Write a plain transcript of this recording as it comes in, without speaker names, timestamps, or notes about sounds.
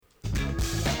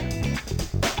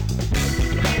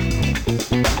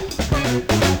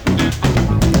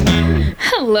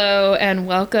Hello and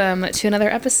welcome to another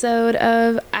episode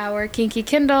of Our Kinky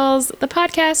Kindles, the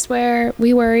podcast where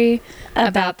we worry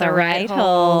about the right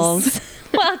holes.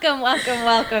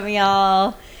 Welcome,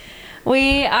 y'all.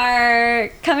 We are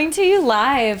coming to you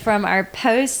live from our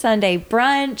post-Sunday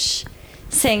brunch,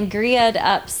 sangria'd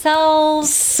up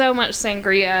selves. So much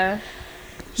sangria.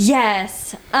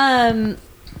 Yes. Or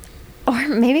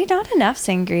maybe not enough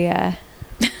sangria.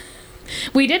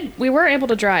 We were able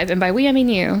to drive, and by we I mean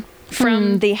you,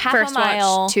 from the half first a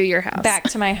mile watch to your house. Back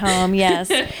to my home, yes.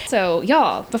 So,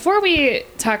 y'all, before we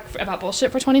talk about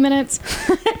bullshit for 20 minutes,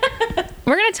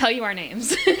 we're going to tell you our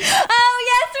names. Oh,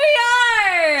 yes, we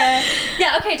are!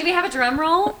 Yeah, okay, do we have a drum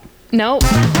roll? Nope.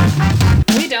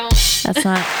 We don't. That's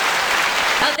not...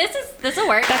 Oh, this will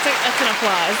work. That's an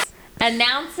applause.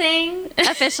 Announcing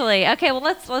officially. Okay, well,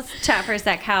 let's chat for a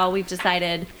sec how we've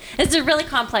decided. It's a really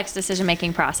complex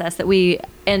decision-making process that we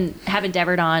have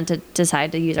endeavored on to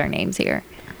decide to use our names here.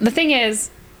 The thing is,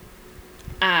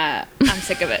 I'm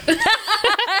sick of it.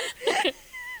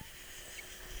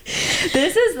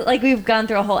 This is like we've gone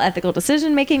through a whole ethical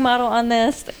decision-making model on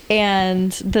this,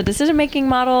 and the decision-making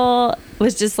model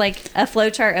was just like a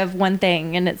flowchart of one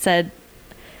thing, and it said,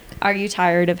 "Are you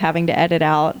tired of having to edit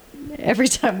out every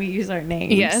time we use our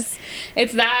names?" Yes.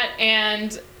 It's that,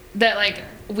 and that, like,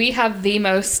 we have the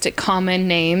most common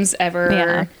names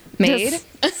ever made.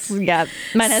 Yeah.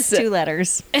 Mine has 2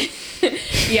 letters.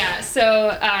 Yeah.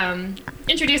 So,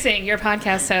 introducing your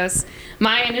podcast host.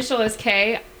 My initial is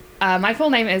K. My full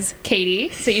name is Katie,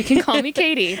 so you can call me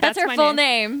Katie. That's her my full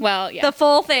name. Well, yeah. The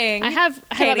full thing. I have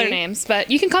other names, but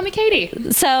you can call me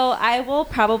Katie. So I will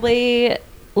probably,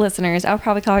 listeners, I'll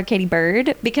probably call her Katie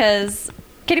Bird because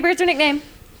Katie Bird's her nickname.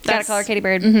 Gotta call her Katie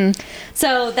Bird. Mm-hmm.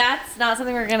 So that's not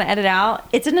something we're gonna edit out.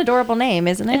 It's an adorable name,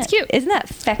 isn't it? It's cute. Isn't that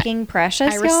fecking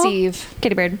precious? I receive.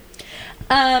 Katie Bird.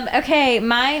 Okay,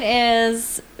 mine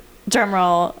is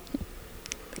drumroll.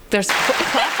 There's.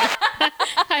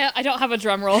 I don't have a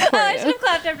drum roll for I you. should have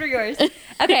clapped after yours.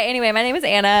 Okay, anyway, my name is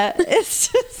Anna.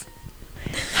 It's just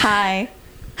hi.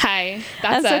 Hi.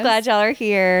 I'm so glad y'all are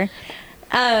here.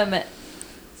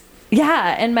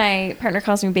 Yeah, and my partner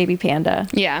calls me Baby Panda.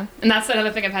 Yeah, and that's another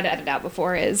thing I've had to edit out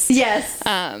before is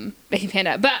Baby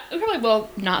Panda. But we probably will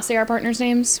not say our partners'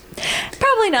 names.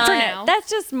 Probably not. For now. That's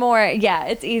just more, yeah,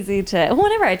 it's easy to,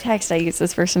 whenever I text, I use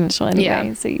this first initial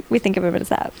anyway, so we think of it as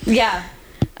that. Yeah.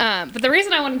 But the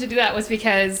reason I wanted to do that was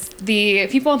because the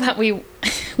people that we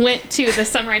went to the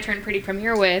Summer I Turned Pretty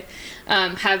premiere with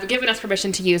have given us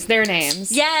permission to use their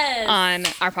names on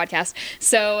our podcast.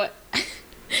 So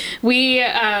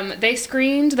they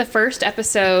screened the first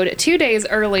episode 2 days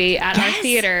early at our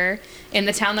theater in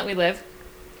the town that we live.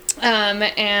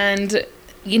 And,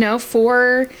 you know,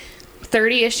 4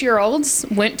 30-ish-year-olds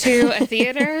went to a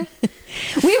theater.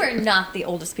 We were not the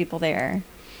oldest people there.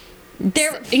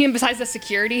 Even besides the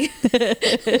security,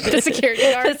 the security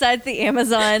guard. Besides the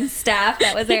Amazon staff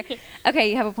that was there.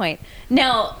 Okay, you have a point.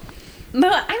 No, I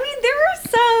mean,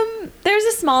 there's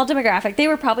a small demographic. They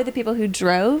were probably the people who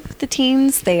drove the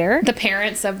teens there. The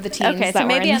parents of the teens. Okay, so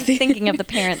maybe I'm thinking of the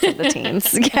parents of the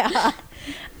teens. Yeah.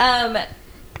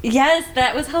 Yes,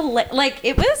 that was hilarious. Like,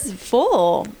 it was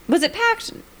full. Was it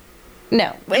packed?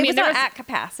 No, it was not at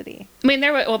capacity. I mean,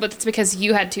 but it's because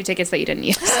you had 2 tickets that you didn't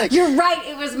use. You're right.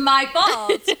 It was my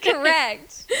fault.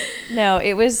 Correct. No,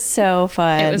 it was so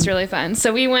fun. It was really fun.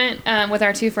 So we went with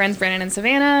our 2 friends, Brandon and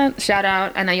Savannah. Shout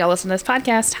out. I know y'all listen to this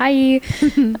podcast. Hi.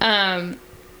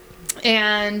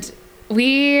 And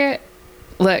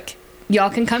y'all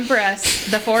can come for us.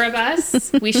 The 4 of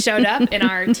us, we showed up in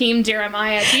our Team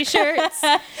Jeremiah t-shirts.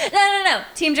 No.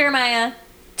 Team Jeremiah.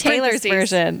 Taylor's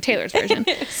version.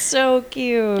 So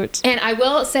cute. And I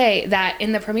will say that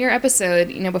in the premiere episode,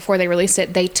 you know, before they released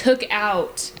it, they took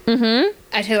out a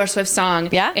Taylor Swift song.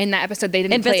 Yeah. In that episode, they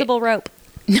didn't Invisible play Rope.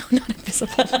 No, not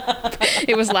Invisible.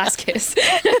 It was Last Kiss.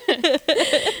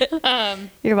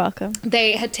 You're welcome.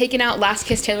 They had taken out Last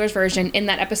Kiss Taylor's version in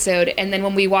that episode, and then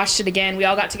when we watched it again, we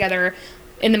all got together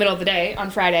in the middle of the day on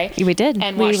Friday. We did.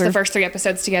 And watched the first 3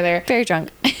 episodes together. Very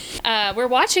drunk. We're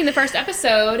watching the first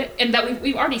episode, and that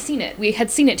we've already seen it. We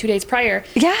had seen it 2 days prior.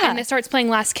 Yeah. And it starts playing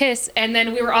Last Kiss, and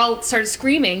then we were all started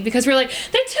screaming because we were like,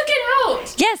 they took it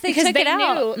out! Yes, they took it out.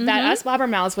 Because they knew that us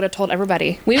blabbermouths would have told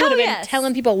everybody. We would have been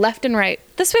telling people left and right.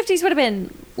 The Swifties would have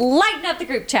been lighting up the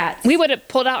group chats. We would have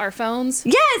pulled out our phones.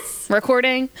 Yes!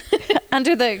 Recording.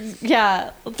 Under the,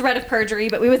 threat of perjury,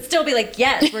 but we would still be like,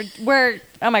 yes, we're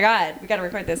oh my God, we got to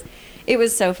record this. It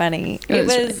was so funny. It was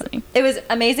really funny. It was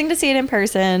amazing to see it in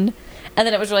person, and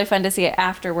then it was really fun to see it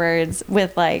afterwards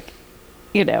with, like,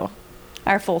 you know,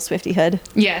 our full Swiftie hood.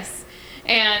 Yes.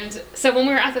 And so when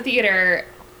we were at the theater,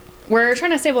 we're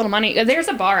trying to save a little money. There's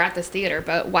a bar at this theater,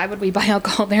 but why would we buy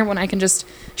alcohol there when I can just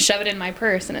shove it in my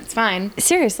purse and it's fine?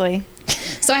 Seriously.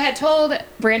 So I had told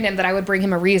Brandon that I would bring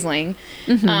him a Riesling.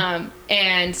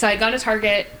 And so I'd gone to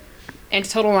Target and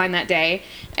to Total Wine that day.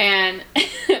 And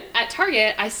at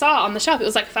Target, I saw on the shelf, it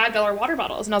was like $5 water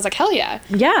bottles. And I was like, hell yeah.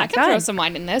 Yeah, I can throw some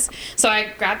wine in this. So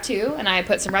I grabbed 2 and I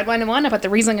put some red wine in one. I put the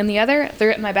Riesling in the other, threw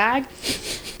it in my bag.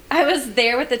 I was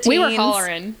there with the teens. We were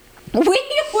hollering. We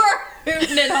were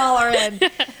hooting and hollering.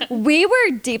 We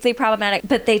were deeply problematic,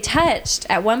 but they touched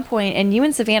at one point, and you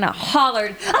and Savannah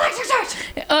hollered, "Electric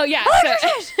touch!" Oh yeah.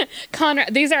 So,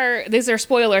 Conrad, these are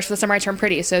spoilers for The Summer I Turned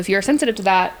Pretty. So if you're sensitive to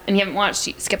that and you haven't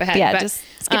watched, skip ahead. Yeah, just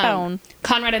skip on.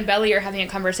 Conrad and Belly are having a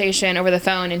conversation over the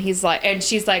phone, and she's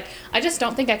like, I just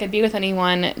don't think I could be with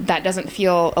anyone that doesn't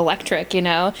feel electric, you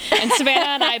know? And Savannah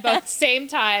and I both same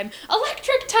time,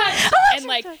 electric touch, and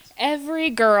like every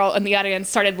girl in the audience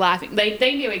started laughing.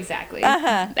 They knew exactly.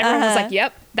 Everyone was like,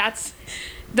 yep, that's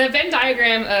the Venn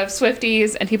diagram of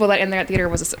Swifties and people that in there at theater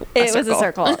was a circle. It was a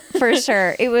circle for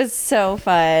sure. It was so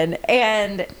fun,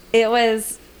 and it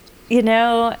was, you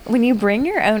know, when you bring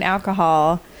your own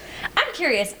alcohol. I'm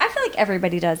curious. I feel like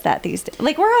everybody does that these days.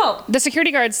 Like, we're all... The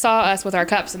security guards saw us with our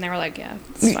cups, and they were like, yeah,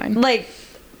 it's fine. Like,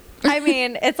 I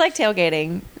mean, it's like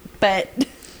tailgating, but...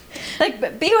 Like,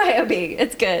 BYOB.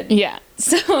 It's good. Yeah.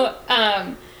 So,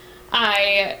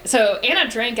 so Anna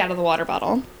drank out of the water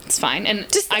bottle. It's fine. And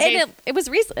it was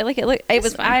Riesling. Like, it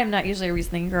was... I am not usually a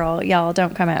Riesling girl. Y'all,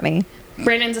 don't come at me.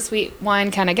 Brandon's a sweet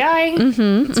wine kind of guy.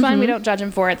 It's fine. We don't judge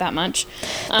him for it that much.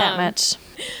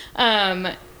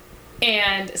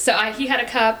 And so he had a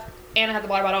cup, Anna had the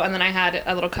water bottle, and then I had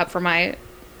a little cup for my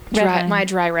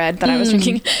dry red that I was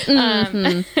drinking. So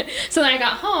then I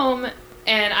got home,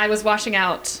 and I was washing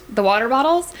out the water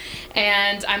bottles,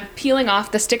 and I'm peeling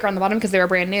off the sticker on the bottom because they were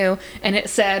brand new, and it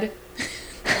said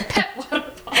pet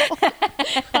water bottle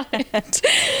on it.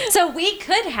 So we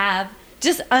could have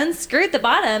just unscrewed the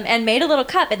bottom and made a little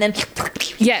cup, and then...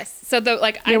 Yes. So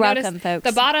You're welcome, folks.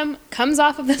 The bottom comes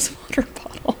off of this water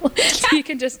bottle. So you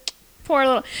can just... pour a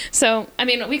little. So, I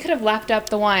mean, we could have lapped up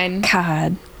the wine.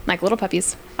 God. Like little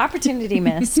puppies. Opportunity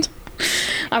missed.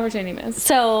 Opportunity missed.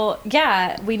 So,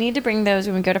 yeah, we need to bring those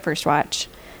when we go to First Watch.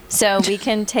 So we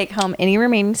can take home any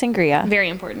remaining sangria. Very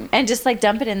important. And just like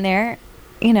dump it in there,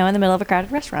 you know, in the middle of a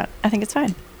crowded restaurant. I think it's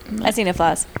fine. I see no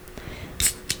flaws.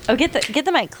 Oh, get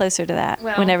the mic closer to that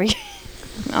whenever you...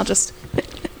 I'll just...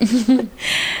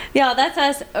 Yeah, that's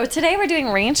us. Oh, today we're doing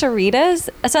rancheritas.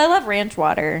 So I love ranch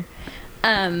water.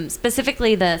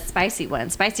 Specifically the spicy one.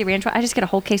 Spicy ranch water. I just get a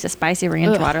whole case of spicy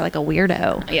ranch water like a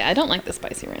weirdo. Yeah, I don't like the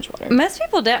spicy ranch water. Most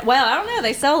people do. Well, I don't know.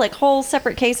 They sell like whole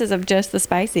separate cases of just the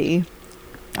spicy.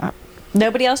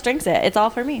 Nobody else drinks it. It's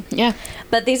all for me. Yeah.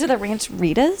 But these are the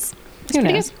rancheritas. Who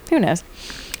knows? Who knows?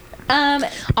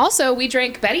 Also, we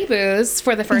drank Betty Booze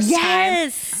for the first time.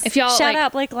 Yes. If y'all shout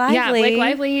out Blake Lively. Yeah, Blake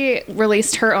Lively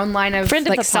released her own line of friend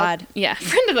of the pod. Yeah,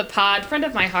 friend of the pod, friend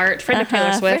of my heart, friend of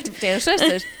Taylor Swift. Friend of Taylor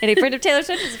Swift. Any friend of Taylor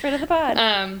Swift is a friend of the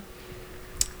pod.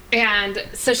 And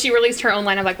so she released her own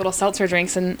line of like little seltzer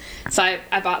drinks, and so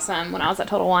I bought some when I was at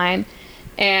Total Wine,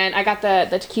 and I got the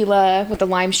tequila with the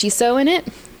lime shiso in it.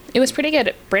 It was pretty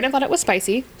good. Brandon thought it was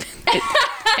spicy.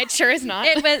 It sure is not.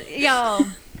 It was, y'all.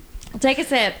 Take a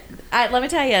sip. Let me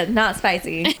tell you, not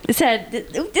spicy. It said,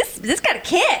 this got a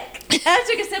kick. I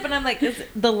took a sip and I'm like,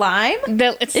 the lime?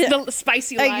 It's the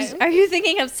spicy lime. Are you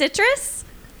thinking of citrus?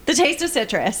 The taste of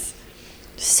citrus.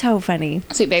 So funny.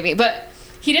 Sweet baby. But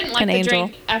he didn't like the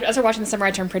drink. As we're watching The Summer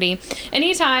I Turned Pretty,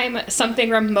 anytime something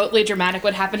remotely dramatic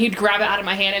would happen, he'd grab it out of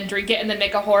my hand and drink it and then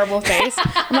make a horrible face.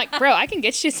 I'm like, bro, I can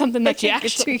get you something that you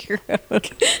actually... Get to your own.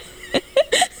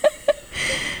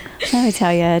 Let me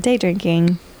tell you, day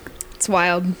drinking. It's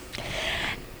wild.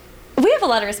 We have a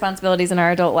lot of responsibilities in our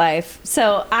adult life.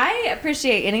 So I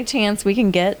appreciate any chance we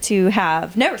can get to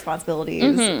have no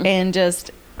responsibilities and just,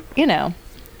 you know,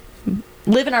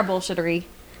 live in our bullshittery,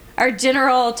 our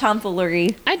general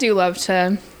tomfoolery. I do love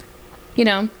to, you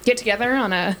know, get together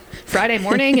on a Friday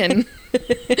morning and...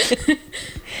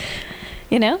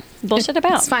 You know, bullshit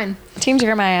about. It's fine. Team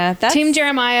Jeremiah. Team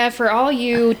Jeremiah for all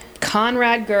you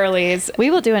Conrad girlies.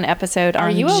 We will do an episode on Are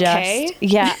you okay?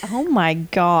 Yeah. Oh my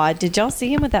God. Did y'all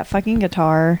see him with that fucking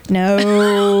guitar? No.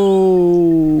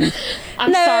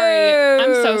 I'm sorry.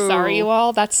 I'm so sorry, you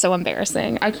all. That's so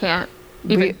embarrassing. I can't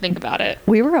even think about it.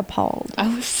 We were appalled.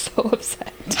 I was so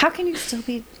upset. How can you still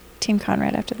be Team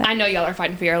Conrad after that? I know y'all are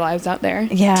fighting for your lives out there.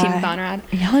 Yeah. Team Conrad.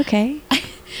 Y'all okay?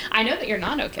 I know that you're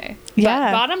not okay. Yeah.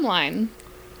 But bottom line,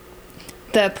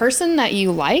 the person that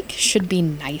you like should be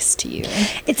nice to you.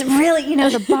 It's really, you know,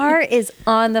 the bar is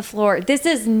on the floor. This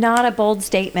is not a bold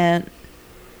statement.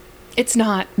 It's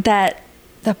not. that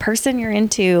the person you're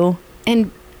into,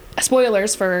 And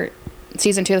spoilers for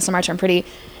season 2 of The Summer I Turned Pretty,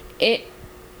 it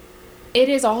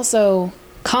is also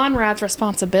Conrad's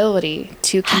responsibility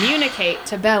to communicate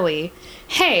to Belly,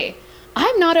 hey,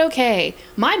 I'm not okay.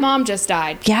 My mom just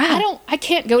died. Yeah. I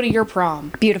can't go to your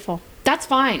prom. beautiful. That's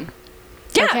fine.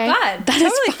 Yeah, Okay? God, That is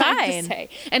totally fine to fine. say.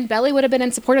 And Belly would have been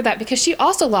in support of that because she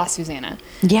also lost Susanna.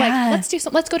 Yeah.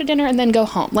 Like, let's go to dinner and then go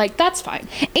home. Like, that's fine.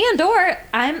 And or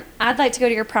I'd like to go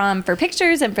to your prom for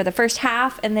pictures and for the first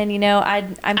half, and then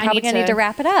I'm probably need gonna need to- to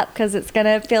wrap it up because it's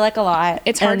gonna feel like a lot.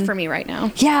 It's hard And for me right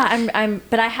now. Yeah,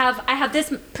 but I have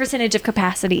this percentage of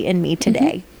capacity in me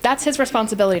today. That's his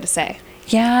responsibility to say.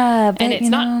 Yeah, but And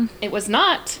it was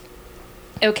not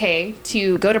okay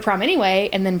to go to prom anyway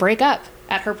and then break up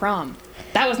at her prom.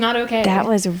 That was not okay. that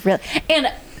was real.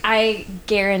 And I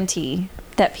guarantee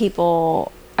that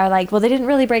people are like, well, they didn't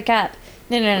really break up.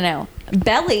 No.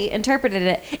 Belly interpreted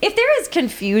it. If there is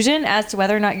confusion as to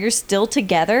whether or not you're still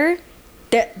together,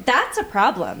 that's a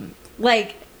problem.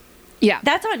 Like, yeah.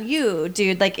 that's on you,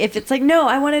 dude. Like, if it's like, no,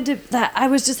 I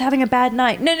was just having a bad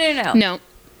night. No. No.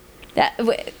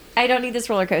 I don't need this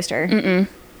roller coaster.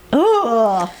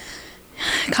 Oh,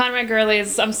 Conrad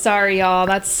Girlies, I'm sorry, y'all.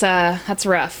 That's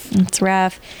rough. it's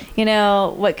rough.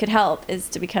 What could help is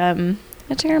to become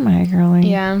a Jeremiah girly.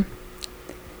 Yeah.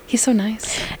 He's so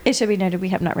nice. It should be noted we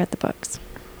have not read the books.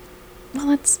 Well,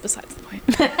 that's besides the point.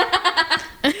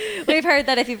 We've heard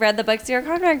that if you've read the books, you're a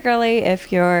Conrad girly. If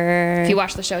If you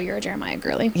watch the show, you're a Jeremiah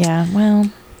Girly. yeah, well,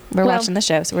 we're watching the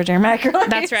show, so we're Jeremiah girlies.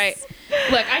 That's right.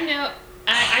 Look, I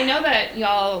know that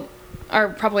y'all are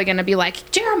probably going to be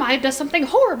like, Jeremiah does something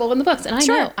horrible in the books. And I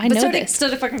know but this. so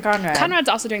did fucking Conrad. Conrad's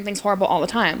also doing things horrible all the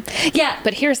time. Yeah.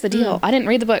 But here's the deal. I didn't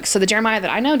read the books, so the Jeremiah that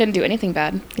I know didn't do anything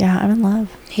bad. Yeah, I'm in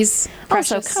love. He's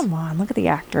precious. Also, come on, look at the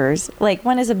actors. Like,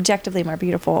 one is objectively more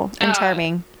beautiful and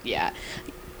charming. Yeah.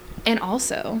 And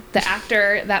also, the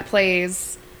actor that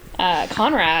plays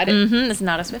Conrad It's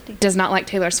not a Swiftie. does not like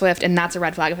Taylor Swift, and that's a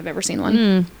red flag if I've ever seen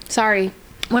one. Sorry.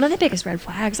 One of the biggest red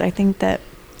flags, I think, that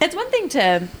it's one thing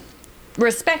to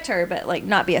respect her, but like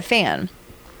not be a fan,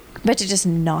 but to just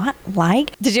not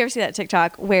like. Did you ever see that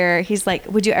TikTok where he's like,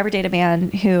 would you ever date a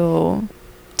man who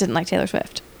didn't like Taylor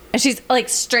Swift? And she's like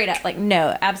straight up like,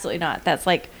 no, absolutely not. That's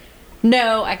like,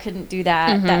 no, I couldn't do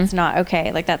that. That's not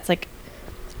okay. Like, that's like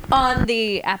on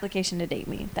the application to date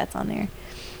me. That's on there.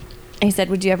 And he said,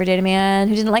 would you ever date a man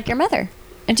who didn't like your mother?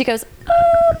 And she goes,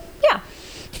 yeah.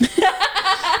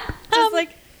 Just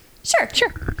like, sure.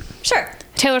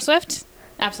 Taylor Swift?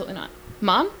 Absolutely not.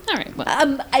 Mom? All right.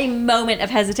 Well, A moment of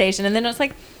hesitation, and then I was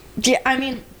like, yeah,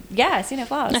 I see no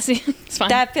flaws. I see. It's fine.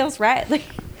 That feels right. Like,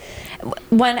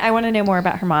 one, I want to know more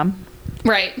about her mom.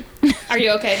 Right. Are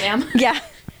you okay, ma'am? Yeah.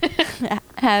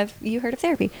 Have you heard of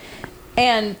therapy?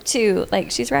 And two,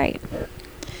 like, she's right.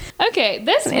 Okay,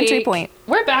 this An week, entry point.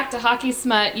 we're back to hockey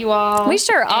smut, you all. We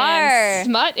sure And are.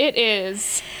 smut it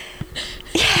is.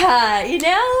 Yeah,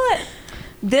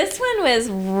 this one was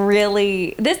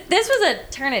really this was a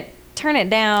turn it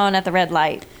down at the red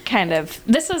light kind of.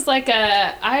 This is like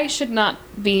I should not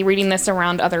be reading this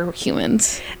around other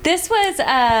humans. This was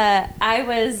I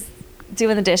was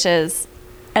doing the dishes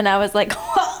and I was like,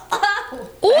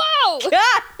 Whoa!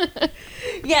 God.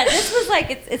 Yeah, this was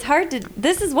like it's hard to.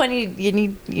 This is when you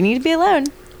need to be alone.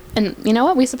 And you know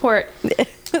what? We support.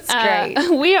 That's great.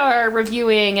 We are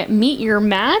reviewing Meet Your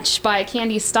Match by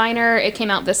Kandi Steiner. It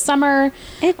came out this summer.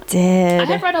 It did. I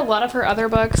have read a lot of her other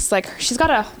books. Like, she's got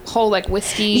a whole like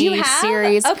whiskey You have?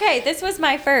 series. Okay, this was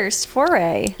my first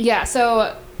foray. Yeah,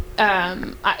 so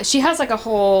she has like a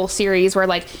whole series where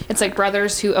like it's like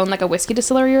brothers who own like a whiskey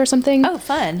distillery or something. Oh,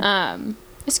 fun.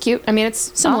 It's cute. I mean,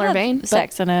 it's similar I'll have vein.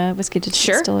 sex in a whiskey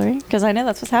Sure. distillery because I know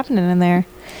that's what's happening in there.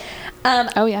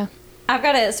 Oh yeah. I've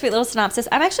got a sweet little synopsis.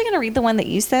 I'm actually going to read the one that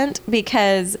you sent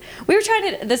because we were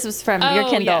trying to. This was from your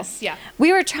Kindle. Yes, yeah.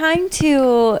 We were trying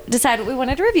to decide what we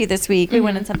wanted to review this week. We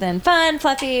wanted something fun,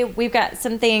 fluffy. We've got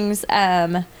some things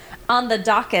on the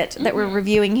docket that we're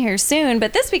reviewing here soon.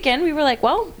 But this weekend, we were like,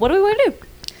 well, what do we want to do?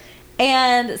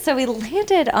 And so we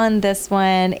landed on this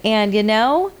one. And,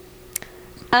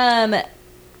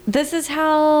 this is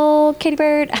how Katie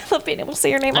Bird. I love being able to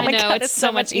say your name. Oh my know, God, it's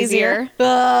so much easier.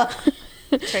 Ugh.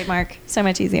 Trademark. So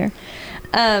much easier.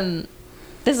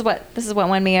 This is what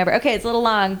won me over. Okay, it's a little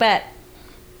long, but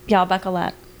y'all buckle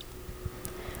up.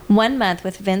 1 month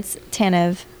with Vince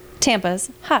Tampa's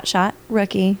hotshot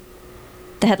rookie.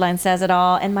 The headline says it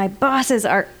all, and my bosses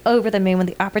are over the moon when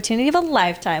the opportunity of a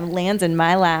lifetime lands in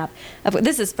my lap.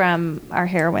 This is from our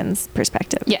heroine's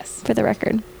perspective. Yes. For the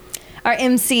record. Our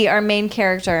MC, our main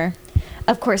character,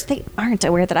 Of course, they aren't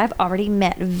aware that I've already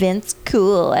met Vince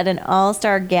Cool at an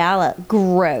all-star gala.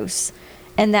 Gross.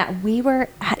 And that we were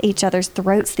at each other's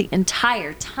throats the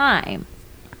entire time.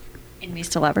 Enemies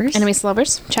to lovers. Enemies to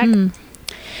lovers. Check.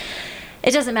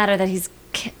 It doesn't matter that he's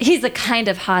the kind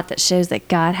of hot that shows that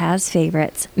God has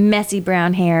favorites. Messy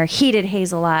brown hair, heated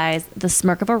hazel eyes, the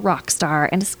smirk of a rock star,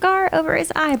 and a scar over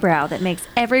his eyebrow that makes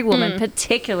every woman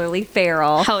particularly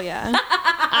feral. Hell yeah.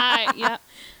 Yeah.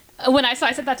 When I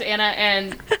said that to Anna,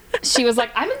 and she was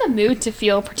like, I'm in the mood to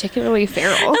feel particularly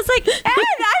feral. I was like,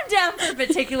 I'm down for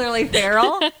particularly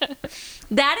feral.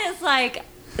 That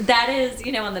is,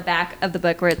 on the back of the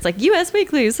book where it's like, U.S.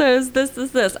 Weekly says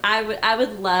this. I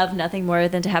would love nothing more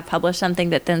than to have published something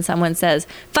that then someone says,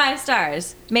 5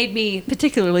 stars, made me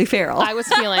particularly feral. I was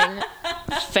feeling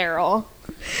feral.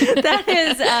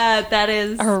 That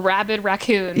is a rabid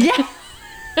raccoon. Yeah.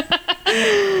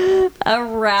 A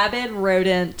rabid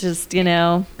rodent, just,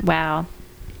 wow.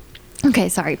 Okay,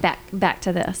 sorry, back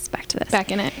to this.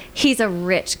 Back in it. He's a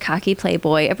rich, cocky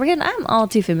playboy, a brand I'm all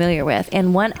too familiar with,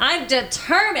 and one I'm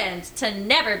determined to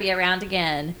never be around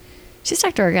again. She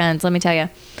stuck to her guns, let me tell you.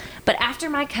 But after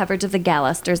my coverage of the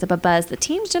gala stirs up a buzz, the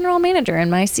team's general manager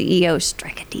and my CEO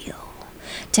strike a deal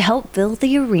to help fill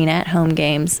the arena at home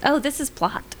games. Oh, this is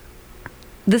plot.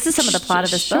 This is some of the plot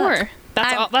of this book. Sure.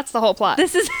 That's the whole plot.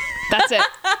 This is...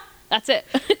 That's it.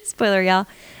 Spoiler, y'all.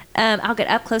 I'll get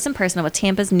up close and personal with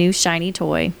Tampa's new shiny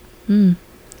toy.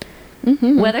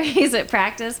 Whether he's at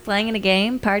practice, playing in a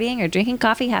game, partying, or drinking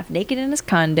coffee half naked in his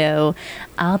condo,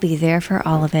 I'll be there for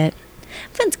all of it.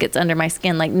 Vince gets under my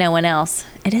skin like no one else.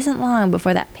 It isn't long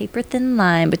before that paper-thin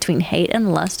line between hate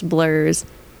and lust blurs.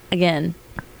 Again,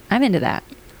 I'm into that.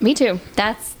 Me too.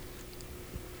 That's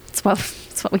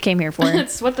what we came here for.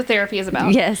 It's what the therapy is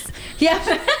about. Yes.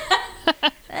 Yeah.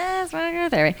 That's what I go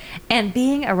therapy. And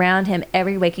being around him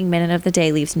every waking minute of the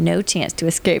day leaves no chance to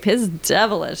escape his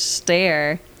devilish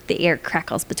stare. The air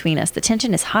crackles between us. The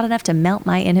tension is hot enough to melt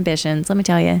my inhibitions. Let me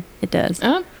tell you, it does.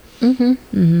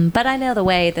 But I know the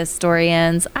way this story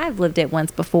ends. I've lived it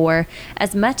once before.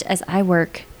 As much as I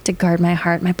work to guard my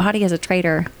heart, my body is a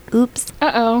traitor. Oops.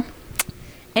 Uh-oh.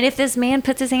 And if this man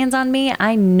puts his hands on me,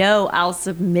 I know I'll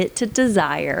submit to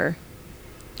desire.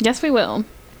 Yes, we will.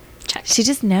 Check. She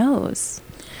just knows.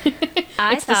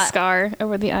 It's the scar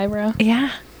over the eyebrow.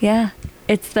 Yeah.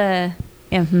 It's the...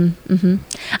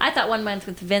 I thought 1 month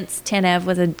with Vince Tenev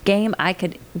was a game I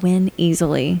could win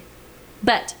easily.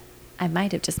 But I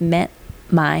might have just met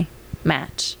my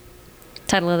match.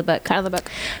 Title of the book.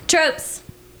 Tropes.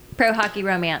 Pro hockey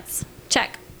romance.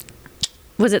 Check.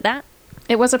 Was it that?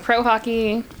 It was a pro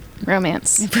hockey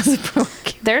romance. It was a pro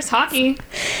hockey. There's hockey.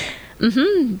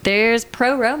 There's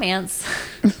pro romance.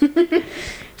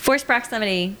 Forced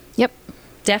proximity. Yep.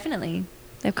 Definitely.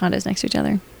 They have condos next to each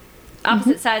other.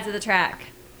 Opposite sides of the track.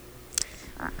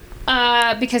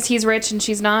 Because he's rich and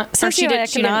she's not.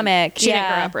 Socioeconomic. She didn't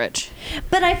grow up rich.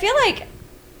 But I feel like,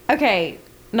 okay,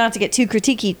 not to get too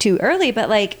critiquey too early, but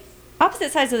like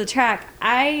opposite sides of the track,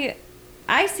 I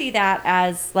see that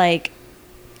as like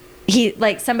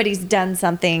somebody's done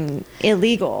something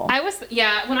illegal.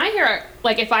 When I hear,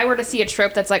 like, if I were to see a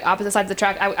trope that's like opposite sides of the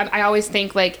track, I always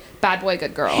think like bad boy,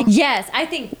 good girl. Yes, I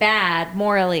think bad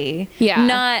morally. Yeah.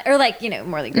 Not, or like,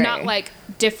 morally gray. Not like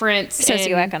different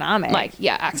socioeconomic. Like,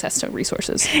 access to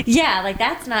resources. Yeah, like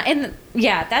that's not,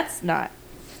 that's not.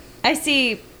 I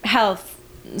see how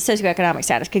socioeconomic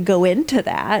status could go into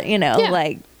that,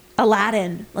 like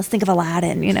Aladdin. Let's think of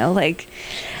Aladdin, like...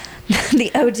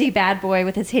 The OG bad boy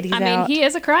with his hitties out. I mean, he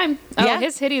is a crime. Oh, yeah.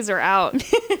 His hitties are out.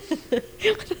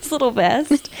 With his little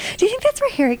vest. Do you think that's where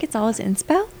Harry gets all his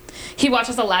inspo? He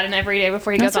watches Aladdin every day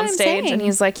before he goes on stage, and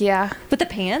he's like, yeah. With the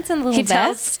pants and the little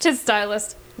vest? He tells his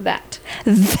stylist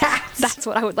that's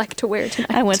what I would like to wear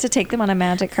tonight. I want to take them on a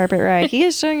magic carpet ride. He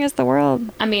is showing us the world.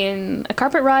 I mean, a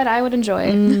carpet ride I would enjoy.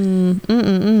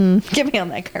 Get me on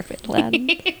that carpet, lad.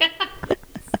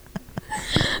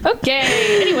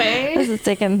 Okay, anyway. This is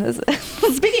taken.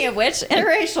 Speaking of which,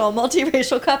 interracial,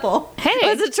 multiracial couple.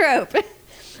 Hey. Was a trope.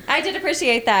 I did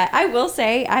appreciate that. I will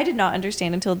say, I did not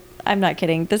understand until, I'm not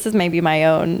kidding, this is maybe my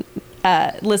own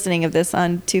listening of this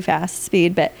on too fast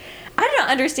speed, but I did not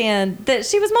understand that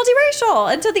she was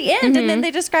multiracial until the end, and then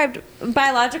they described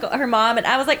her mom, and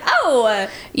I was like, oh.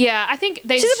 Yeah, I think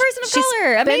she's a person of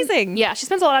color. Amazing. Yeah, she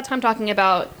spends a lot of time talking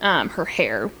about her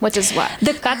hair, which is what.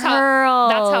 That's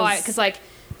how because like,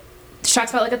 she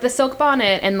talks about like the silk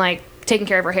bonnet and like taking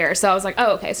care of her hair. So I was like,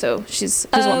 oh, okay, so she's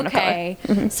a woman of color.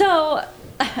 So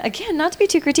again, not to be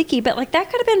too critiquey, but like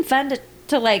that could have been fun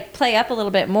to like play up a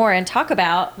little bit more and talk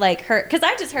about like her, because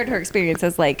I just heard her experience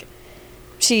as like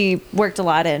she worked a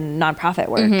lot in nonprofit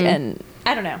work, and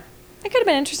I don't know. it could have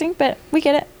been interesting, but we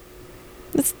get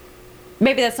it.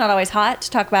 Maybe that's not always hot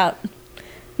to talk about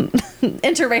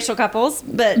interracial couples,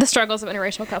 but the struggles of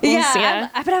interracial couples. Yeah.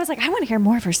 But I was like, I want to hear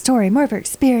more of her story, more of her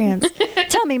experience.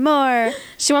 Tell me more.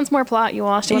 She wants more plot, you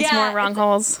all. She wants more wrong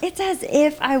holes. It's as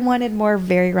if I wanted more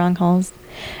very wrong holes.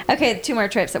 Okay, 2 more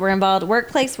trips that were involved.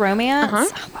 Workplace romance.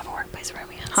 I love a workplace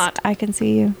romance. Hot. I can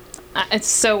see you. It's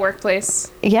so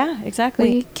workplace. Yeah,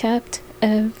 exactly. We kept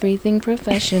everything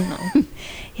professional.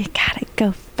 You gotta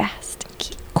go fast and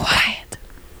keep quiet.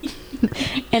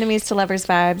 Enemies to lovers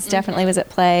vibes definitely was at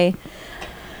play.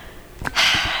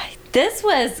 This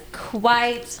was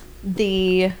quite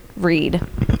the read.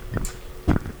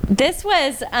 This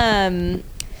was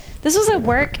a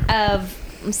work of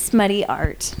smutty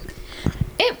art.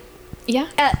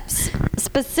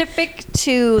 Specific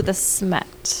to the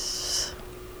smut.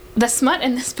 The smut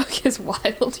in this book is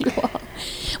wild, you all.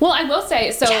 Well, I will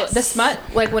say, the smut,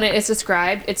 like when it is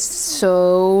described, it's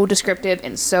so descriptive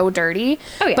and so dirty.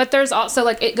 Oh, yeah. But there's also,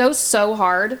 like, it goes so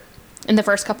hard in the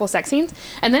first couple of sex scenes,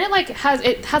 and then it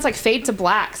has like fade to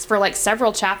blacks for like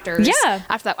several chapters. Yeah.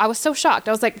 After that, I was so shocked.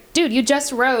 I was like, dude, you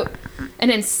just wrote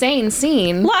an insane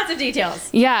scene. Lots of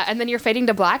details. Yeah, and then you're fading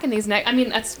to black in these I mean,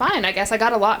 that's fine. I guess I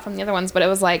got a lot from the other ones, but it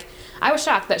was like, I was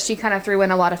shocked that she kind of threw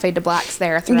in a lot of fade to blacks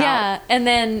there throughout. Yeah, and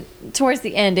then towards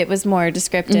the end, it was more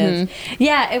descriptive. Mm-hmm.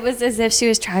 Yeah, it was as if she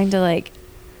was trying to like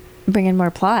bring in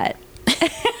more plot.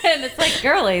 And it's like,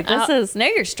 girly, know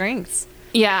your strengths.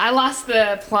 Yeah, I lost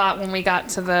the plot when we got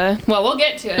to we'll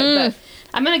get to it, but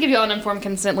I'm going to give you all an informed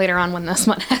consent later on when this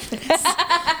one happens.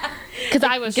 Because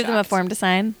I was Give them a form to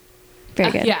sign.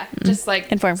 Very good. Yeah, just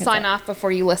like informed sign consent. Off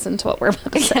before you listen to what we're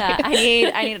about to say.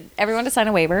 Yeah, I need everyone to sign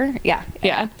a waiver. Yeah.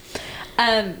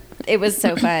 It was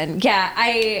so fun. Yeah,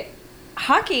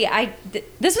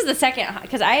 this was the second,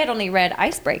 because I had only read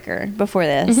Icebreaker before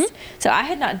this. Mm-hmm. So I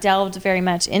had not delved very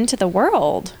much into the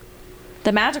world.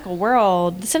 The magical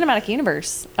world, the cinematic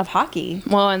universe of hockey.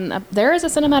 Well, and there is a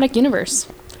cinematic universe.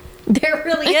 There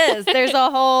really is. There's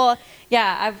a whole.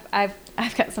 Yeah,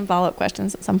 I've got some follow-up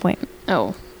questions at some point.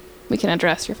 Oh, we can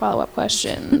address your follow-up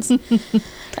questions.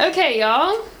 Okay,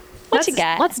 y'all. What you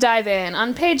got? Let's dive in.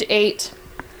 On page 8.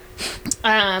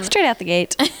 Straight out the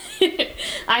gate.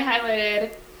 I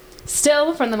highlighted.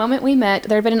 Still, from the moment we met,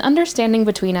 there had been an understanding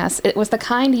between us. It was the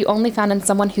kind you only found in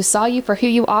someone who saw you for who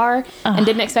you are and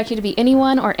didn't expect you to be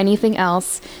anyone or anything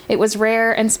else. It was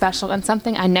rare and special and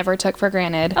something I never took for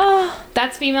granted. Oh.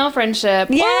 That's female friendship.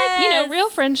 Yes. Or, real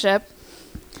friendship.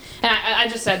 And I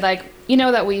just said, like,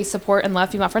 that we support and love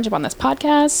female friendship on this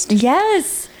podcast.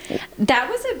 Yes. That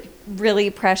was a really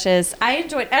precious. I'm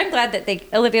glad that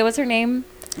Olivia was her name.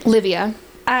 Livia.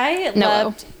 I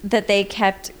loved that they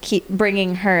keep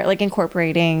bringing her, like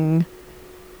incorporating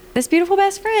this beautiful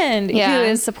best friend who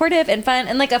is supportive and fun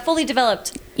and like a fully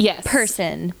developed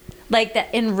person, like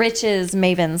that enriches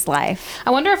Maven's life. I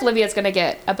wonder if Livia's going to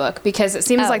get a book because it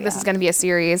seems like this is going to be a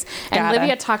series. And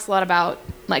Livia talks a lot about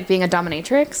like being a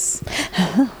dominatrix.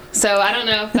 So I don't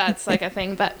know if that's like a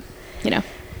thing, but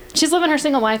she's living her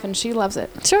single life and she loves it.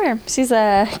 Sure. She's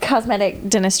a cosmetic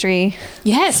dentistry.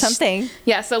 Yes. Something.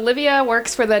 Yeah. So Livia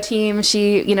works for the team.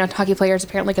 She, hockey players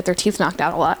apparently get their teeth knocked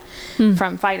out a lot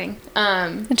from fighting.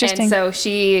 Interesting. And so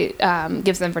she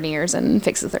gives them veneers and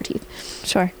fixes their teeth.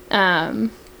 Sure.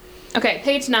 Okay.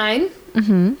 Page 9.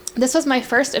 Mm-hmm. This was my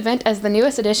first event as the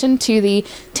newest addition to the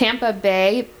Tampa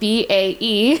Bay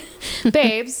BAE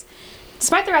Babes.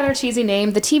 Despite the rather cheesy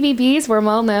name, the TBBs were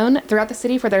well known throughout the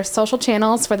city for their social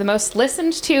channels for the most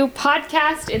listened to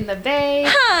podcast in the Bay.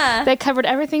 Huh. They covered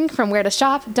everything from where to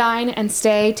shop, dine, and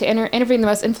stay to interviewing the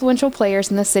most influential players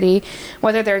in the city,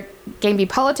 whether their game be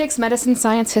politics, medicine,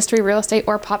 science, history, real estate,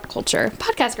 or pop culture.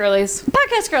 Podcast girlies.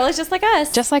 Podcast girlies, just like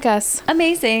us. Just like us.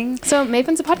 Amazing. So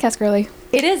Maven's a podcast girly.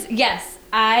 It is, yes.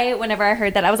 Whenever I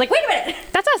heard that, I was like, wait a minute.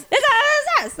 That's us.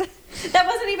 That's us. That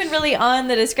wasn't even really on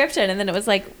the description. And then it was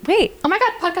like, wait. Oh my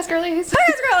God, podcast girlies.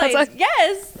 Podcast girlies.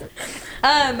 Yes.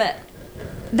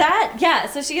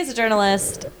 So she is a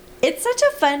journalist. It's such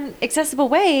a fun, accessible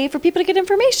way for people to get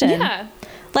information. Yeah.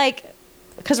 Like,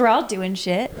 because we're all doing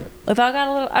shit. We've all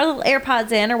got our little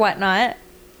AirPods in or whatnot.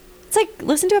 It's like,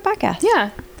 listen to a podcast.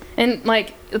 Yeah. And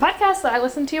like, the podcasts that I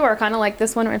listen to are kind of like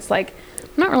this one where it's like,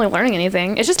 I'm not really learning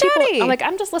anything. It's just people.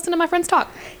 I'm just listening to my friends talk.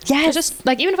 Yes. It's just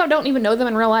like, even if I don't even know them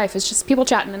in real life, it's just people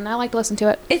chatting, and I like to listen to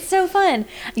it. It's so fun.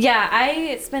 Yeah,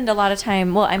 I spend a lot of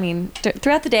time. Well, I mean,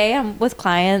 throughout the day, I'm with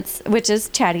clients, which is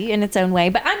chatty in its own way.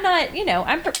 But I'm not.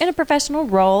 I'm in a professional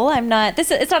role. I'm not.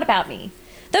 It's not about me.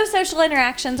 Those social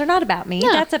interactions are not about me.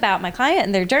 Yeah. That's about my client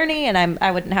and their journey, and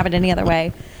I wouldn't have it any other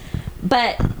way.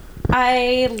 But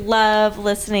I love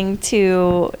listening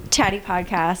to chatty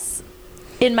podcasts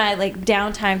in my like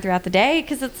downtime throughout the day,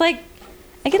 because it's like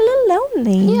I get a little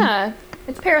lonely. Yeah,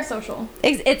 it's parasocial.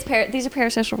 These are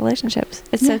parasocial relationships.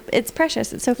 It's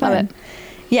precious. It's so fun. Love it.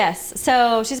 Yes.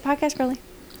 So she's a podcast girly.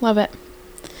 Love it.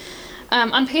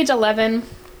 On page 11,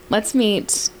 let's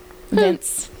meet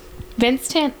Vince. Vince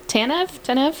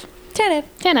Tanev?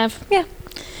 Yeah.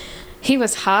 He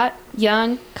was hot,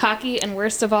 young, cocky, and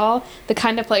worst of all, the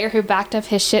kind of player who backed up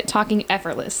his shit talking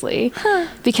effortlessly.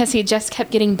 Because he just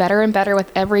kept getting better and better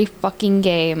with every fucking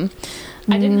game.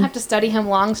 I didn't have to study him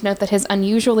long to note that his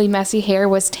unusually messy hair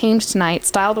was tamed tonight,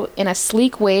 styled in a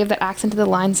sleek wave that accented the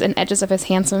lines and edges of his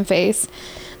handsome face.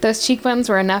 Those cheekbones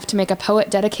were enough to make a poet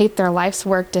dedicate their life's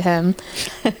work to him,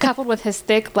 coupled with his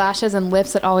thick lashes and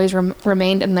lips that always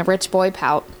remained in the rich boy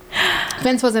pout.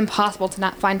 Vince was impossible to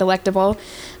not find delectable.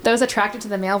 Those attracted to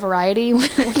the male variety...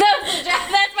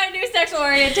 That's my new sexual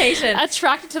orientation.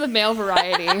 Attracted to the male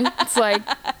variety. It's like,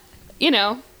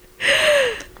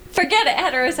 Forget it,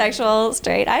 heterosexual,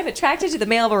 straight. I'm attracted to the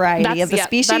male variety of the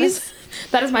species.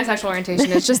 That is my sexual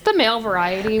orientation. It's just the male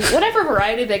variety. Whatever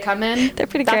variety they come in, they're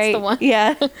pretty that's great. The one.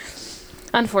 Yeah.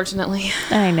 Unfortunately.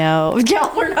 I know.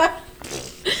 Yeah, we're not.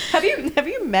 Have you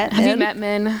met men? Have you met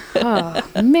men? Oh,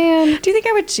 man. Do you think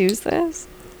I would choose this?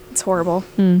 It's horrible.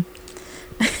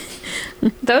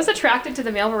 Those attracted to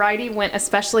the male variety went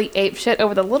especially apeshit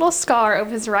over the little scar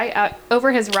over his right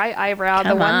eyebrow,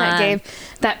 the one that gave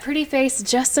that pretty face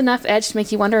just enough edge to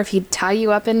make you wonder if he'd tie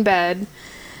you up in bed.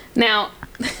 Now,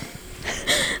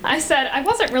 I said I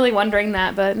wasn't really wondering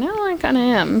that, but now I kind of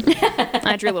am.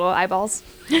 I drew little eyeballs.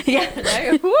 Yeah,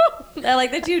 I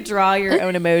like that you draw your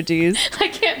own emojis. I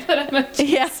can't put emojis.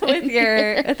 Yes, with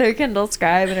your Kindle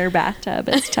Scribe in her bathtub.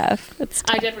 It's tough.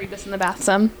 I did read this in the bath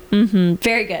some. Mm-hmm.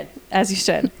 Very good, as you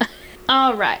should.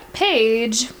 All right,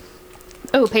 page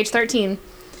 13.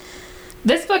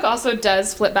 This book also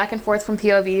does flip back and forth from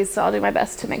POVs, so I'll do my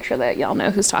best to make sure that y'all know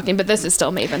who's talking. But this is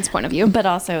still Maven's point of view. But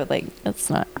also, like, it's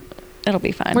not. It'll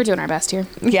be fine. We're doing our best here.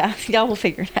 Yeah, y'all will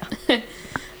figure it out.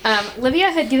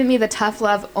 Livia had given me the tough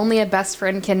love only a best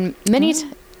friend can many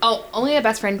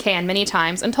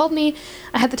times, and told me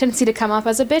I had the tendency to come off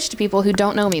as a bitch to people who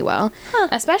don't know me well,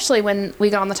 especially when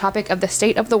we got on the topic of the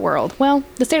state of the world. Well,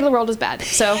 the state of the world is bad,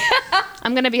 so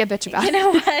I'm going to be a bitch about it. You know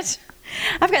what?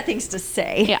 I've got things to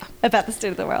say about the state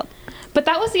of the world. But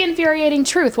that was the infuriating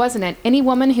truth, wasn't it? Any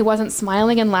woman who wasn't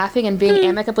smiling and laughing and being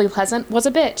amicably pleasant was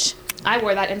a bitch. I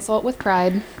wore that insult with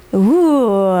pride.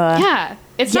 Ooh. Yeah.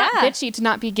 It's not bitchy to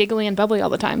not be giggly and bubbly all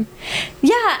the time.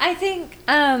 Yeah, I think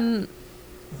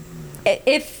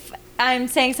if I'm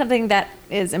saying something that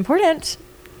is important,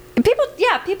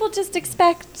 people just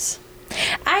expect.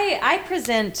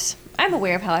 I'm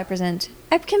aware of how I present.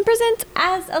 I can present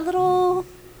as a little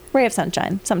ray of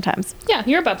sunshine sometimes. Yeah,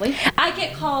 you're bubbly. I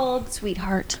get called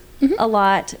sweetheart a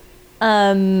lot.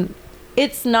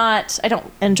 It's not, I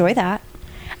don't enjoy that.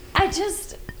 I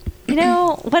just,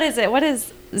 what is it? What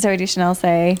does Zooey Deschanel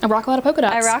say? I rock a lot of polka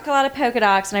dots. I rock a lot of polka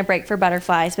dots and I break for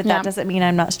butterflies, but that doesn't mean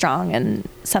I'm not strong and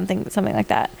something like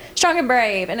that. Strong and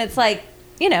brave. And it's like,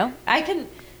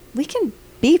 we can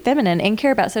be feminine and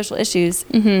care about social issues.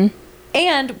 Mm-hmm.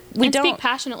 And we don't speak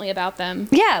passionately about them.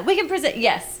 Yeah, we can present,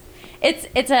 yes.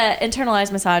 It's a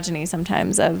internalized misogyny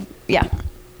sometimes of,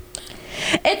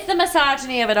 It's the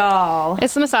misogyny of it all.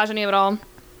 It's the misogyny of it all.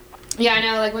 Yeah, I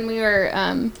know, like when we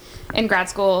were in grad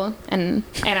school and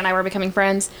Anna and I were becoming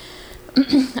friends,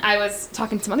 I was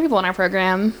talking to some other people in our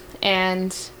program,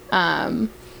 and I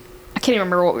can't even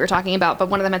remember what we were talking about, but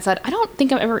one of them had said, I don't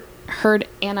think I've ever heard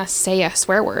Anna say a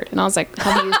swear word. And I was like,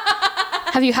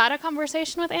 have you had a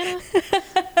conversation with Anna?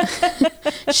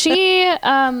 She,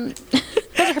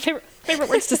 those are her favorite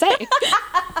words to say.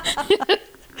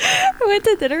 I went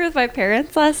to dinner with my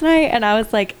parents last night, and I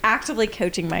was like actively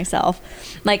coaching myself,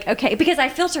 like, okay, because I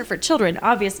filter for children,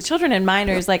 obviously, children and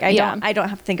minors, like I don't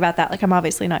have to think about that. Like I'm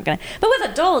obviously not gonna, but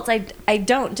with adults, I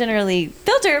don't generally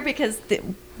filter because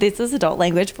this is adult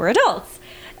language for adults,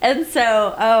 and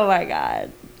so oh my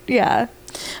god, yeah.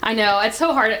 I know it's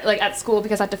so hard, like at school,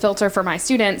 because I have to filter for my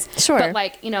students. Sure. But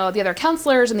like, the other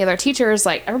counselors and the other teachers,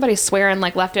 like everybody's swearing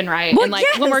like left and right. Well, and like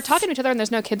when we're talking to each other and there's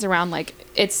no kids around, like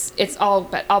it's all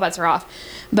bets are off.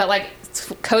 But like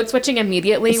code switching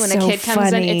immediately when a kid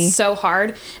comes in, it's so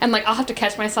hard. And like I'll have to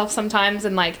catch myself sometimes,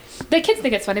 and like the kids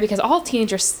think it's funny because all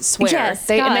teenagers swear. Yes,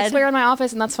 and they swear in my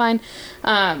office, and that's fine.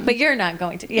 But you're not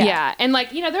going to. Yeah. And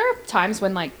like, there are times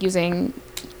when like using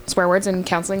swear words in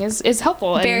counseling is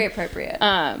helpful. Very appropriate.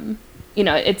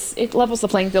 It levels the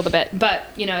playing field a bit, but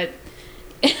I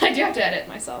do have to edit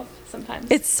myself sometimes.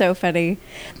 It's so funny.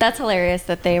 That's hilarious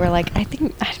that they were like, I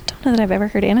don't know that I've ever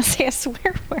heard Anna say a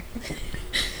swear word.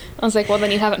 I was like, well,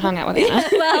 then you haven't hung out with Anna.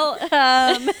 Well,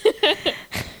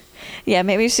 yeah,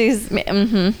 maybe she's,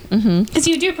 Because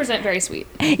you do present very sweet.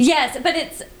 Yes, but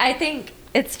I think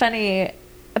it's funny.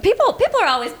 People are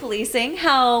always policing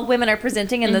how women are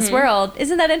presenting in this world.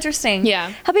 Isn't that interesting?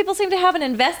 Yeah. How people seem to have an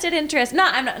invested interest.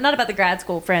 I'm not about the grad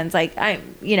school friends. Like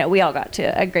we all got to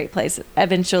a great place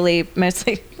eventually,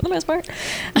 mostly for the most part.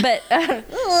 But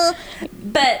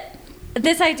but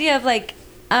this idea of like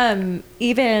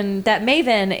even that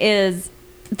Maven is.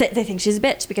 They think she's a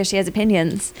bitch because she has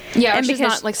opinions. Yeah, and she's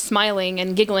not like smiling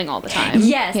and giggling all the time.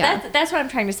 Yes, yeah. That's what I'm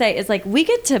trying to say. Is like we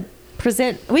get to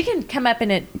present. We can show up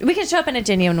in a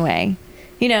genuine way.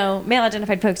 Male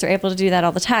identified folks are able to do that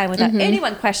all the time without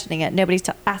anyone questioning it. Nobody's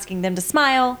asking them to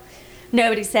smile.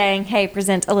 Nobody's saying, "Hey,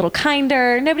 present a little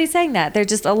kinder." Nobody's saying that. They're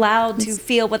just allowed to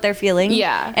feel what they're feeling.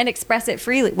 Yeah. And express it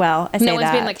freely. Well, I say no one's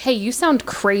that. being like, "Hey, you sound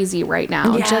crazy right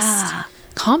now. Yeah. Just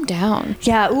calm down."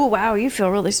 Yeah. Ooh, wow. You feel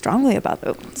really strongly about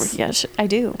it. Yeah, I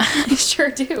do. I sure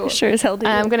do. Sure as hell do.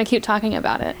 I'm going to keep talking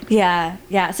about it. Yeah.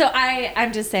 Yeah. So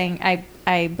I'm just saying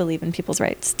I believe in people's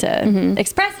rights to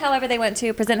express however they want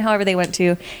to, present however they want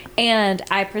to. And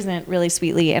I present really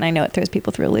sweetly. And I know it throws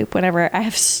people through a loop whenever I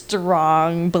have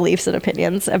strong beliefs and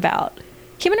opinions about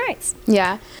human rights.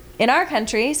 Yeah. In our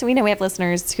country, so we know we have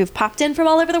listeners who've popped in from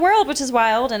all over the world, which is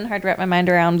wild and hard to wrap my mind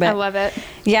around. But I love it.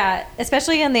 Yeah,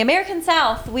 especially in the American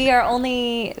South, we are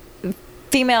only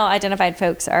female identified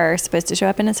folks are supposed to show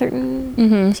up in a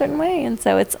certain way, and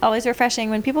so it's always refreshing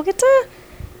when people get to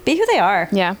be who they are.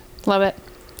 Yeah, love it.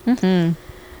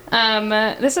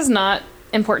 This is not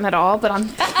important at all, but on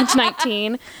page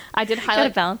 19, I did highlight.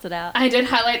 Gotta balance it out. I did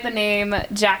highlight the name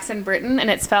Jackson Britton, and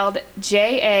it's spelled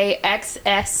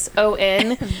Jaxson.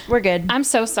 We're good. I'm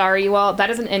so sorry, you all. That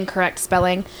is an incorrect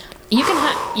spelling. You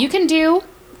can do.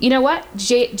 You know what?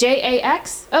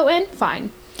 Jaxon.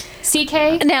 Fine.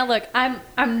 CK. Now look, I'm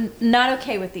not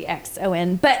okay with the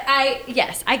XON, but I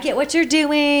get what you're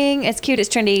doing. It's cute. It's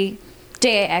trendy.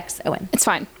 JAXON. It's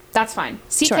fine. That's fine.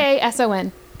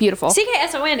 CKSON. Beautiful.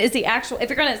 CKSON is the actual. If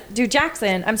you're gonna do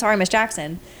Jackson, I'm sorry, Miss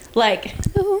Jackson. Like,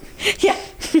 yeah,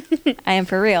 I am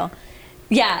for real.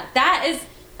 Yeah, that is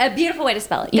a beautiful way to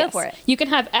spell it. Go for it. You can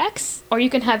have X or you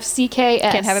can have CKS.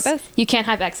 Can't have it both. You can't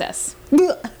have XS.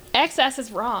 XS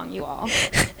is wrong, you all.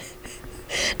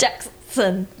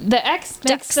 Jackson. The X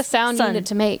makes the sound you need it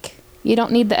to make. You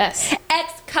don't need the S.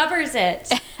 X covers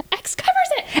it. X covers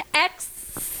it.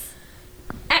 X.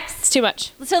 It's too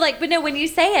much. So like, but no, when you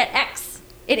say it, X,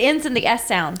 it ends in the S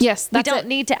sound. Yes, that's we don't it.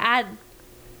 need to add.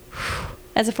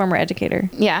 As a former educator.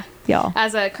 Yeah. Y'all.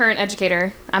 As a current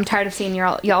educator, I'm tired of seeing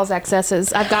y'all's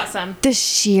XS's. I've got some. The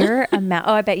sheer amount.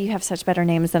 Oh, I bet you have such better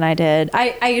names than I did.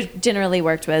 I generally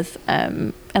worked with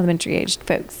elementary aged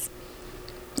folks.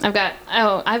 I've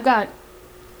got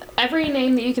every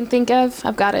name that you can think of.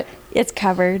 I've got it. It's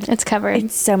covered. It's covered.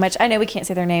 It's so much. I know we can't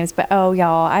say their names, but oh,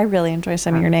 y'all, I really enjoy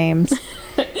some of your names.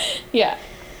 Yeah.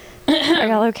 Are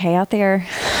y'all okay out there?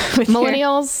 With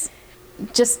Millennials,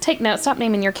 just take note. Stop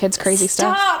naming your kids crazy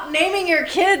stuff. Stop naming your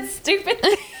kids stupid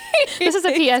things. This is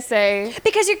a PSA.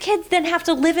 Because your kids then have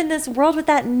to live in this world with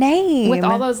that name. With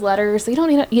all those letters. You don't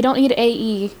need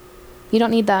AE. You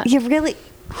don't need that. You really...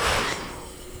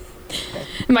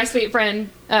 My sweet friend,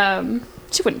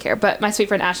 she wouldn't care, but my sweet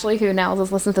friend Ashley, who now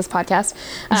listens to this podcast,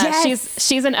 yes.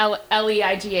 she's an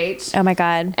LEIGH. Oh my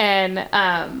God.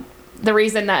 And the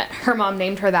reason that her mom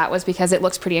named her that was because it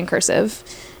looks pretty in cursive.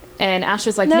 And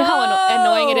Ashley's like, you know how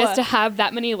annoying it is to have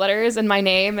that many letters in my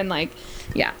name? And like,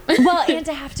 yeah. Well, and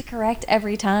to have to correct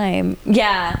every time.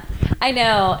 Yeah, I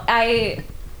know.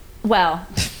 Well,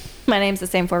 my name's the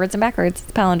same forwards and backwards.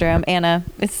 It's palindrome. Anna.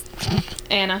 It's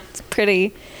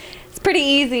pretty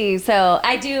easy. So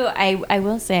I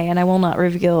will say, and I will not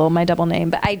reveal my double name,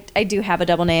 but I do have a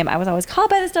double name. I was always called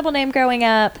by this double name growing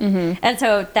up. Mm-hmm. And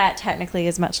so that technically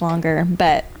is much longer,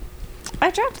 but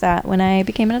I dropped that when I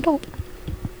became an adult.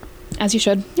 As you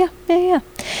should. Yeah.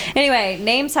 Anyway,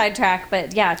 name sidetrack,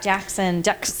 but yeah, Jackson.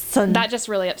 That just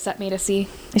really upset me to see.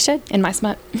 It should. In my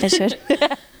smut. It should.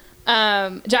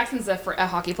 Jackson's a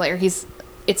hockey player.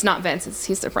 It's not Vince.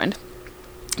 He's their friend.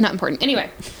 Not important.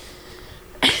 Anyway.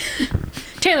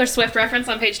 Taylor Swift reference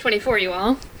on page 24, you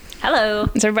all. Hello.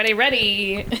 Is everybody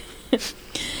ready?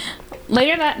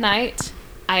 Later that night,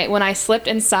 when I slipped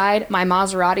inside my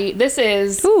Maserati, this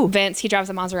is Vince. He drives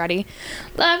a Maserati.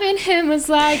 Loving him was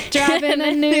like driving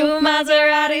a new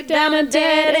Maserati down a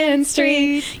dead-end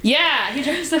street. Yeah, he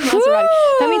drives a Maserati.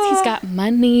 Woo! That means he's got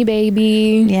money,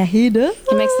 baby. Yeah, he does.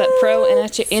 He makes that pro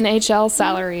NHL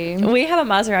salary. We have a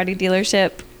Maserati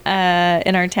dealership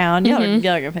in our town. Y'all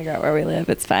are gonna figure out where we live.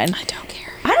 It's fine. I don't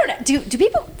care. I don't know. do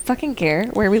people fucking care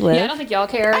where we live? Yeah, I don't think y'all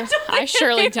care. I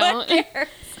surely don't.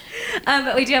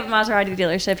 But we do have a Maserati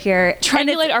dealership here.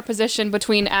 Triangulate our position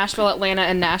between Asheville, Atlanta,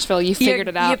 and Nashville. You figured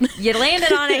it out. You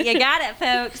landed on it. You got it,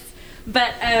 folks.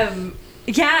 But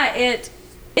yeah, it's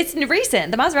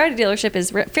recent. The Maserati dealership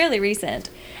is fairly recent,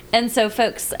 and so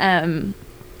folks,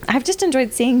 I've just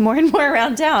enjoyed seeing more and more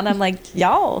around town. I'm like,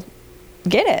 y'all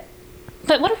get it.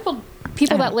 But what are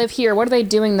people that live here? What are they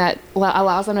doing that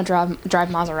allows them to drive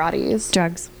Maseratis?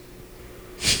 Drugs.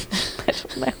 I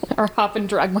don't know. Or hop in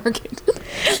drug market.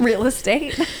 Real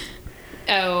estate.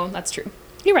 Oh, that's true.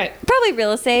 You're right. Probably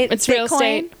real estate. It's Bitcoin. real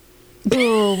estate.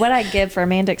 Ooh, what I'd give for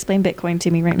Amanda to explain Bitcoin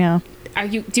to me right now.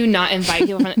 Do not invite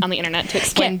people on the internet to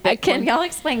explain Bitcoin. Can y'all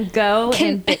explain and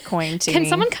Bitcoin to me? Can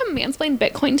someone come mansplain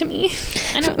Bitcoin to me?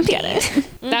 I don't get it.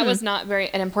 Mm-hmm. That was not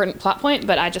an important plot point,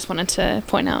 but I just wanted to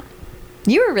point out.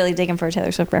 You were really digging for a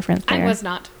Taylor Swift reference there. I was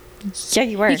not. Yeah,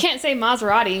 you were. You can't say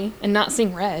Maserati and not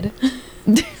sing Red.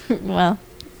 Well,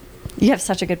 you have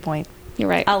such a good point. You're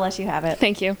right. I'll let you have it.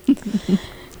 Thank you.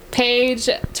 Page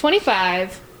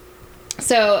 25.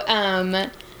 So,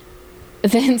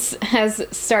 Vince has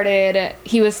started,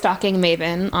 he was stalking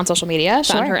Maven on social media,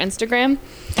 found her Instagram.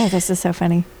 Oh, this is so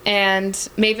funny. And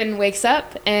Maven wakes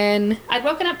up, and I'd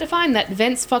woken up to find that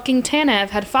Vince fucking Tanev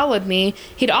had followed me.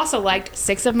 He'd also liked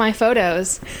 6 of my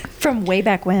photos. From way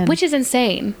back when. Which is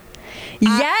insane.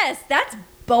 Yes, that's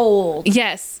bold.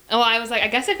 Yes. Well, I was like, I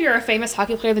guess if you're a famous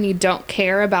hockey player, then you don't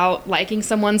care about liking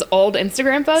someone's old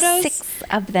Instagram photos. 6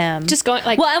 of them. Just going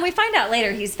like. Well, and we find out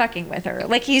later he's fucking with her.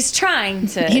 Like he's trying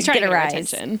to get her rise.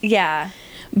 attention. Yeah.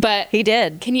 But he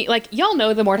did. Can you y'all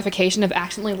know the mortification of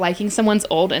accidentally liking someone's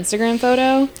old Instagram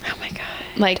photo? Oh my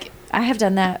god. Like I have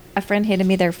done that. A friend handed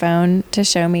me their phone to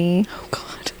show me. Oh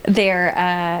god.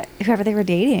 Their whoever they were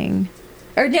dating.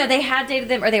 Or no, they had dated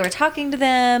them or they were talking to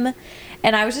them.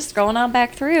 And I was just scrolling on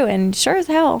back through, and sure as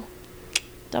hell,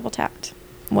 double tapped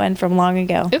one from long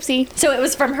ago. Oopsie. So it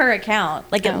was from her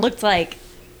account. Like, it looked like...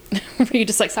 Were you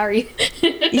just like, sorry?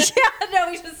 Yeah,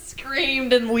 no, we just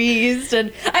screamed and wheezed,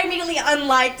 and I immediately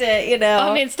unliked it, you know.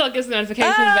 I mean, it still gives the notification,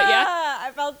 but yeah.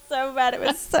 I felt so bad. It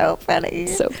was so funny.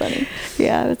 So funny.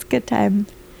 Yeah, it was a good time.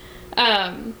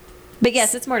 But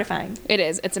yes, it's mortifying. It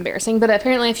is. It's embarrassing. But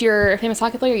apparently if you're a famous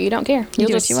hockey player, you don't care. You'll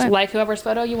do just what you want. like whoever's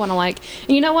photo you want to like.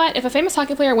 And you know what? If a famous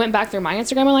hockey player went back through my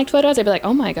Instagram and liked photos, I'd be like,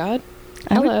 oh my God.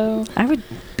 Hello. I would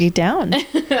be down.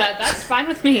 That's fine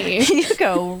with me. You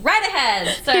go right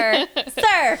ahead, sir.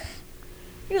 Sir,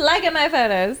 you liking my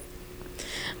photos.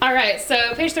 All right.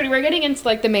 So page 30, we're getting into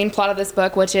like the main plot of this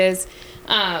book, which is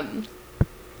one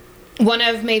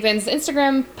of Maven's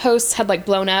Instagram posts had like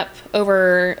blown up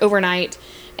overnight.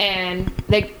 And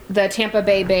the Tampa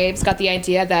Bay babes got the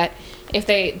idea that if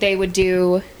they would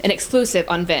do an exclusive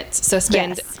on Vince, so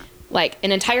spend like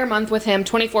an entire month with him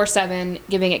 24/7,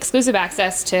 giving exclusive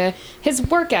access to his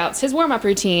workouts, his warm-up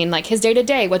routine, like his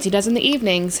day-to-day, what he does in the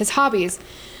evenings, his hobbies.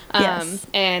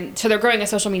 And so they're growing a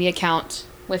social media account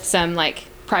with some like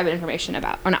private information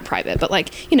about, or not private, but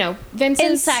like, you know,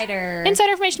 Vince's insider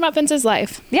information about Vince's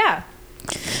life. Yeah.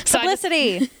 So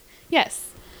publicity. Yes.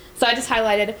 So I just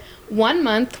highlighted 1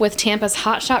 month with Tampa's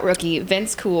hotshot rookie,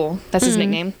 Vince Cool. That's his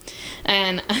nickname.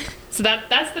 And so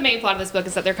that's the main plot of this book,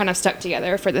 is that they're kind of stuck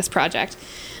together for this project.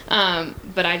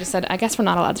 But I just said, I guess we're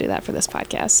not allowed to do that for this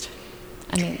podcast.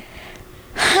 I mean.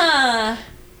 Huh.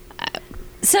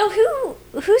 So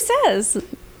who says?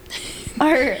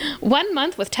 Or 1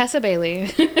 month with Tessa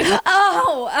Bailey.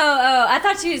 Oh. I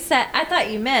thought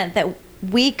you meant that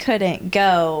we couldn't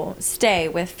stay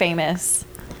with famous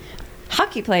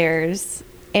hockey players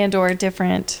and or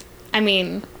different. I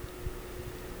mean,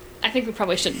 I think we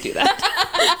probably shouldn't do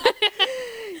that.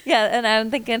 Yeah, and I'm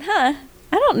thinking, I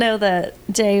don't know that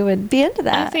Jay would be into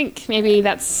that. I think maybe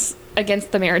that's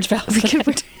against the marriage vows.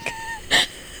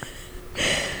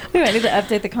 We might need to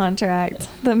update the contract,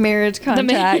 the marriage contract.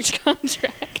 The marriage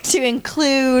contract. To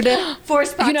include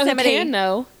forced proximity. You know who can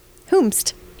know?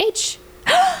 Whomst? H.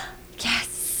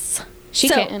 Yes. She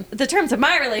can. The terms of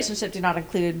my relationship do not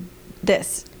include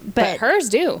this. But hers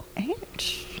do.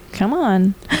 H. Come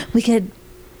on. We could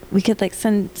like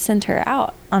send her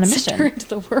out on a mission. Send her into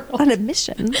the world. On a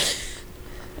mission.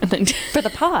 And then for the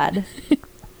pod.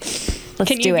 Let's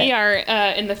can you be our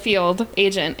in the field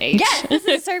agent H? Yes, this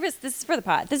is a service. This is for the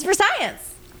pod. This is for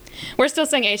science. We're still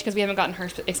saying H because we haven't gotten her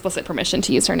explicit permission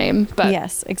to use her name. But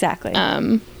yes, exactly.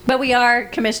 But we are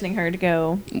commissioning her to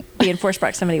go be in forced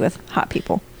proximity with hot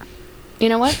people. You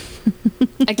know what?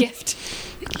 A gift.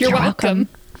 You're welcome.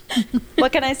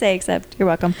 What can I say except you're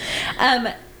welcome?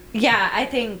 Yeah, I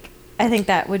think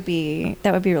that would be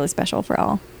really special for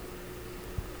all.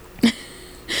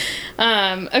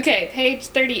 Okay, page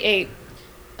 38.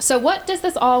 So what does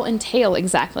this all entail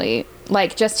exactly?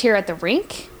 Like, just here at the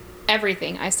rink?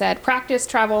 Everything, I said. Practice,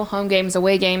 travel, home games,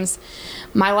 away games.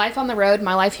 My life on the road,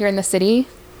 my life here in the city.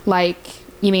 Like,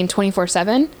 you mean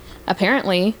 24/7?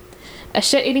 Apparently. A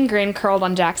shit-eating grin curled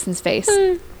on Jackson's face.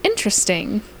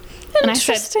 Interesting. And I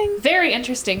said, very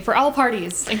interesting for all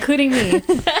parties, including me.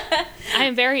 I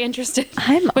am very interested.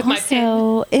 I'm with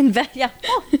also yeah.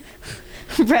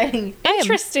 Writing.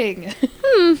 Interesting.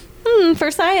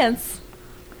 For science.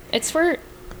 It's for...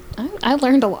 I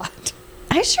learned a lot.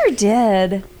 I sure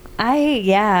did.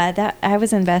 I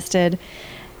was invested.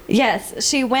 Yes,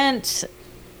 she went...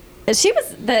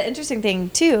 The interesting thing,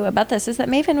 too, about this is that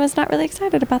Maven was not really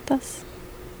excited about this.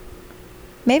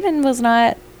 Maven was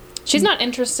not... She's not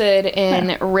interested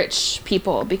in rich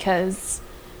people because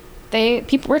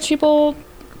rich people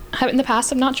have in the past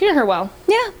have not treated her well.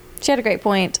 Yeah, she had a great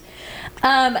point.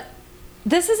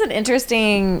 This is an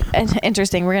interesting,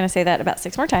 we're going to say that about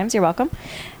 6 more times. You're welcome.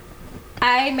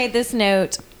 I made this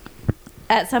note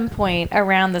at some point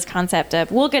around this concept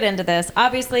of, we'll get into this.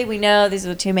 Obviously, we know these are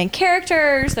the 2 main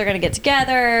characters. They're going to get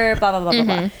together, blah, blah, blah, blah,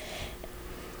 blah.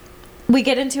 We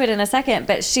get into it in a second,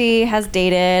 but she has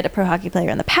dated a pro hockey player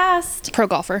in the past. Pro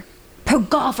golfer,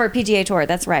 PGA Tour.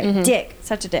 That's right. Dick.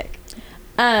 Such a dick.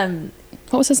 What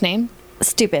was his name?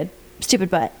 Stupid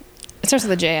butt. It starts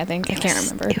with a J, I think. I can't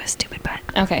remember. It was stupid butt.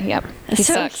 Okay, yep. He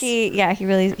sucks. He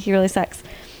really sucks.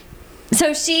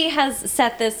 So she has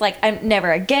set this, like, I'm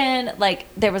never again. Like,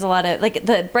 there was a lot of, like,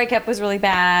 the breakup was really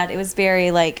bad. It was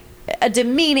very, like, a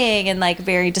demeaning and, like,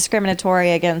 very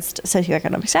discriminatory against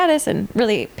socioeconomic status and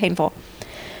really painful.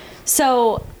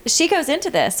 So she goes into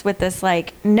this with this,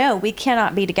 like, no, we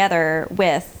cannot be together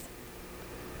with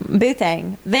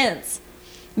Boothang, Vince,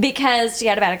 because she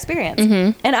had a bad experience.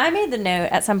 And I made the note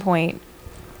at some point,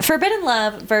 forbidden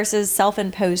love versus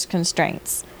self-imposed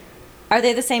constraints. Are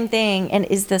they the same thing? And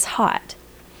is this hot?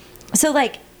 So,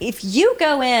 like, if you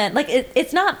go in, like,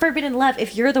 it's not forbidden love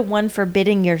if you're the one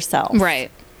forbidding yourself. Right.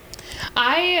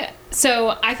 I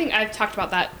think I've talked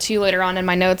about that too later on in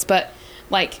my notes, but,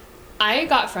 like, I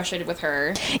got frustrated with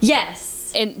her.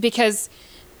 Yes. And because,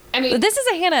 I mean... This is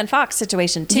a Hannah and Fox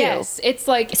situation, too. Yes. It's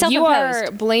like, you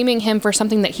are blaming him for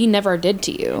something that he never did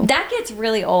to you. That gets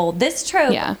really old. This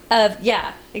trope of,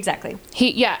 exactly.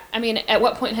 I mean, at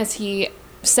what point has he...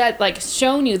 said, like,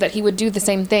 shown you that he would do the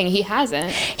same thing? He hasn't.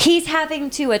 He's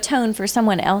having to atone for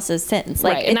someone else's sins.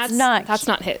 Like, right. And that's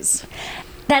not his.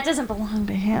 That doesn't belong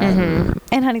to him.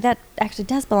 And honey, that actually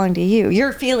does belong to you.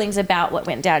 Your feelings about what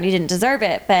went down, you didn't deserve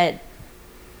it, but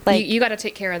like, you got to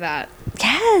take care of that.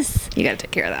 Yes, you got to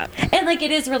take care of that. And like,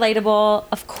 it is relatable,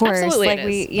 of course.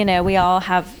 Absolutely, like, we all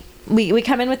have, we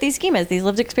come in with these schemas, these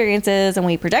lived experiences, and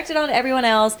we project it on everyone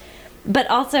else, but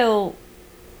also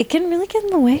it can really get in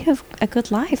the way of a good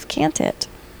life, can't it?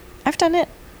 I've done it.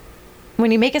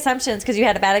 When you make assumptions because you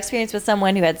had a bad experience with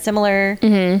someone who had similar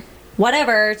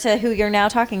whatever to who you're now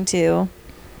talking to,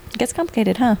 it gets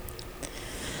complicated, huh?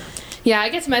 Yeah,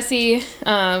 it gets messy,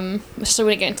 especially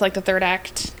when you get into, like, the third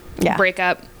act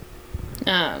breakup.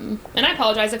 And I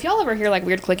apologize if y'all ever hear, like,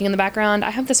 weird clicking in the background.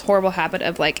 I have this horrible habit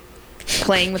of, like,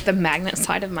 playing with the magnet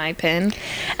side of my pen.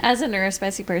 As a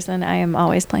neurospicy person, I am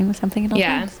always playing with something at all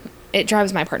times. It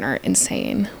drives my partner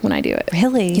insane when I do it.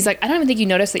 Really? He's like, I don't even think you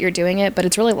notice that you're doing it, but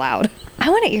it's really loud. I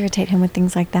want to irritate him with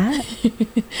things like that.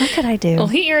 What could I do? Well,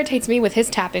 he irritates me with his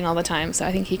tapping all the time, so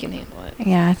I think he can handle it.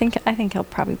 Yeah, I think he'll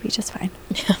probably be just fine.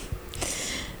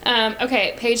 Yeah.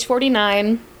 Okay, page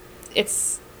 49.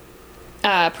 It's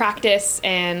practice,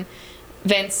 and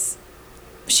Vince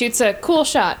shoots a cool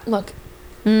shot. Look,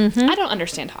 I don't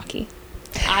understand hockey.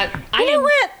 You know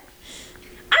what?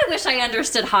 I wish I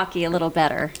understood hockey a little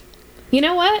better. You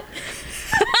know what?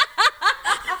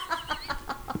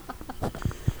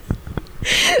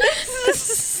 This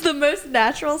is the most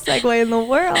natural segue in the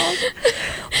world.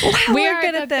 Wow, we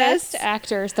are the best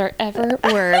actors there ever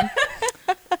were.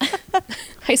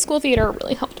 High school theater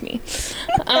really helped me.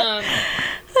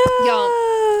 Y'all,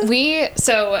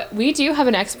 we do have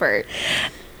an expert.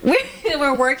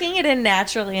 We're working it in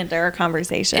naturally into our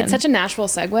conversation. It's such a natural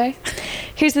segue.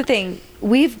 Here's the thing.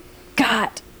 We've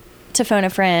got to phone a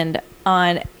friend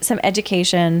on some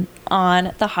education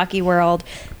on the hockey world.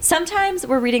 Sometimes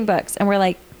we're reading books and we're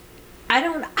like, I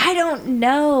don't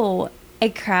know a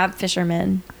crab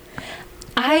fisherman.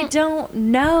 I don't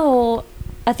know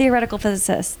a theoretical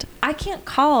physicist. I can't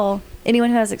call anyone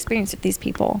who has experience with these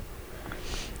people.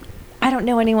 I don't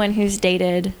know anyone who's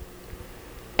dated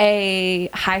a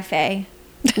high fae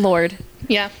lord.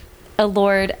 Yeah. A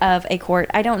lord of a court.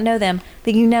 I don't know them.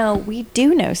 But we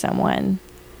do know someone.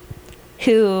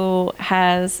 who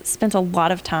has spent a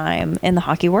lot of time in the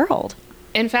hockey world.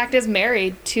 In fact, is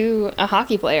married to a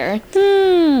hockey player.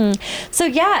 So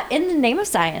yeah, in the name of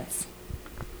science,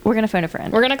 we're going to phone a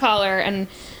friend. We're going to call her, and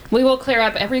we will clear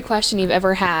up every question you've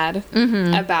ever had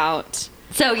about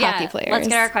hockey players. Let's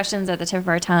get our questions at the tip of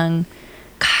our tongue.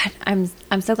 God,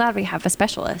 I'm so glad we have a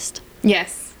specialist.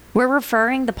 Yes. We're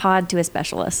referring the pod to a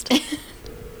specialist.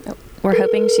 We're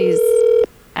hoping she's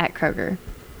at Kroger.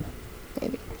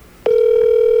 Maybe.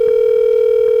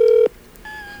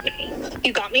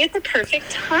 You got me at the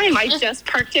perfect time. I just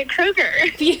parked at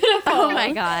Kroger. Beautiful. Oh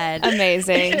my God.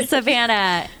 Amazing.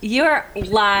 Savannah, you're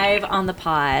live on the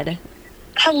pod.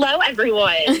 Hello,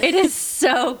 everyone. It is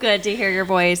so good to hear your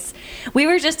voice. We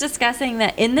were just discussing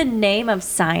that in the name of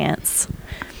science,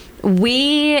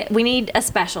 we need a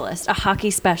specialist, a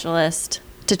hockey specialist,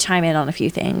 to chime in on a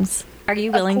few things. Are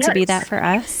you willing to be that for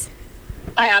us?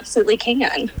 I absolutely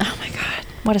can. Oh my God.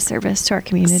 What a service to our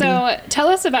community. So tell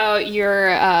us about your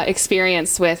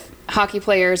experience with hockey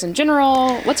players in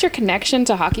general. What's your connection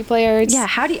to hockey players? Yeah,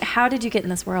 how did you get in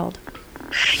this world?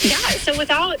 Yeah, so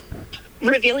without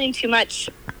revealing too much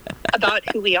about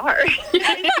who we are and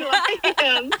who I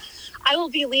am, I will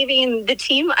be leaving the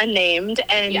team unnamed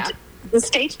and the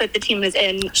state that the team is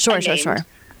in unnamed. Sure.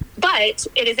 But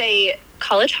it is a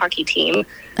college hockey team.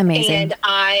 Amazing. And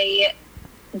I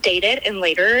dated and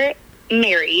later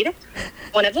married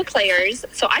one of the players.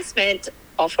 So I spent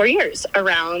all 4 years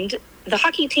around the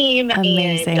hockey team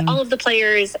and all of the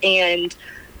players and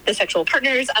the sexual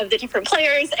partners of the different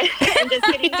players and just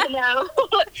getting to know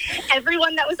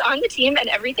everyone that was on the team and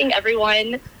everything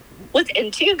everyone was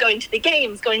into, going to the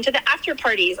games, going to the after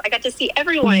parties. I got to see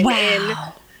everyone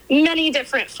in many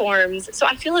different forms. So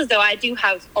I feel as though I do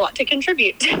have a lot to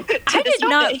contribute to this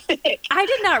topic. I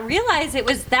did not realize it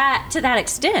was that to that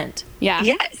extent. Yeah.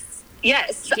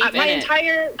 Yes. My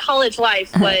entire college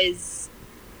life was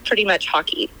pretty much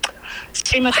hockey. It's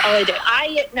pretty much all I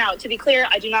did. Now, to be clear,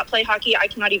 I do not play hockey. I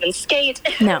cannot even skate.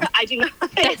 No. I do not.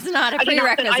 That's not a I do not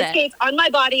prerequisite. put ice skates on my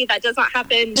body. That does not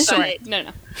happen. Sure. But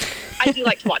No. I do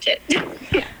like to watch it.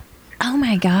 Oh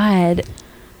my God.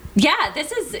 Yeah,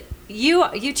 this is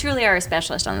you truly are a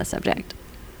specialist on this subject.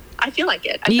 I feel like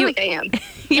it. I feel like I am.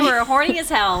 You were horny as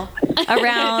hell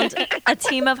around a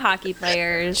team of hockey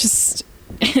players. Just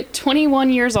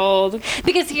 21 years old.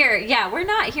 Because we're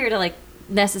not here to like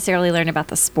necessarily learn about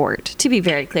the sport, to be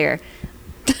very clear.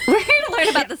 We're here to learn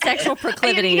about the sexual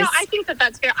proclivities. I think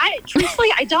that's fair. Truthfully,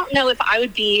 I don't know if I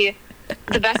would be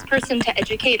the best person to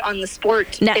educate on the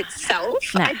sport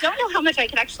itself. I don't know how much I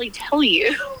could actually tell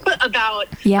you about.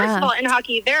 First of all, in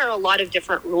hockey, there are a lot of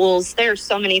different rules. There are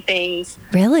so many things.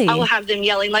 Really? I will have them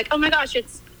yelling like, "Oh my gosh,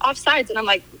 it's offsides," and I'm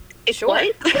like,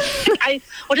 what?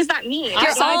 What does that mean?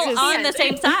 You're all on the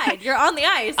same side. You're on the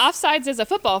ice. Offsides is a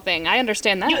football thing. I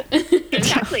understand that.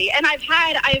 Exactly. And I've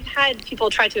had people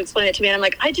try to explain it to me, and I'm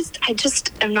like, I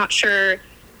just am not sure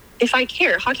if I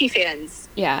care. Hockey fans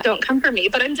don't come for me,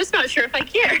 but I'm just not sure if I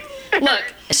care. Look,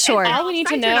 sure. All we need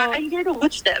to know, I'm here to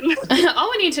watch them.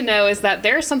 All we need to know is that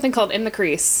there's something called in the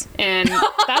crease, and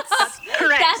that's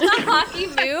correct. That's a hockey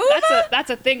move.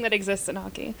 That's a thing that exists in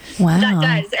hockey. Wow. That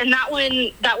does, and that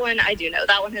one I do know.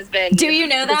 That one has been. Do you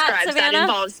know that, Savannah?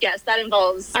 That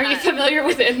involves. Are you familiar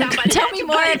with it? Tell me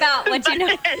more about what you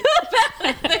know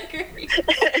about the crease.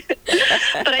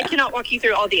 But I cannot walk you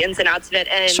through all the ins and outs of it,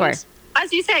 and sure.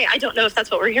 As you say, I don't know if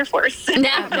that's what we're here for. So.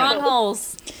 Wrong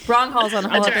holes on a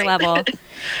whole other level.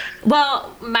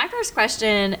 Well, my first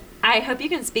question, I hope you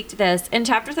can speak to this. In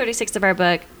chapter 36 of our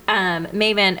book,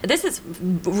 Maven, this is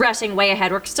rushing way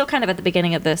ahead. We're still kind of at the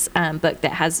beginning of this book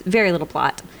that has very little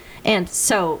plot and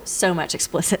so much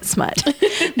explicit smut.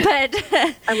 But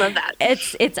I love that.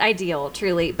 It's ideal,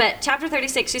 truly. But chapter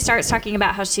 36, she starts talking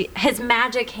about how his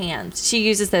magic hands. She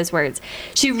uses those words.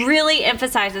 She really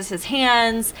emphasizes his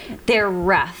hands. They're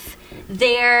rough.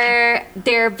 They're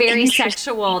very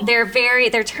sexual.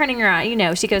 They're turning around. You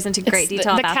know, she goes into great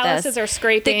detail about this. The calluses are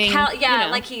scraping.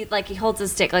 Like he holds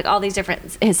his stick, like all these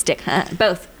different his stick,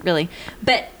 both really.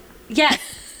 But yes,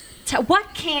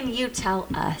 what can you tell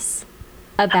us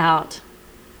about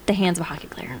the hands of a hockey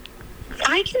player?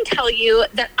 I can tell you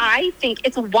that I think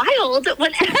it's wild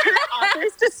whenever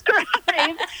authors describe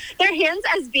their hands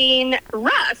as being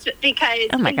rough, because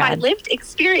in my lived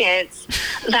experience,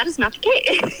 that is not the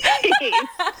case.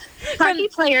 Hockey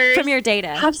players from your data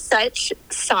have such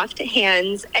soft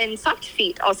hands and soft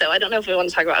feet. Also, I don't know if we want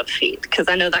to talk about feet, because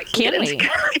I know that can we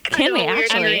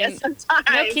actually?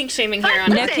 No kink shaming here.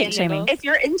 No kink shaming. If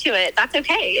you're into it, that's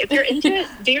okay. If you're into it,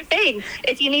 do your thing.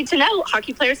 If you need to know,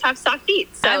 hockey players have soft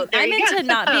feet. So I'm to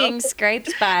not being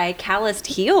scraped by calloused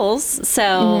heels.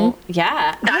 So,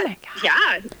 yeah. Oh my God.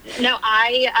 Yeah. No,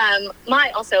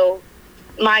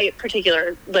 my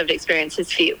particular lived experience,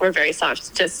 his feet were very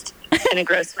soft, just in a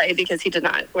gross way, because he did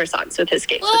not wear socks with his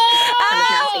skates. What?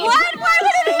 Why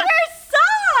would he wear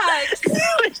socks?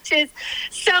 Which is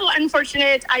so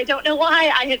unfortunate. I don't know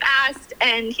why. I have asked,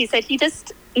 and he said he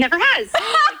just never has.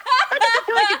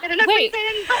 Wait,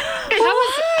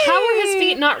 how were his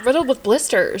feet not riddled with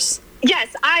blisters?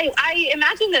 Yes, I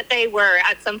imagine that they were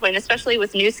at some point, especially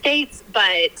with new skates,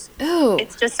 but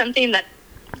it's just something that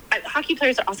hockey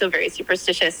players are also very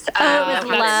superstitious.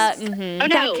 That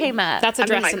came up. That's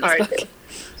addressed in this book.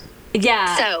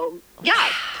 Yeah. So, yeah.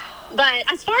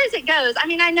 But as far as it goes, I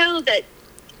mean, I know that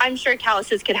I'm sure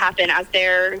calluses could happen as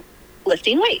they're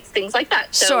lifting weights, things like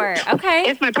that. So sure. Okay.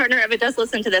 if my partner ever does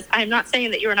listen to this, I'm not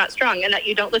saying that you are not strong and that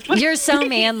you don't lift weights. You're so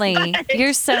manly.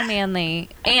 You're so manly.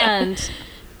 And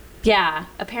yeah,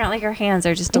 apparently your hands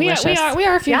are just delicious. We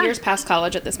are a few years past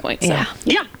college at this point. So.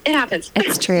 Yeah, it happens.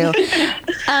 It's true. I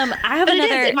have but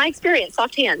another. It is, in my experience,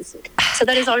 soft hands. So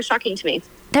that is always shocking to me.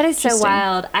 That is so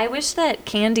wild. I wish that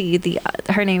Kandi,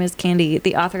 her name is Kandi,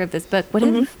 the author of this book, would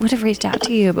have reached out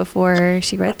to you before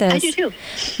she wrote this. I do too.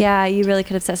 Yeah, you really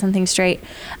could have set something straight.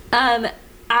 I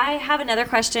have another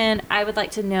question. I would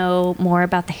like to know more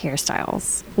about the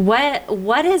hairstyles.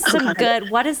 What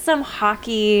is some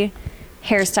hockey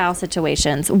hairstyle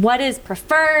situations? What is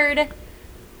preferred?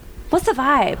 What's the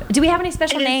vibe? Do we have any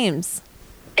special names?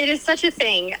 It is such a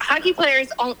thing. Hockey players,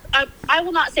 I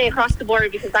will not say across the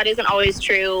board because that isn't always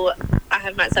true. I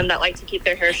have met some that like to keep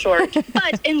their hair short.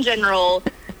 But in general,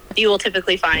 you will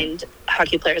typically find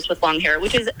hockey players with long hair,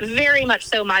 which is very much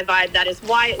so my vibe. That is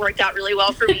why it worked out really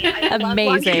well for me. I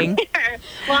Amazing. Love long hair,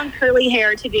 long curly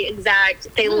hair to be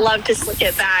exact. They love to slick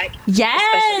it back.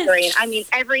 Yes.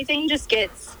 Everything just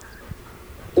gets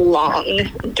long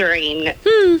during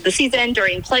the season,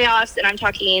 during playoffs, and I'm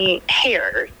talking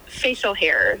hair, facial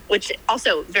hair, which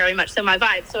also very much so my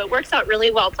vibe. So it works out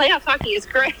really well. Playoff hockey is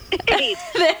great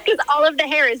because all of the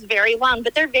hair is very long,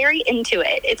 but they're very into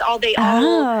it. It's all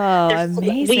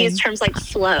amazing. We use terms like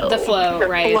flow. The flow,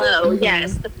 right? Flow,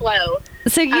 yes, the flow.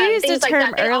 So you used a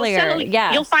term earlier.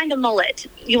 Yeah, you'll find a mullet.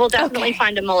 You will definitely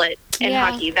find a mullet in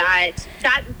hockey. That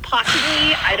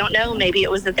possibly, I don't know. Maybe it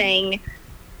was the thing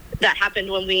that happened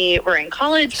when we were in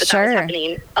college, but that was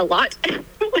happening a lot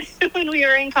when we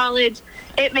were in college.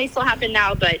 It may still happen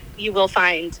now, but you will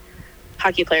find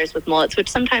hockey players with mullets, which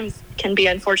sometimes can be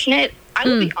unfortunate. I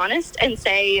will be honest and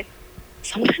say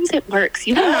sometimes it works.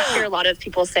 You will not hear a lot of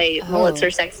people say mullets are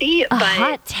sexy, but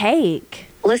hot take.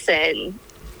 Listen,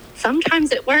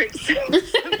 sometimes it works.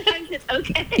 Sometimes it's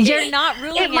okay. You're not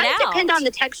ruling it out. It might depend on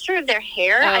the texture of their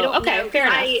hair. I don't know. Fair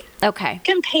enough.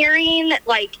 Comparing,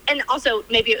 and also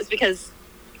maybe it was because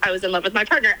I was in love with my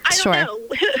partner. I don't know.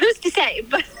 Who's to say?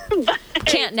 But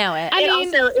can't know it.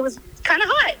 It was kind of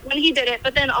hot when he did it,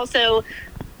 but then also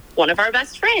one of our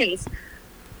best friends,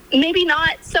 maybe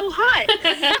not so hot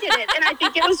when he did it. And I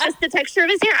think it was just the texture of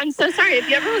his hair. I'm so sorry if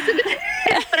you ever listened to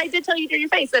this, but I did tell you to your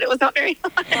face that it was not very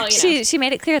hot. Well, she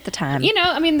made it clear at the time.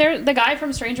 The guy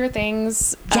from Stranger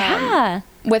Things. Yeah.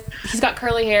 He's got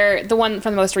curly hair, the one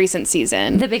from the most recent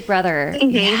season. The big brother.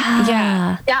 Mm-hmm.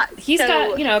 Yeah. He's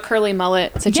got, a curly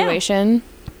mullet situation. Yeah.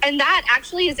 And that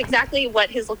actually is exactly what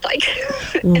his looked like.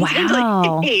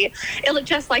 Wow. It looked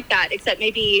just like that, except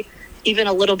maybe even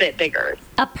a little bit bigger.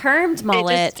 A permed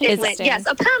mullet yes,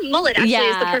 a perm mullet actually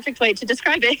is the perfect way to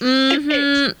describe it.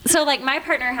 Mm-hmm. So my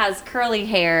partner has curly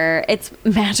hair. It's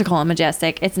magical and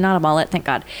majestic. It's not a mullet, thank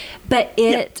God. But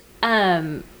it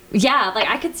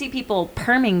I could see people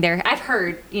perming their, I've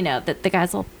heard, that the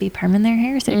guys will be perming their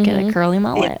hair so you get a curly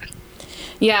mullet.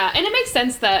 Yeah, and it makes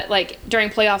sense that,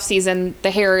 during playoff season, the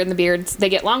hair and the beards, they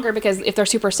get longer because if they're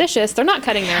superstitious, they're not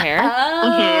cutting their hair.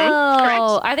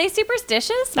 Oh, are they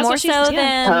superstitious? More so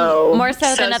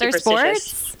than other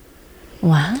sports?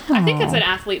 Wow. I think it's an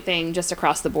athlete thing just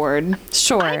across the board.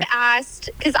 Sure. I've asked,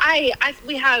 because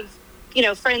we have,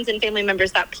 friends and family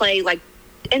members that play,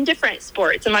 in different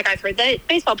sports. And I've heard that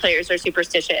baseball players are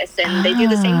superstitious and they do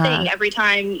the same thing every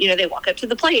time, they walk up to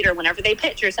the plate or whenever they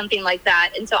pitch or something like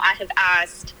that. And so I have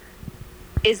asked,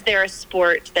 is there a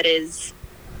sport that is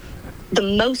the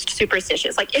most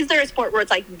superstitious? Is there a sport where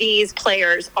it's these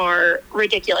players are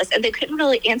ridiculous? And they couldn't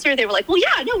really answer. They were like, well,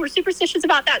 yeah, no, we're superstitious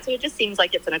about that. So it just seems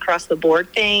like it's an across the board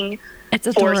thing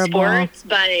for sports.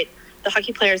 But the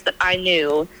hockey players that I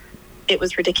knew, it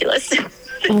was ridiculous.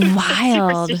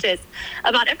 Wild. Superstitious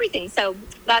about everything. So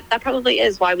that probably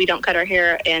is why we don't cut our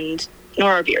hair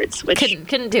nor our beards, which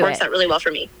couldn't do works out really well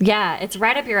for me. Yeah, it's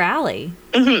right up your alley.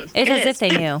 Mm-hmm. It's as if they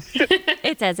knew.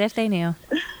 It's as if they knew.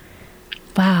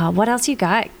 Wow. What else you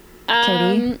got,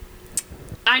 Katie?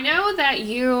 I know that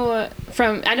you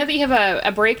have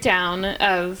a breakdown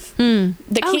of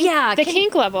the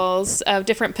kink levels of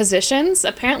different positions.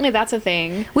 Apparently that's a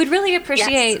thing. We'd really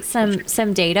appreciate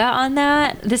some data on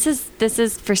that. This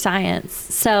is for science.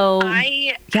 So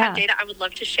I have data I would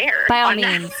love to share. By all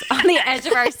means, on the edge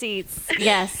of our seats.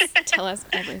 Yes. Tell us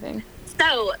everything.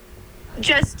 So,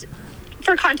 just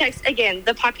for context, again,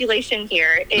 the population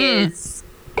here is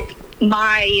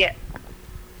my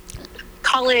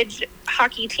college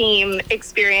hockey team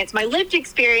experience, my lived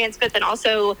experience, but then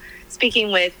also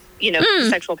speaking with,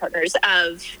 sexual partners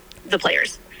of the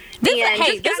players.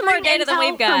 This is more data than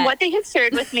we've got. From what they have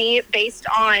shared with me based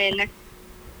on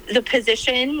the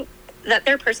position that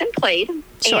their person played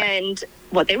and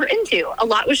what they were into. A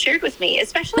lot was shared with me,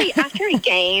 especially after a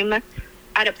game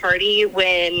at a party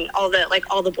when all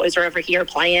the boys are over here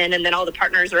playing and then all the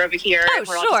partners are over here and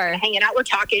we're all just hanging out, we're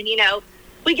talking,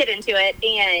 we get into it.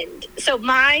 And so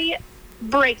my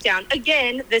breakdown,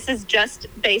 again, this is just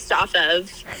based off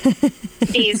of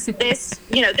this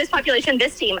population,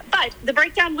 this team, but the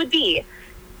breakdown would be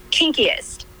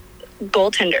kinkiest,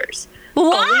 goaltenders.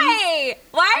 Why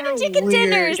are the chicken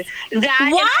dinners?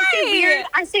 Why?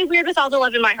 I say weird with all the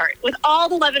love in my heart. With all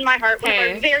the love in my heart, one of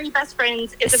our very best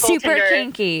friends is a goaltender. Super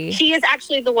kinky. She is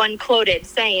actually the one quoted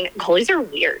saying, goalies are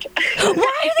weird. Why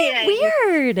are they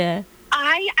weird?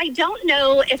 I don't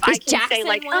know if I can Jackson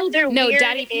say they're weird. No,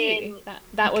 Daddy P.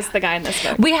 That was the guy in this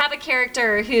book. We have a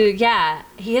character who,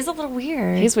 he is a little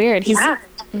weird. He's weird. He's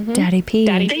Daddy P.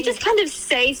 They just kind of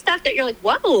say stuff that you're like,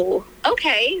 whoa,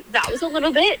 okay, that was a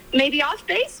little bit maybe off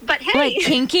base, but hey. Like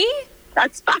kinky?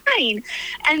 That's fine.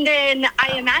 And then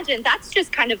I imagine that's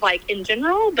just kind of like in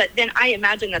general, but then I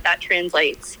imagine that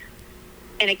translates.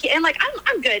 And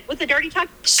I'm good with the dirty talk.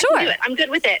 Sure. I can do it. I'm good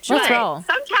with it. Let's but roll.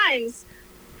 Sometimes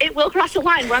it will cross a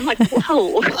line where I'm like,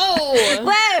 whoa. Whoa.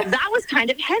 That was kind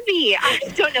of heavy. I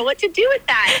don't know what to do with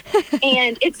that.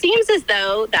 And it seems as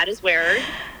though that is where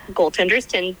goaltenders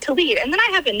tend to lead. And then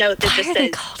I have a note that just says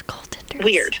called goaltenders?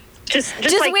 Weird. Just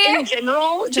like weird? in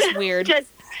general. Just weird.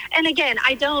 And again,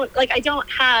 I don't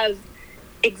have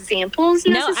examples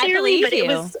necessarily, but it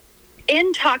was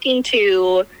in talking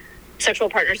to sexual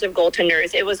partners of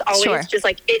goaltenders, it was always just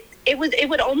like it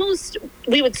would almost,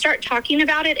 we would start talking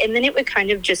about it and then it would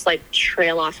kind of just like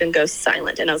trail off and go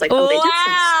silent. And I was like, oh,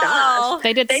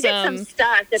 they did some stuff. They did some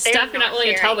stuff that they're not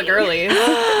willing to tell the girlies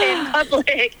in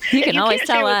public. You can always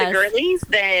tell us. With the girlies,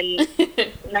 then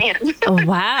man. Oh,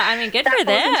 wow. I mean, good for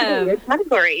them.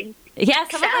 Category. Yeah,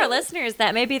 some of our listeners,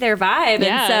 that may be their vibe.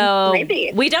 Yeah, and so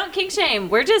maybe. We don't kink shame.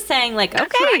 We're just saying like,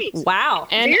 that's okay, right. wow.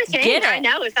 And get it. I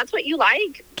know. If that's what you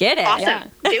like, get it. Awesome. Yeah.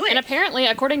 Do it. And apparently,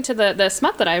 according to the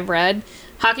smut that I've read,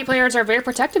 hockey players are very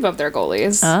protective of their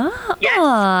goalies. Oh,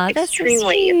 yes, that's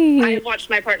extremely. So I watched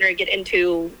my partner get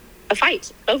into a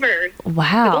fight over the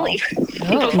goalie.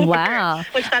 Oh, wow.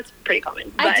 Which that's pretty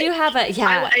common. I do have a,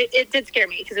 it did scare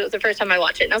me because it was the first time I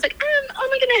watched it. And I was like, oh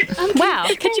my goodness. Wow.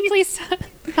 Could you please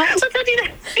let's not do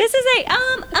that. This is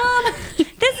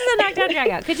a knockdown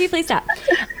dragout. Could you please stop?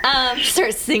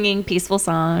 Start singing peaceful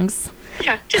songs.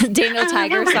 Yeah, Daniel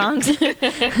Tiger songs.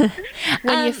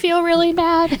 When you feel really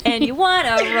bad and you want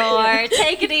to roar,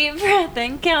 take a deep breath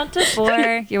and count to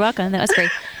 4. You're welcome. That was great.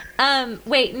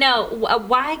 Wait, no.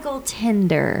 Why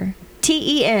goaltender?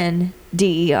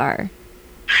 TENDER.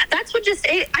 That's what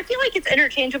I feel like it's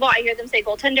interchangeable. I hear them say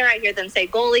goaltender. I hear them say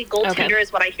goalie. Goaltender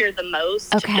is what I hear the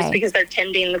most. Okay. Just because they're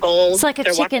tending the goal. It's like a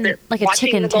chicken the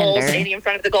goal, tender. Standing in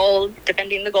front of the goal,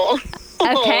 defending the goal.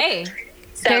 Okay.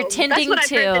 So they're tending that's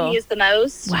what I've heard them use the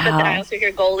most. Wow. But then I also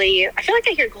hear goalie. I feel like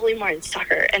I hear goalie more in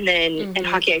soccer. And then in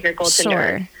hockey, I hear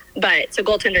goaltender. Sure. But so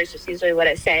goaltender is just usually what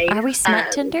I say. Are we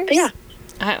smut tenders? Yeah.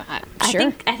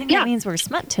 Sure. I think that means we're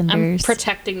smut tenders. I'm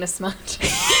protecting the smut.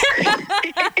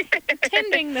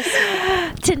 Tending the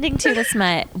smut. Tending to the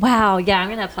smut. Wow. Yeah, I'm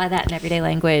going to apply that in everyday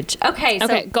language. Okay. So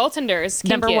goaltenders.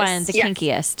 Number 1, the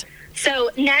kinkiest.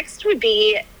 So next would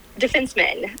be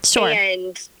defensemen. Sure.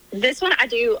 And this one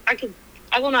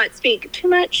I will not speak too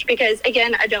much because,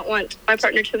 again, I don't want my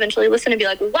partner to eventually listen and be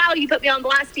like, wow, you put me on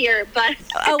blast here. But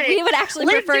we would actually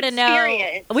prefer to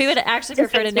know. We would actually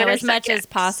prefer to know as much as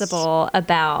possible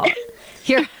about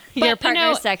your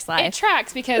partner's sex life. It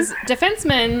tracks because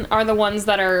defensemen are the ones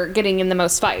that are getting in the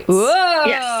most fights. Whoa.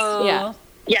 Yes. Yeah.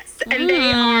 Yes. And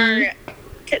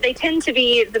they tend to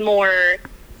be the more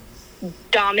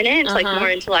dominant, like more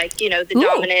into the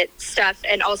dominant stuff.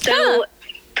 And also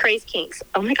praise kinks.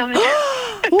 Oh my god.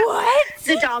 What?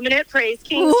 The dominant praise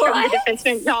kinks from the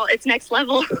defenseman. Y'all, it's next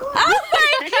level. Oh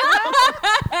my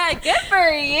Good for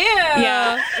you.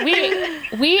 Yeah,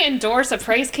 we endorse a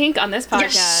praise kink on this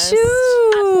podcast. Yes,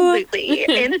 absolutely.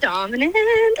 And a dominant,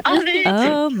 all of it.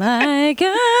 Oh my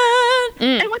God.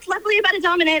 And what's lovely about a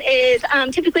dominant is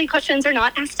typically questions are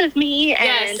not asked of me,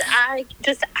 and I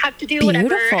just have to do whatever.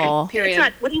 Beautiful. Period. It's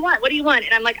not, what do you want? What do you want?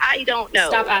 And I'm like, I don't know.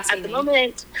 Stop asking at the me.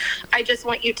 moment. I just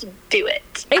want you to do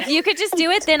it. If you could just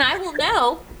do it, then I will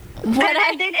know. And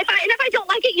then if I don't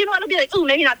like it, I'll be like, oh,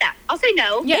 maybe not that. I'll say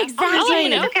no. Yeah, exactly. you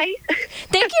know. Okay.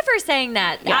 Thank you for saying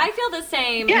that. Yeah. I feel the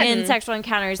same in sexual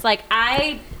encounters. Like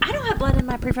I don't have blood in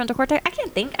my prefrontal cortex. I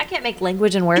can't think. I can't make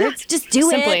language and words. Yeah. Just do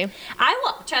Simply. it. I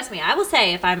will. Trust me. I will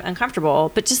say if I'm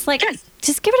uncomfortable, but just like Yes.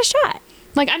 just give it a shot.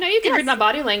 Like, I know you can Yes. read my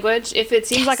body language. If it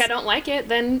seems like I don't like it,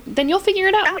 then you'll figure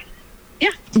it out. Yeah,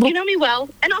 you know me well.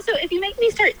 And also, if you make me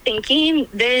start thinking,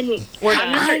 then We're I'm done.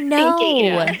 gonna I start know.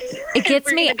 thinking. It gets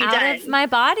We're me gonna be out done. of my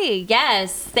body.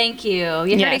 Yes. Thank you. You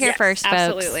heard it Yes. here Yes, first, folks.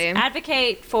 absolutely.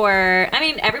 Advocate for,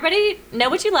 everybody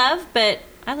know what you love, but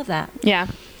I love that. Yeah.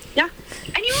 Yeah,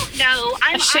 and you won't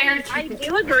know. shared I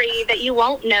do agree that you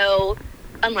won't know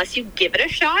unless you give it a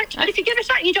shot. But if you give it a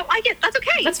shot and you don't like it, that's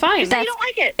okay. That's fine. Just say you don't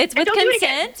like it. It's and with don't do it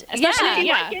again. consent. Especially And if you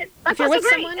yeah. like it, that's If you're also with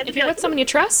great. someone, And if you're with someone you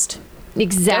trust,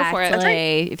 Exactly. That's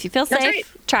right. If you feel That's safe, right.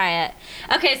 try it.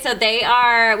 Okay, so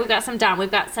we've got some done.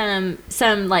 We've got some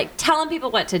like telling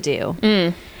people what to do.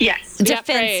 Yes. that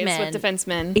phrase Defensemen. with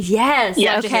defensemen. Yes.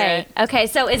 Yeah. Love to hear Okay. it. Okay.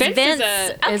 So is Vince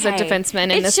is a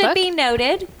defenseman in this It should book. be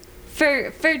noted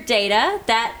for data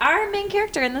that our main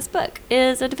character in this book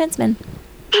is a defenseman.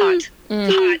 Hot.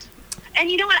 Hot. And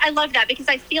you know what? I love that because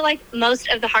I feel like most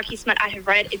of the hockey smut I have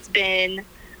read, it's been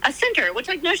a center, which,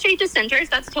 like, no shade to centers,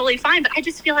 that's totally fine. But I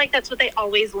just feel like that's what they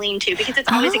always lean to because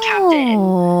it's always a captain.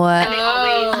 And they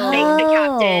always make the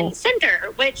captain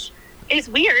center, which is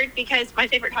weird because my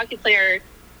favorite hockey player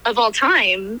of all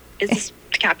time is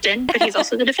the captain, but he's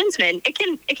also the defenseman.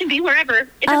 It can be wherever.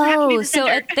 It doesn't have to be the so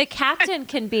center. the captain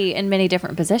can be in many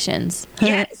different positions.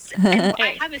 Yes. And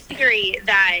I have a theory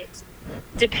that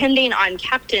depending on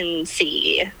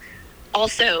captaincy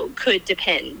also could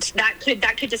depend. That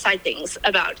could decide things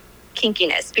about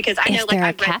kinkiness because I know If they're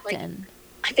I've a read captain.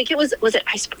 I think it was it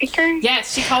Icebreaker?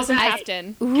 Yes, she calls him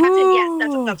captain. Captain,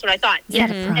 yes, that's what I thought. Is that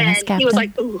a promise, And he was Captain?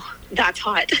 like, ooh, that's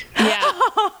hot. Yeah.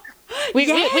 We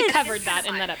Yes. covered that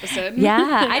in that episode.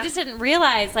 Yeah, I just didn't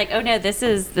realize like, oh no, this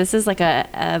is like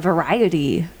a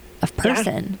variety of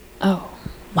person. Oh.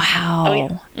 Wow. Oh,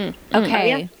 yeah.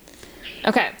 Okay. Oh, yeah.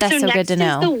 Okay. That's so next good to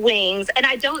know. is the wings, and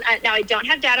I don't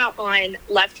have data on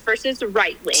left versus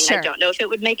right wing. Sure. I don't know if it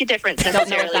would make a difference don't know what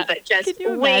necessarily, that- but just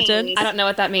Can you wings. imagine? I don't know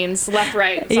what that means. Left,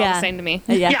 right. It's all Yeah. the same to me.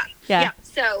 Yeah.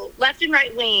 So left and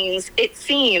right wings, it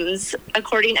seems,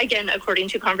 according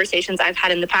to conversations I've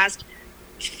had in the past,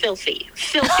 filthy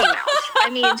mouth. I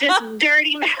mean, just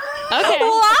dirty mouth. Okay.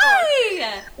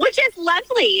 Why? Which is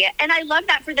lovely, and I love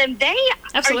that for them. They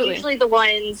Absolutely. are usually the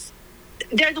ones.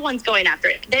 They're the ones going after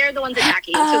it. They're the ones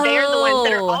attacking. So they are the ones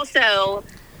that are also.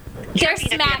 They're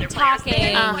jumping at the smack other players. talking.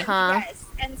 They're the ones- Uh-huh. Yes.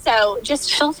 And so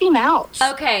just filthy mouths.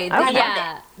 Okay. I love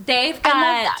Yeah. They've I love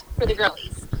got that for the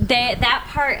girlies. that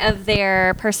part of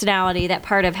their personality, that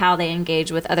part of how they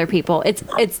engage with other people,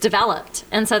 it's developed,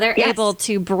 and so they're Yes. able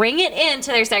to bring it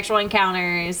into their sexual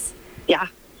encounters. Yeah.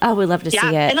 Oh, we love to Yeah. see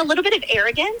it. And a little bit of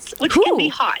arrogance, which Ooh. can be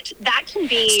hot. That can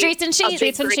be Streets and a sheets. big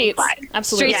Streets and green sheets. flag.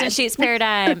 Absolutely. Streets and sheets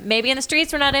paradigm. Maybe in the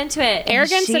streets we're not into it.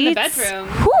 Arrogance in the Sheets, bedroom.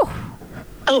 whew,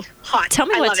 Oh, hot. tell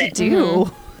me I what love to it.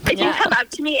 do. If you come up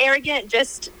to me arrogant,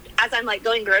 just as I'm like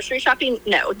going grocery shopping,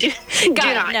 no, do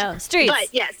God, not. no. Streets. But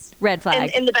yes, Red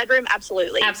flag. in the bedroom,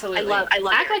 absolutely. Absolutely. I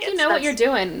love Act like you arrogance. know what you're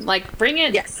That's- doing. Like, bring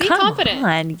it. Yes. Be Come confident.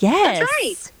 on. Yes. That's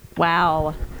right.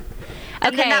 Wow.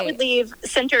 And then that Okay. would leave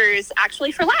centers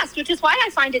actually for last, which is why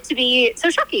I find it to be so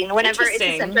shocking whenever it's a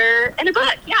Interesting. center in a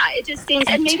book. Yeah, it just seems,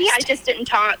 and maybe I just didn't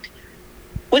talk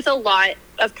with a lot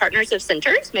of partners of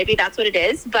centers. Maybe that's what it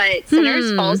is. But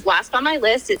centers falls last on my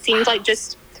list. It seems like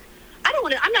just, I'm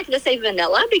not going to say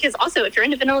vanilla because also if you're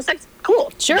into vanilla sex,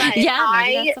 cool. Sure. But Yeah,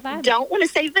 maybe I that's the vibe. don't want to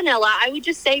say vanilla. I would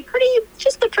just say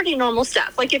just the pretty normal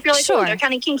stuff. Like if you're like, Sure. oh, they're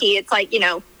kind of kinky, it's like,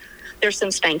 there's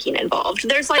some spanking involved.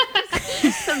 There's like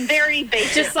some very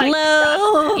basic, Just like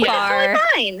Low Yeah. bar. totally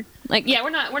fine. Like, yeah, we're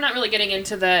not really getting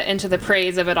into the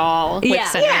praise of it all with Yeah.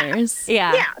 centers.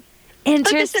 Yeah. Yeah. But the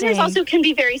Interesting. centers also can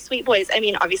be very sweet boys. I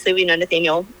mean, obviously we know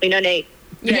Nathaniel, we know Nate.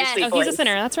 Very Yes. sweet Oh, he's a boys.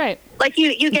 center. That's right. Like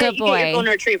you Good get boy. your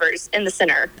golden retrievers in the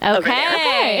center. Over there.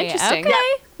 Okay. interesting.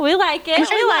 Okay. We like it. Which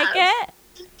I We like love.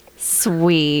 it.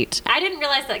 Sweet. I didn't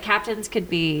realize that captains could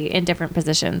be in different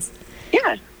positions.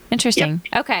 Yeah. Interesting.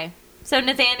 Okay. So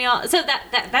Nathaniel, so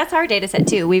that's our data set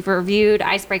too. We've reviewed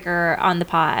Icebreaker on the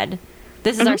pod.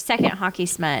 This is our second hockey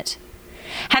smut.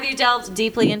 Have you delved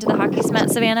deeply into the hockey smut,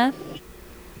 Savannah?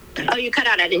 Oh, you cut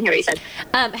out. I didn't hear what you said.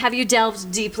 Have you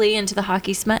delved deeply into the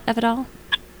hockey smut of it all?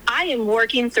 I am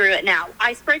working through it now.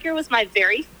 Icebreaker was my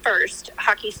very first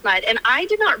hockey smut, and I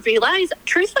did not realize,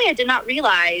 truthfully,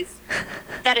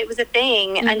 that it was a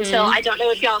thing until, I don't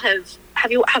know if y'all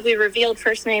have we revealed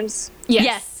first names?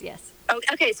 Yes.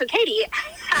 Okay, so Katie,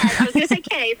 I was going to say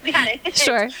Kay, we had it.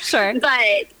 Sure.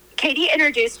 But Katie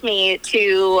introduced me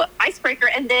to Icebreaker,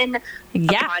 and then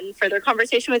upon further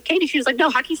conversation with Katie, she was like,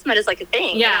 "No, hockey smut is like a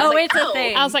thing." Yeah. Oh, it's a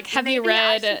thing. I was like, have you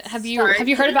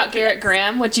heard about Garrett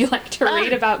Graham? Would you like to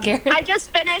read about Garrett? I just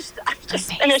finished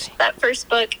that first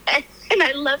book, and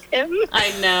I love him.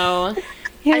 I know.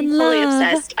 I'm fully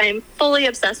obsessed. I'm fully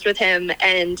obsessed with him,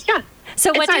 and yeah.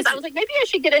 So what I was like, maybe I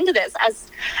should get into this as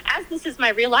this is my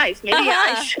real life. Maybe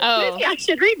I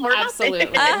should read more about it.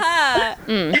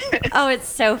 Oh, it's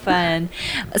so fun.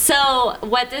 So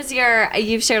what does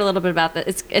you've shared a little bit about that.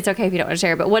 It's okay if you don't want to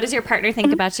share, but what does your partner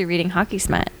think about you reading hockey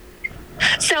smut?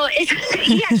 So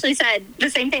he actually said the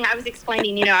same thing I was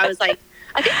explaining. I was like,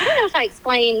 I don't know if I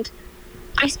explained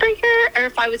Icebreaker or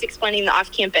if I was explaining the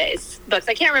off-campus books.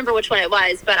 I can't remember which one it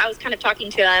was, but I was kind of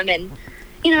talking to him, and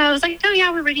I was like, oh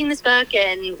yeah, we're reading this book,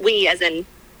 and we, as in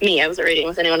me, I wasn't reading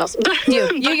with anyone else.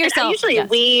 You yourself.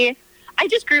 I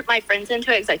just group my friends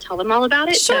into it because I tell them all about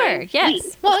it. Sure,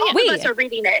 yes. All of us are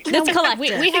reading it. It's collective.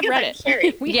 We have read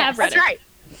it. We have read it.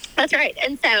 That's right.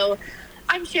 And so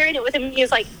I'm sharing it with him, and he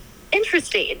was like,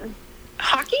 interesting.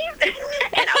 Hockey? And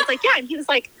I was like, yeah. And he was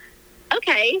like,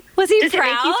 okay. Was he Does proud?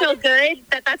 It make you feel good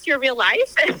that that's your real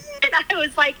life? And I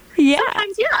was like, yeah.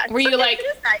 Sometimes, yeah. Were you Sometimes like, it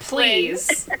is nice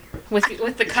please,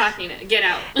 with the cockiness, get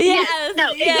out? Yes.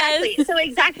 No, exactly. So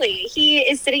exactly. He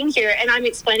is sitting here, and I'm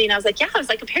explaining. I was like,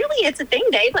 apparently it's a thing,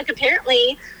 Dave. Like,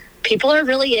 apparently people are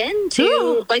really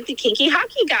into like the kinky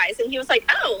hockey guys. And he was like,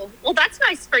 oh, well, that's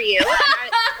nice for you. And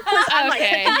of course, I'm like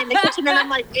sitting in the kitchen, and I'm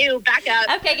like, ew, back up.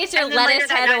 Okay, get your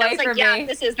lettuce head away from me. Yeah,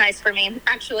 this is nice for me,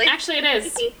 actually. Actually, it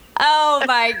is. Oh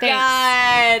my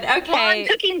God. Okay. While I'm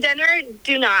cooking dinner,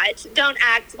 don't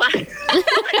act like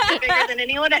you're bigger than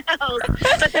anyone else.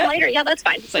 But then later, yeah, that's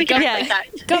fine. Like,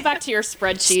 go back to your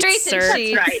spreadsheet, Streets sir. and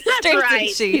sheets. That's right. That's Streets right. and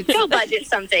sheets. Go budget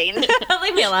something.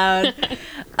 Leave me alone.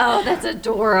 Oh, that's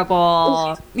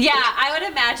adorable. Yeah, I would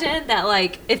imagine that,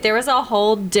 like, if there was a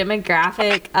whole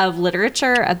demographic of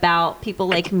literature about people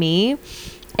like me,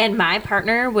 and my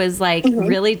partner was, like,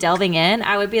 really delving in,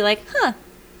 I would be like, huh,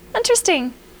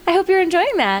 interesting. I hope you're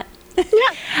enjoying that.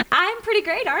 Yeah. I'm pretty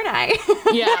great, aren't I?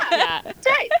 Yeah. That's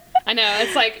right. I know.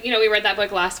 It's like, we read that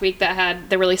book last week that had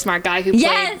the really smart guy who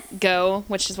played Go,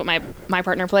 which is what my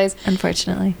partner plays.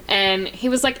 Unfortunately. And he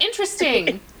was like,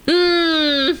 interesting.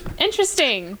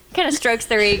 Interesting. Kind of strokes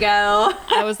their ego.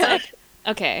 I was like,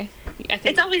 okay.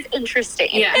 It's always interesting.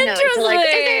 Yeah. Interesting. Like,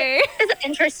 is it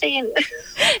interesting?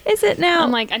 Is it now?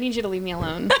 I'm like, I need you to leave me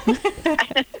alone.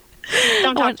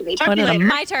 Don't talk to me. Talk to me later.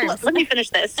 My turn. Let me finish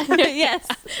this. Yes.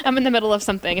 I'm in the middle of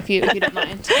something, if you don't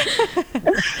mind.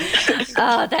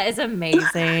 Oh, that is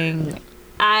amazing.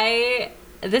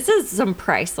 This is some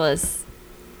priceless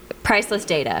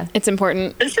data. It's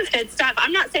important. This is good stuff.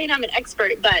 I'm not saying I'm an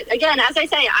expert, but again, as I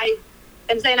say, I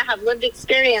am saying I have lived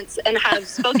experience and have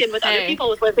spoken with other people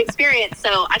with lived experience.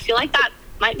 So I feel like that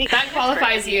might be that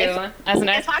qualifies you as an expert. If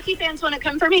expert. hockey fans want to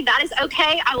come for me, that is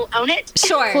okay. I will own it.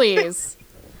 Sure. Please.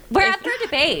 We're up for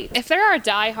debate. If there are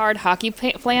diehard hockey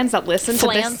fans that listen to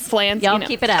this, flans, y'all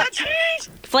keep it up. That's right.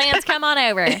 Flans, come on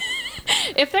over.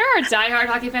 If there are diehard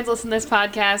hockey fans listening to this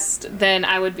podcast, then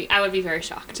I would be very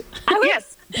shocked. I would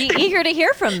Yes. be eager to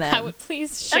hear from them. I would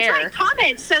please share. That's right.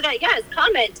 Comment so that,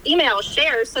 comment, email,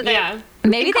 share so that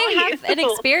Maybe they they have an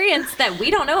experience that we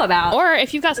don't know about. Or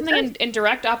if you've got something in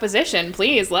direct opposition,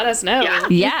 please let us know.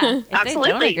 Yeah, if absolutely.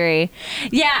 they don't agree.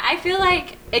 Yeah, I feel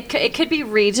like it could be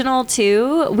regional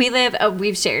too.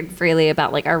 We've shared freely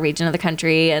about like our region of the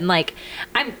country, and like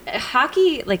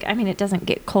hockey. Like, I mean, it doesn't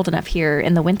get cold enough here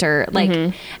in the winter.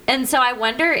 Like, and so I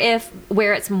wonder if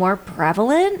where it's more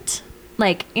prevalent,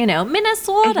 like,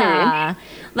 Minnesota.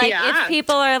 Like, if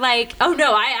people are like, oh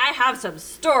no, I have some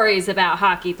stories about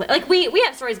hockey like we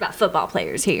have stories about football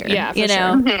players here. Yeah, for sure.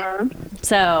 Mm-hmm.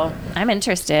 So I'm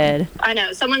interested. I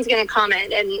know someone's going to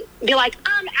comment and be like,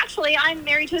 actually, I'm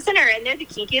married to a sinner, and they're the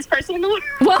kinkiest person in the world.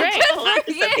 Well, Great.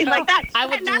 Something like that. I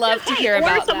would And that's love to hear Or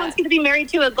about someone's that. going to be married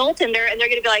to a goaltender, and they're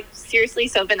going to be like, seriously,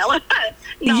 so vanilla.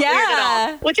 Not weird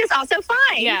at all, which is also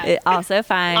fine. Yeah. Also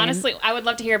fine. Honestly, I would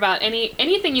love to hear about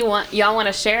anything y'all want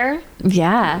to share.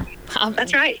 Yeah.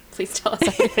 That's right. Please tell us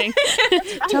everything.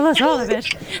 Tell us all of it.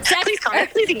 Please comment.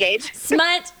 Please engage.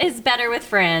 Smut is better with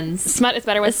friends. Smut is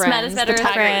better with friends. Smut is better with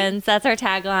friends. That's our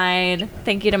tagline.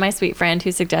 Thank you to my sweet friend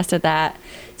who suggested that.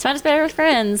 Smut is better with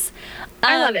friends.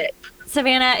 I love it.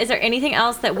 Savannah, is there anything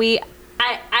else that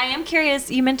I am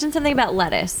curious. You mentioned something about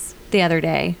lettuce the other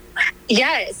day.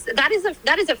 Yes, that is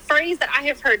a phrase that I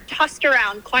have heard tossed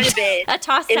around quite a bit. A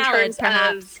tossed in salad, terms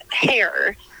perhaps. of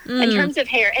hair. In terms of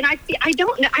hair, and I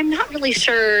don't know. I'm not really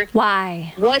sure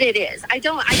Why. what it is. I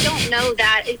don't know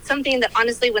that it's something that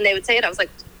honestly, when they would say it, I was like,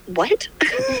 "What?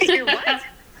 You're what?"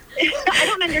 I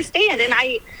don't understand, and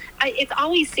I it's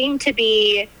always seemed to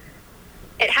be.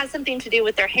 It has something to do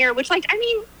with their hair, which, like, I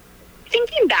mean,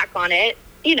 thinking back on it,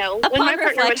 you know, Upon when my partner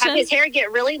would have reflection. his hair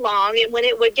get really long, and when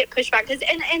it would get pushed back, and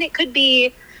it could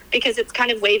be because it's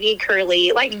kind of wavy,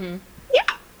 curly, like, yeah,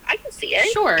 I can see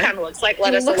it. Sure. Kind of looks like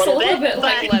lettuce Looks a little bit,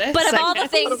 like lettuce. But of all the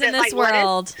It's a things little in bit this like lettuce.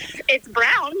 world, It's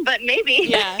brown, but maybe.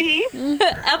 Yeah.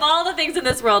 of all the things in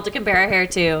this world to compare our hair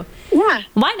to, Yeah.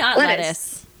 why not Lettuce.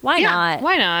 lettuce? Why Yeah. not?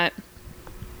 Why not?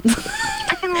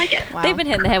 I kind of like it. Wow. They've been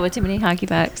hitting the head with too many hockey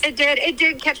pucks. It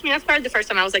did catch me off guard the first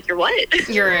time. I was like, "You're what?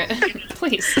 You're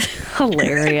please.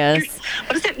 Hilarious.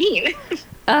 What does that mean?"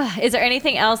 Is there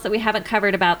anything else that we haven't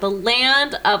covered about the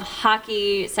land of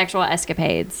hockey sexual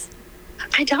escapades?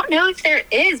 I don't know if there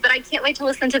is, but I can't wait to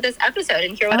listen to this episode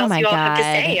and hear what Oh else my you all have to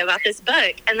God. say about this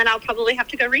book, and then I'll probably have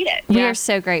to go read it. We Yeah. are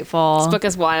so grateful. This book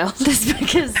is wild. This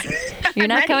book is. You're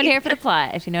not ready. coming here for the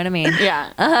plot, if you know what I mean.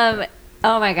 Yeah.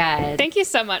 Oh my God. Thank you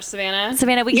so much, Savannah.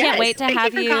 Savannah, we can't Yes, wait to thank you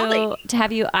have for you calling.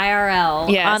 IRL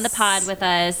Yes. on the pod with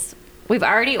us. We've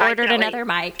already ordered can't another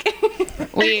mic.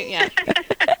 Yeah.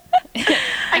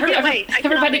 I can't wait. I cannot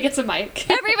Everybody wait. gets a mic.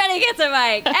 Everybody gets a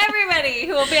mic. Everybody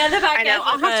who will be on the podcast. I know.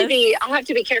 I'll with have to us. be. I'll have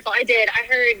to be careful. I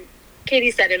heard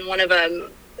Katie said in one of them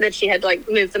that she had like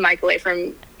moved the mic away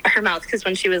from her mouth because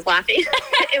when she was laughing,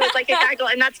 it was like a gaggle,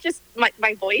 and that's just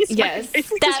my voice. Yes. My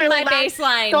voice is That's really my loud.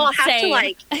 baseline. So I'll have Same. to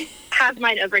like have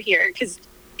mine over here because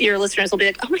your listeners will be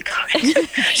like, "Oh my God,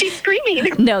 she's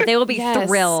screaming." No, they will be Yes.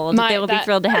 thrilled. They will be That-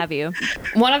 thrilled to have you.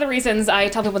 One of the reasons I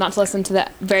tell people not to listen to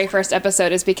that very first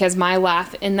episode is because my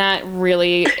laugh in that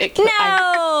really it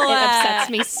upsets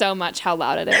me so much how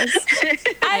loud it is.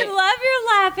 I love your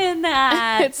laugh in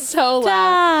that. It's so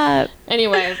loud. Stop.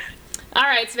 Anyway, all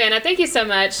right, Savannah, thank you so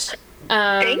much.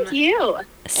 Thank you.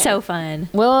 So fun.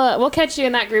 We'll catch you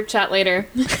in that group chat later.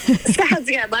 Sounds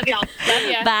good. Love y'all. Love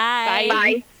ya. Bye.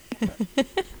 Bye.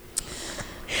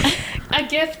 A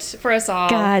gift for us all.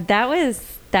 God, that was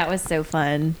so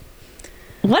fun.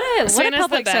 What a Savannah's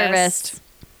public the service. best.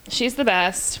 She's the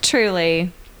best.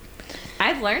 Truly.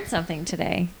 I've learned something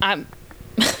today.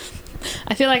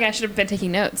 I feel like I should have been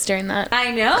taking notes during that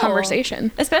I know.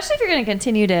 conversation. Especially if you're going to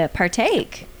continue to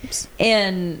partake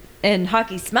in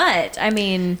hockey smut. I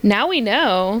mean, Now we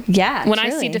know. yeah. When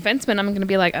I see defensemen, I'm going to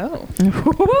be like, oh,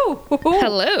 Hello.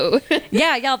 hello.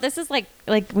 Yeah, y'all, this is like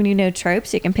when you know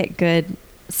tropes, you can pick good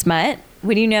smut.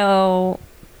 When you know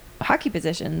hockey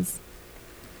positions,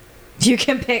 you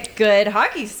can pick good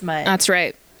hockey smut. That's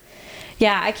right.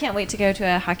 Yeah, I can't wait to go to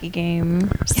a hockey game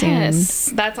soon.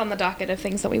 Yes. That's on the docket of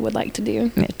things that we would like to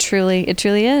do. It truly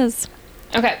is.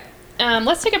 Okay.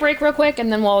 Let's take a break real quick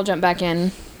and then we'll jump back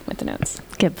in with the notes.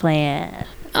 Good plan.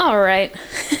 All right.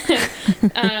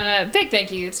 Big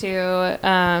thank you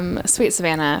to Sweet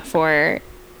Savannah for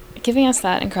giving us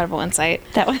that incredible insight.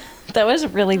 That was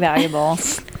really valuable.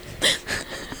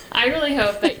 I really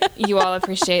hope that you all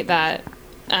appreciate that.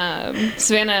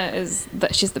 Savannah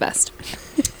she's the best.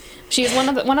 She's one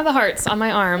of the hearts on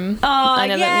my arm. Oh, I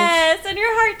know that yes, and your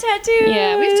heart tattoo.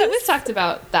 yeah, we've talked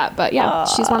about that, but yeah,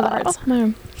 she's one of the hearts on my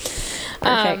arm.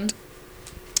 Perfect.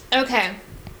 Okay.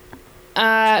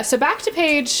 So back to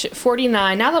page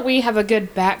 49. Now that we have a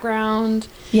good background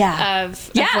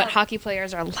of what hockey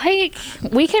players are like,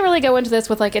 we can really go into this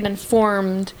with like an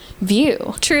informed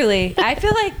view. Truly. I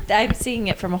feel like I'm seeing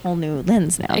it from a whole new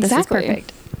lens now. Exactly. This is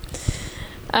perfect.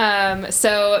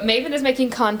 So Maven is making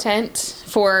content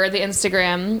for the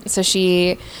Instagram. So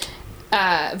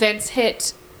Vince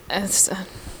hit.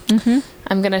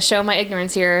 I'm gonna show my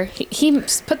ignorance here. He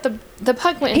put the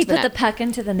puck went into the net. He put the puck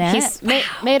into the net. He's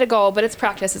made a goal, but it's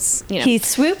practice. It's He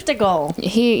swooped a goal.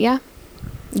 He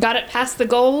got it past the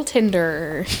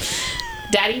goaltender.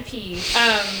 Daddy P.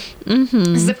 This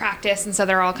is a practice, and so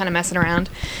they're all kind of messing around.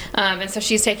 And so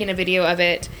she's taking a video of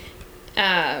it,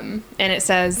 and it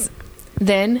says,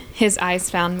 "Then his eyes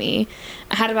found me.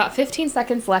 I had about 15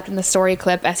 seconds left in the story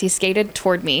clip as he skated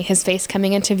toward me, his face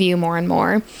coming into view more and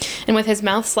more. And with his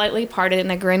mouth slightly parted and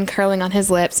a grin curling on his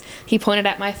lips, he pointed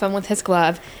at my phone with his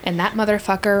glove, and that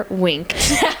motherfucker winked."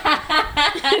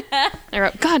 I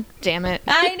wrote, God damn it.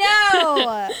 I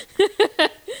know.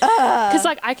 Because,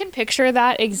 like, I can picture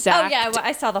that exact. Oh, yeah. Well,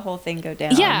 I saw the whole thing go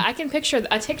down. Yeah, I can picture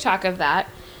a TikTok of that.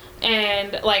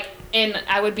 And, like,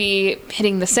 I would be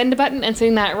hitting the send button and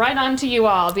sending that right on to you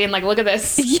all, being like, look at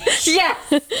this. Yes.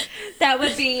 That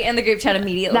would be in the group chat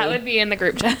immediately. That would be in the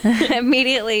group chat.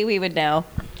 Immediately we would know.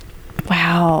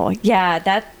 Wow. Yeah,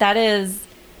 that is...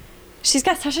 She's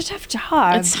got such a tough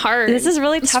job. It's hard. This is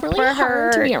really tough really for her.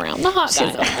 hard to be around the hot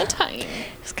guy all the time.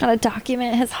 He's got to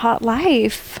document his hot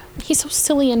life. He's so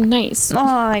silly and nice.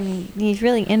 Oh, and he's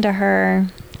really into her.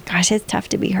 Gosh, it's tough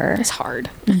to be her. It's hard.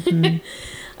 Mm-hmm.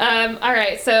 All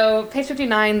right, so page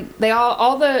 59,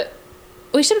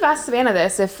 we should have asked Savannah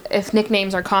this, if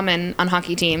nicknames are common on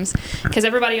hockey teams, because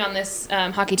everybody on this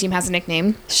hockey team has a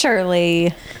nickname.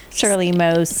 Surely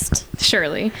most.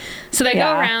 Surely. So they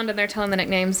go around and they're telling the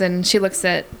nicknames, and she looks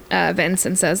at Vince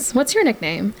and says, "What's your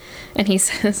nickname?" And he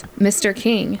says, "Mr.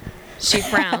 King." She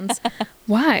frowns.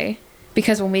 "Why?"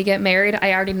 "Because when we get married,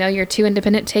 I already know you're too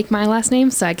independent to take my last name,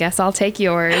 so I guess I'll take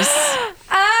yours."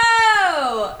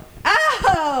 Oh!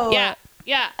 Yeah.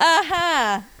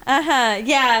 Yeah.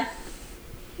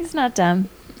 He's not dumb.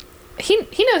 He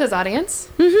knows his audience.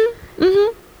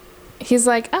 He's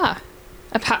like, a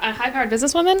high-powered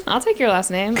businesswoman? I'll take your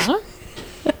last name. I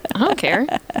don't care.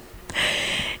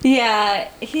 Yeah,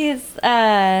 he's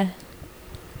playing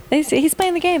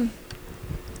the game.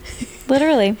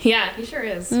 Literally. Yeah, he sure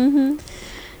is.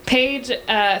 Page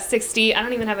 60, I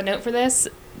don't even have a note for this,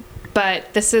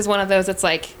 but this is one of those that's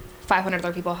like 500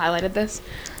 other people highlighted this.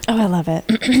 Oh, I love it.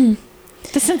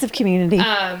 The sense of community.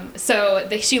 So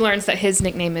she learns that his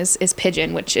nickname is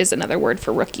Pigeon, which is another word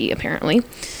for rookie, apparently.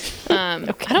 Okay.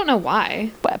 I don't know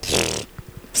why. But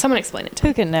someone explain it to me.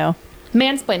 Who can know?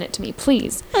 Mansplain it to me,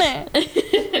 please.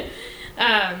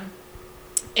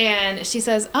 And she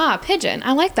says, Pigeon,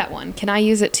 I like that one. Can I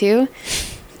use it too?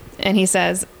 And he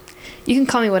says, "You can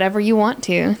call me whatever you want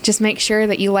to. Just make sure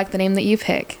that you like the name that you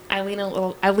pick." I lean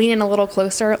in a little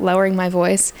closer, lowering my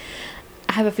voice.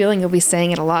 "I have a feeling you'll be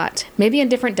saying it a lot. Maybe in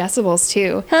different decibels,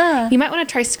 too. You might want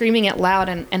to try screaming it loud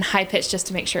and high pitch just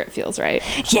to make sure it feels right."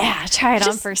 Yeah, try it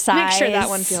on for size. Make sure that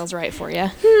one feels right for you.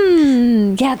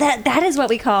 Yeah, that is what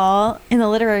we call, in the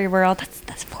literary world,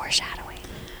 that's foreshadowing.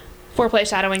 Foreplay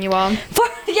shadowing, you all.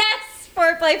 Yes!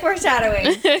 Foreplay foreshadowing.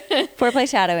 Foreplay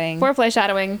shadowing. Foreplay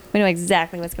shadowing. We know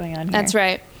exactly what's going on here. That's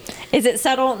right. Is it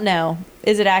subtle? No.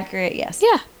 Is it accurate? Yes.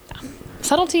 Yeah.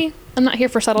 Subtlety. I'm not here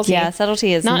for subtlety. Yeah,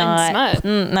 subtlety is not in smut. Not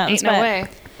in Ain't smut. no way.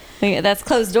 That's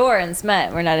closed door in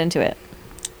smut. We're not into it.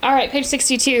 All right, page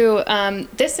 62.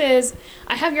 This is,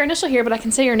 I have your initial here, but I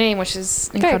can say your name, which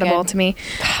is incredible to me.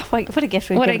 What a gift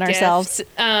we've given ourselves.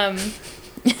 Anna's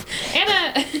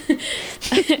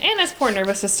poor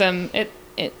nervous system,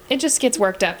 it just gets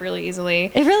worked up really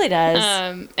easily. It really does.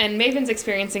 And Maven's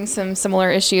experiencing some similar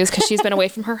issues because she's been away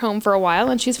from her home for a while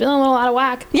and she's feeling a little out of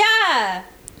whack. Yeah.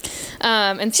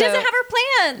 And she so, doesn't have her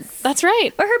plans. That's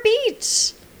right. Or her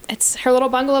beach. It's her little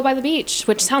bungalow by the beach,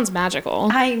 which sounds magical.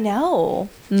 I know.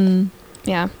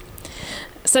 Yeah.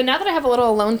 So now that I have a little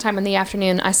alone time in the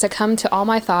afternoon, I succumb to all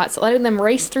my thoughts, letting them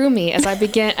race through me as I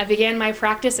began my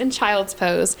practice in child's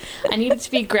pose. I needed to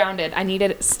be grounded. I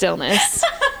needed stillness.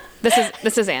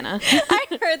 This is Anna. I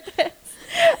heard this.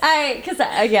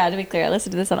 To be clear, I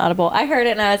listened to this on Audible. I heard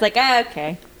it and I was like,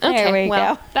 okay. There we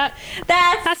go. That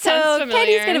sounds familiar.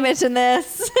 Katie's gonna mention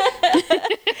this.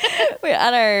 We're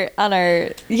on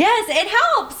our. Yes, it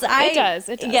helps. It does.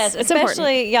 Yes, it's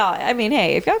especially y'all. I mean,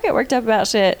 hey, if y'all get worked up about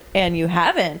shit and you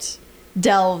haven't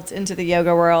delved into the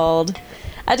yoga world,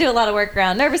 I do a lot of work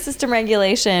around nervous system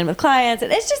regulation with clients,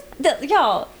 and it's just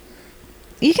y'all.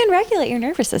 You can regulate your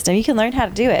nervous system. You can learn how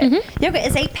to do it. Yoga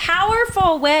is a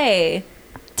powerful way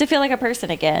to feel like a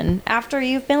person again after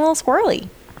you've been a little squirrely.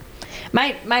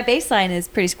 My baseline is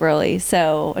pretty squirrely,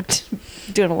 so I'm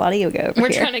doing a lot of yoga over We're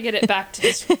here. trying to get it back to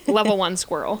just level 1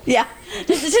 squirrel. Yeah.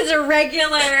 Just a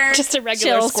regular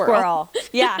chill squirrel.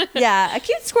 Yeah. A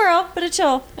cute squirrel, but a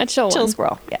chill one.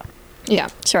 squirrel. Yeah.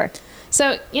 Sure.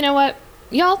 So, you know what?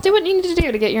 Y'all do what you need to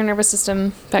do to get your nervous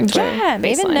system back to yeah,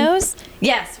 baseline. Maven knows.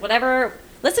 Yes, whatever.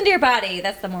 Listen to your body.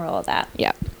 That's the moral of that.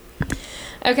 Yeah.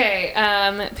 Okay,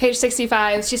 page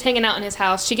 65. She's hanging out in his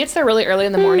house. She gets there really early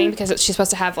in the morning because she's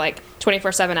supposed to have like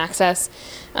 24/7 access.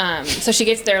 So she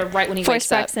gets there right when he wakes up. Forced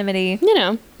proximity. You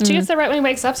know, she gets there right when he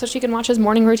wakes up so she can watch his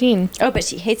morning routine. Oh, but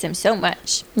she hates him so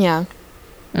much. Yeah.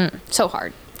 So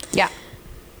hard. Yeah.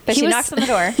 But she knocks on the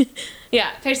door. Yeah,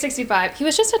 page 65. He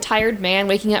was just a tired man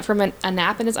waking up from a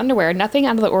nap in his underwear. Nothing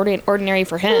out of the ordinary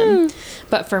for him.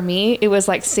 But for me, it was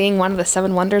like seeing one of the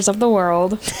 7 wonders of the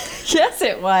world. Yes,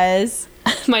 it was.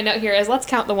 My note here is, let's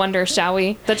count the wonders, shall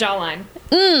we? The jawline,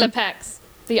 the pecs,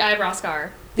 the eyebrow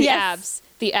scar, the abs,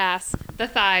 the ass, the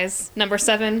thighs. Number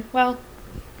 7, well,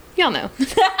 y'all know.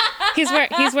 He's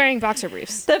wearing boxer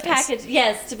briefs. The package,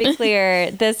 yes, to be clear,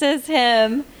 this is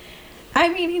him. I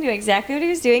mean, he knew exactly what he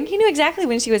was doing. He knew exactly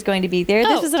when she was going to be there.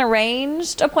 This was an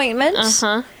arranged appointment.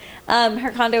 Uh-huh.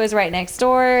 Her condo was right next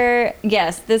door.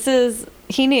 Yes,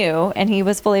 he knew, and he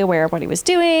was fully aware of what he was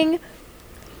doing.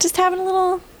 Just having a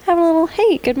little,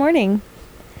 hey, good morning.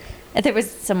 If there was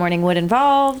some morning wood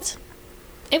involved.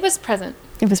 It was present.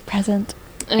 It was present.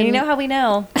 And you know how we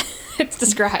know? It's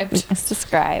described. It's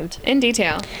described. In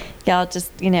detail. Y'all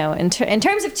just, in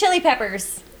terms of chili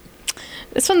peppers.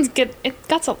 This one's good. It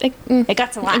got a lot. It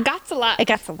got a lot. It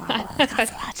got a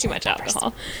lot. Too much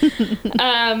alcohol.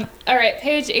 All right,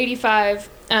 page 85.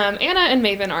 Anna and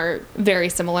Maven are very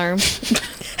similar.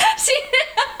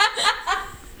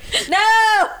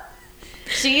 No!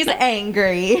 She's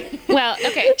angry. Well,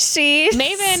 okay. She's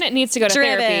Maven needs to go to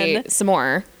therapy some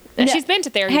more. And she's been to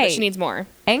therapy, but she needs more.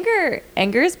 Anger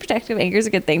is protective. Anger is a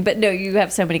good thing. But no, you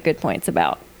have so many good points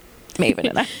about Maven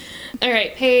and I. All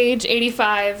right, page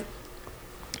 85.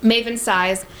 Maven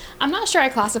sighs. I'm not sure I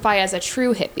classify as a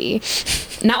true hippie.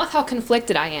 Not with how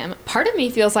conflicted I am. Part of me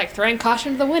feels like throwing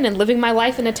caution to the wind and living my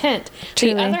life in a tent.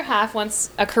 Truly. The other half wants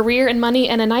a career and money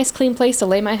and a nice clean place to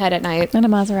lay my head at night. And a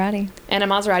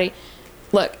Maserati.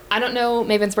 Look, I don't know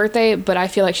Maven's birthday, but I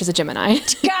feel like she's a Gemini.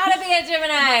 Gotta be a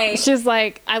Gemini. She's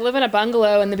like, I live in a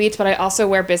bungalow in the beach, but I also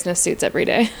wear business suits every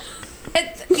day.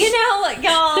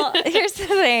 Y'all, here's the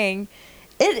thing.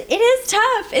 It is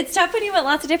tough. It's tough when you want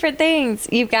lots of different things.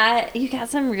 You've got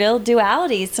some real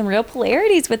dualities, some real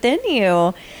polarities within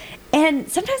you. And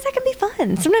sometimes that can be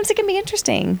fun. Sometimes it can be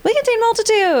interesting. We contain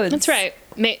multitudes. That's right.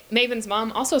 Maven's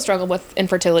mom also struggled with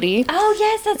infertility. Oh,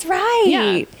 yes, that's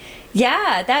right.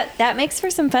 Yeah, that makes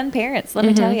for some fun parents, let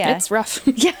me tell you. It's rough.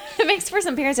 Yeah, it makes for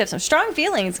some parents to have some strong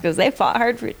feelings because they fought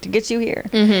hard to get you here.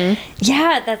 Mm-hmm.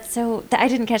 Yeah, that's so... I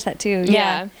didn't catch that, too.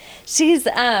 Yeah. She's...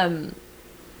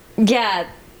 Yeah,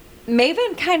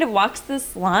 Maven kind of walks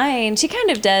this line. She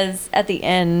kind of does at the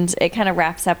end. It kind of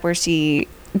wraps up where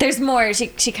there's more. She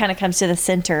kind of comes to the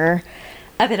center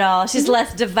of it all. She's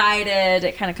less divided.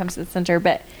 It kind of comes to the center.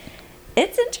 But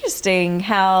it's interesting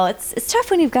how it's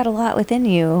tough when you've got a lot within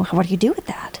you. What do you do with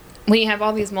that? When you have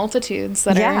all these multitudes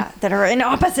that are in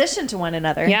opposition to one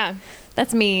another. Yeah.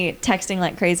 That's me texting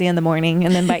like crazy in the morning,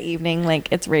 and then by evening,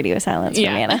 like it's radio silence from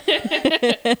Anna.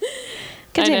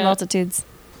 Contain multitudes.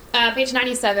 Page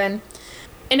 97.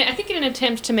 And I think in an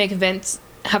attempt to make Vince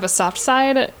have a soft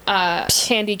side,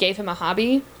 Kandi gave him a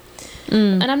hobby.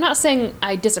 And I'm not saying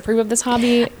I disapprove of this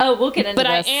hobby. Oh, we'll get into but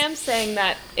this. I am saying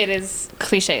that it is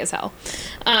cliche as hell.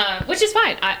 Which is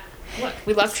fine. Look,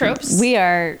 we love tropes. We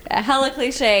are hella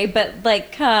cliche, but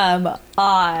like, come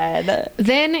on.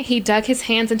 Then he dug his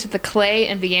hands into the clay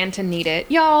and began to knead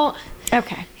it. Y'all.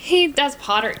 Okay. He does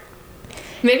pottery.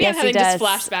 Maybe I'm having just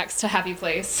flashbacks to Happy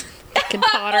Place.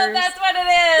 Potters. That's what it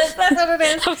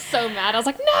is. I was so mad. I was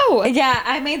like, no. Yeah,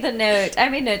 I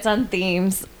made notes on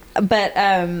themes. But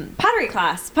pottery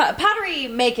class. Pottery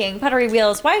making. Pottery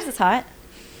wheels. Why is this hot?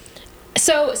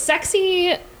 So,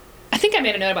 sexy... I think I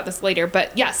made a note about this later,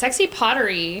 but yeah, sexy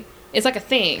pottery is like a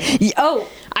thing. Oh.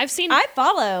 I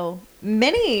follow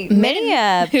many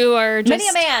who are just... Many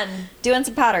a man doing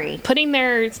some pottery. Putting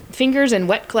their fingers in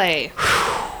wet clay.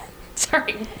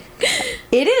 Sorry.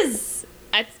 It is...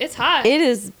 It's hot. It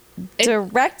is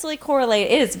directly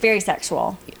correlated. It is very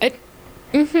sexual.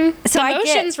 So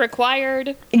emotions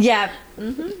required. Yeah.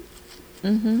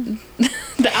 The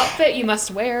outfit you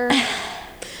must wear.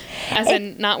 As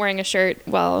in not wearing a shirt.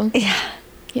 Well,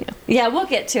 Yeah, we'll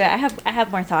get to it. I have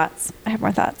more thoughts.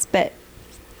 But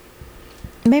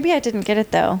maybe I didn't get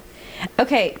it though.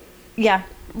 Okay. Yeah.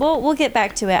 We'll get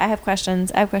back to it. I have questions.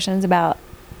 about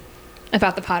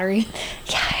the pottery.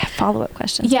 Yeah, I have follow-up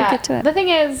questions. Yeah. We'll get to it. The thing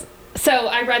is, so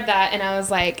I read that and I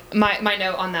was like, my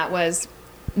note on that was,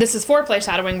 this is foreplay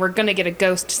shadowing. We're going to get a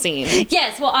ghost scene.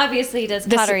 Yes. Well, obviously, does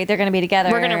pottery. They're going to be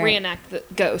together. We're going to reenact the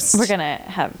ghost. We're going to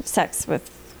have sex with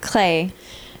clay.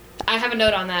 I have a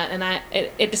note on that, and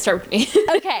it disturbed me.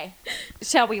 Okay.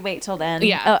 Shall we wait till then?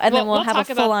 Yeah. Oh, and then we'll have a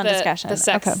full-on discussion. The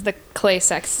sex, the clay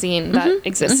sex scene that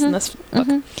exists in this book.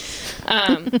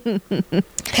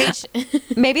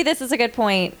 Maybe this is a good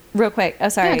point. Real quick. Oh,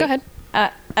 sorry. Yeah, go ahead.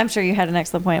 I'm sure you had an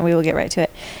excellent point. We will get right to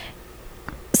it.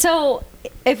 So,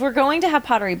 if we're going to have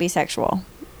pottery be sexual,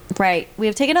 right? We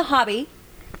have taken a hobby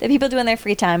that people do in their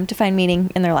free time to find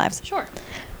meaning in their lives. Sure.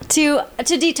 To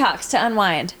detox, to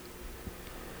unwind.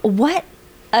 What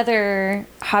other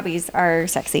hobbies are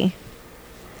sexy?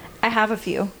 I have a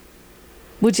few.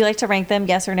 Would you like to rank them,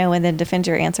 yes or no, and then defend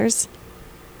your answers?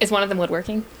 Is one of them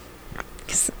woodworking?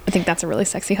 Because I think that's a really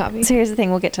sexy hobby. So here's the thing.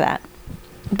 We'll get to that.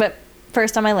 But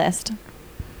first on my list,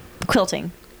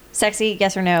 quilting. Sexy,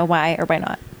 yes or no, why or why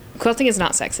not? Quilting is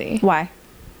not sexy. Why?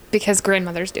 Because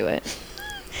grandmothers do it.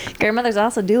 Grandmothers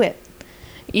also do it.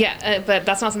 Yeah, but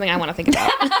that's not something I want to think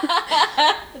about.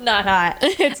 Not hot.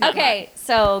 It's not okay,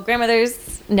 so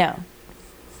grandmothers, no.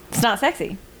 It's not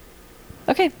sexy.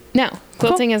 Okay. No,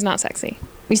 quilting is not sexy.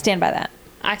 We stand by that.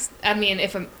 I mean,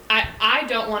 I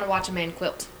don't want to watch a man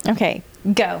quilt. Okay,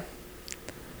 go.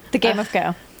 The game of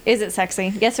go. Is it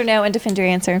sexy? Yes or no, and defend your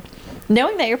answer.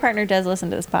 Knowing that your partner does listen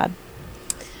to this pod.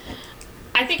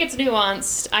 I think it's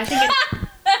nuanced. I think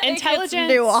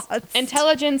intelligence. nuanced.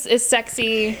 Intelligence is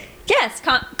sexy. Yes,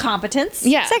 competence.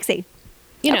 Yeah. Sexy.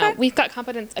 You know, Okay. we've got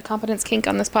a competence kink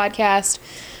on this podcast.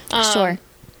 Sure.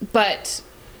 But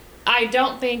I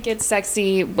don't think it's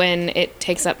sexy when it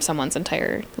takes up someone's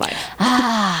entire life.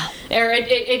 Or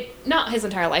it not his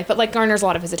entire life, but like garners a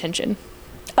lot of his attention.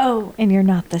 Oh, and you're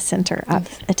not the center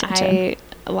of attention.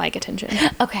 I like attention.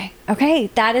 Okay.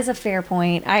 That is a fair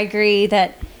point. I agree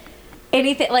that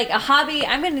anything like a hobby,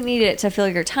 I'm going to need it to fill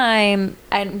your time.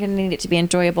 I'm going to need it to be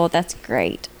enjoyable. That's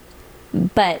great.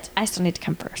 But I still need to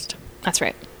come first. That's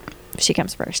right. She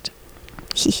comes first.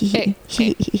 Hey.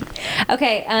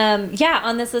 Okay. Yeah.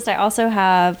 On this list, I also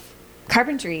have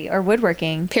carpentry or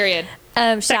woodworking. Period.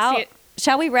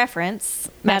 Shall we reference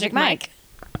Magic Mike?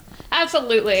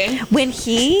 Absolutely. When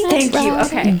he Thank you.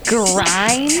 Okay.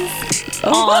 grinds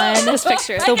on This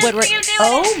picture. the woodwork.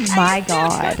 Oh my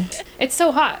God. It's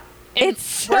so hot. And It's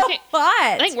so hot.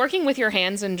 I think working with your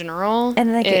hands in general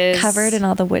And they get is- covered in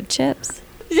all the wood chips.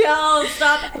 Yo,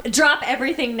 stop. Drop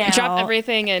everything now. Drop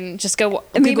everything and just go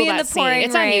Meet Google me in that the scene. pouring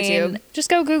It's on rain. YouTube. Just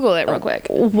go Google it real quick.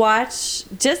 Watch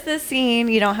just this scene.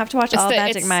 You don't have to watch all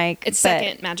Magic Mike. It's but-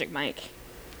 second Magic Mike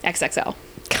XXL.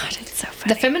 God, it's so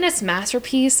funny. The feminist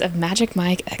masterpiece of Magic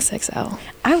Mike XXL.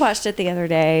 I watched it the other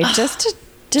day just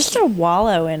to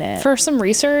wallow in it. For some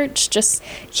research, just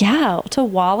To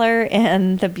waller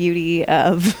in the beauty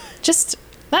of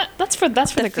that's for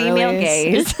the female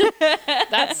girlies. gaze.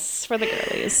 That's for the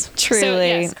girlies. Truly. So,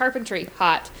 yes, carpentry,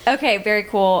 hot. Okay, very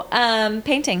cool.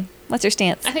 Painting. What's your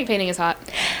stance? I think painting is hot.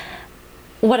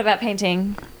 What about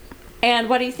painting? And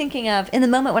what are you thinking of in the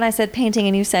moment when I said painting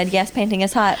and you said yes, painting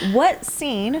is hot? What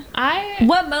scene?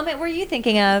 What moment were you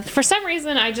thinking of? For some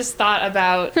reason, I just thought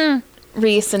about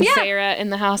Reese and Sarah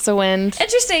in the House of Wind.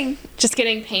 Interesting. Just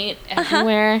getting paint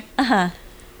everywhere.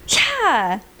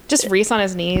 Yeah. Just Reese on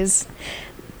his knees.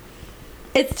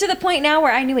 It's to the point now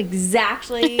where I knew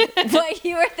exactly what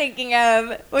you were thinking of.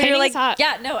 When Painting you were like, is hot.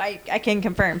 yeah, no, I can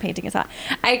confirm painting is hot.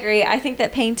 I agree. I think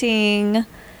that painting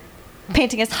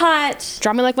is hot.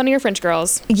 Draw me like one of your French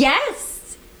girls.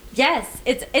 Yes.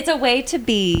 It's a way to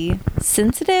be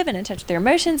sensitive and in touch with your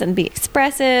emotions and be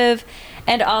expressive.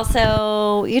 And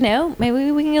also,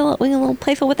 maybe we can get a little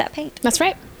playful with that paint. That's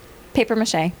right. Paper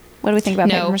mache. What do we think about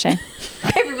No. paper mache?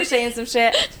 Paper mache and some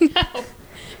shit. No.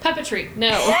 Puppetry.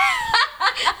 No.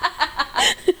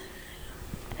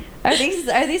 Are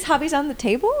these hobbies on the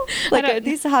table? Like, are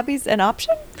these hobbies an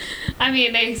option? I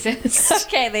mean, they exist.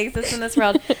 Okay, they exist in this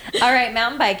world. All right,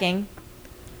 mountain biking.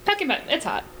 It's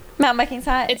hot. Mountain biking's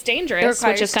hot. It's It dangerous,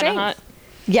 requires which is kind of strength. hot.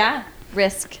 Yeah,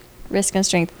 risk and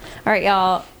strength. All right,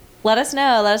 y'all. Let us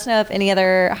know if any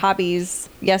other hobbies,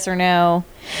 yes or no.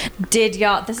 Did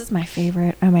y'all? This is my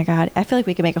favorite. Oh my God, I feel like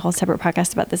we could make a whole separate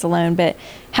podcast about this alone. But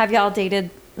have y'all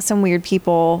dated some weird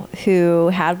people who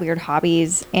had weird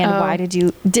hobbies, and why did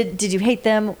you hate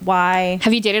them? Why?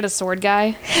 Have you dated a sword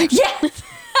guy? Yes.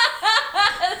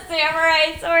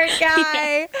 Samurai sword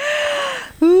guy.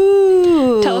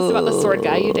 Ooh. Tell us about the sword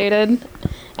guy you dated.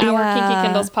 Yeah.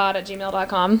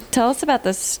 ourkinkykindlespod@gmail.com. Tell us about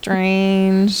the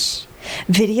strange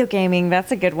video gaming.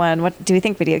 That's a good one. What do we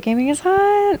think? Video gaming is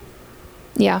hot?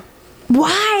 Yeah.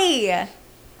 Why?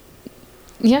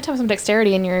 You have to have some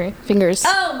dexterity in your fingers.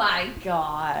 Oh my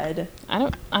God. I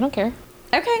don't care.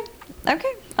 Okay.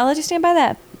 I'll let you stand by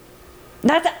that.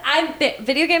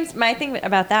 Video games. My thing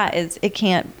about that is it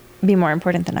can't be more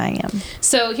important than I am.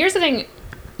 So here's the thing,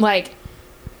 like,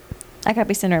 I gotta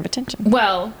be center of attention.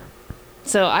 well,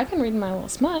 so I can read my little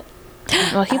smut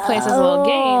while he plays his little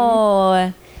game.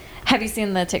 Oh. Have you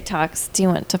seen the TikToks? Do you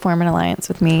want to form an alliance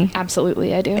with me?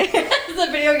 Absolutely, I do. The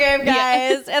video game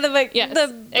guys and the book, Yes, the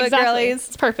book exactly. girlies.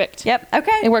 It's perfect. Yep.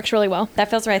 Okay. It works really well. That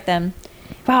feels right then.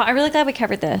 Wow, I'm really glad we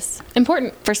covered this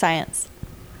Important. for science.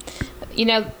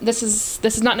 This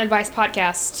is not an advice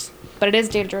podcast, but it is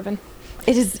data driven.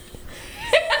 It is.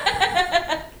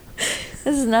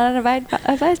 This is not an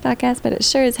advice podcast, but it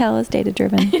sure as hell is data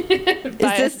driven.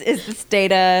 biased. Is this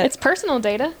data? It's personal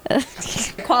data.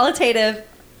 Qualitative,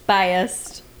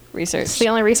 biased research. It's the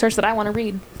only research that I want to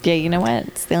read. Yeah, you know what?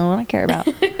 It's the only one I care about.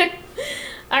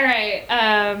 All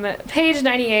right. Page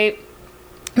 98.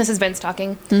 This is Vince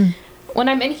talking. When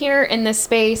I'm in here in this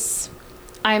space,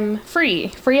 I'm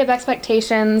free of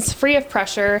expectations, free of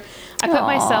pressure. I put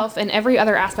myself in every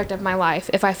other aspect of my life.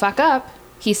 If I fuck up,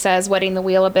 he says, wetting the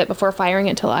wheel a bit before firing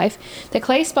it to life. The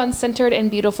clay spun centered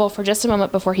and beautiful for just a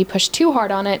moment before he pushed too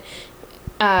hard on it,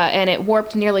 and it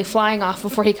warped, nearly flying off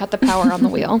before he cut the power on the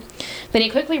wheel. Then he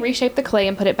quickly reshaped the clay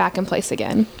and put it back in place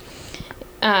again.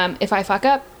 If I fuck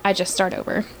up, I just start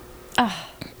over.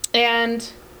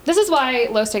 And this is why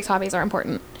low-stakes hobbies are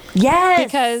important.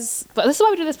 Yes. But this is why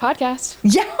we do this podcast.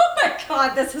 Yeah. Oh my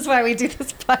God. This is why we do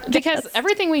this podcast. Because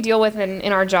everything we deal with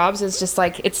in our jobs is just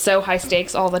like, it's so high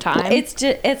stakes all the time.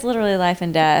 It's literally life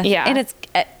and death. Yeah. And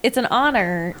it's an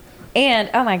honor. And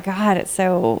oh my God,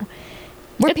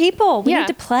 we're people. We need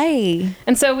to play.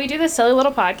 And so we do this silly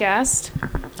little podcast.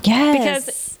 Yes.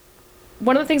 Because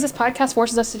one of the things this podcast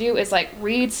forces us to do is like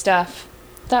read stuff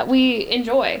that we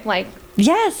enjoy. Like,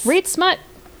 yes. read smut.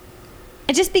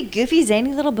 And just be goofy,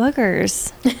 zany little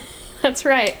boogers. That's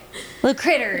right. Little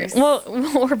critters. Well,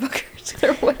 we're boogers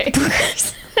either way.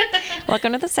 Boogers.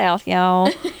 Welcome to the South, y'all.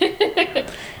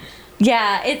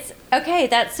 Yeah, it's okay.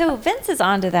 So Vince is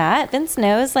onto that. Vince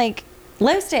knows like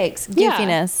low stakes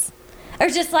goofiness, or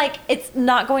just like it's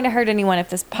not going to hurt anyone if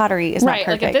this pottery is not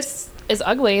perfect. Like if this is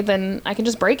ugly, then I can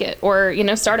just break it or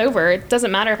start over. It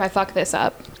doesn't matter if I fuck this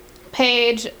up.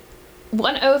 Page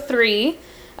 103.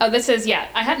 Oh, this is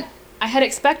I had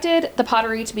expected the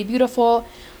pottery to be beautiful,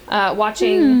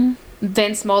 watching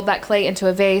Vince mold that clay into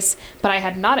a vase, but I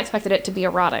had not expected it to be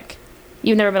erotic.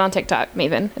 You've never been on TikTok,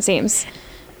 Maven, it seems.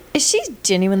 Is she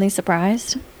genuinely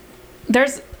surprised?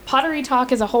 Pottery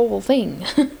talk is a whole thing.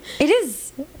 It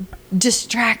is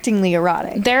distractingly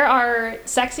erotic. There are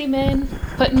sexy men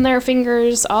putting their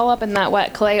fingers all up in that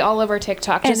wet clay all over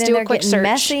TikTok. Just do a quick search.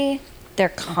 Messy. They're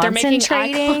concentrating. They're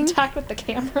making eye contact with the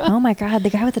camera. Oh my God, the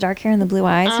guy with the dark hair and the blue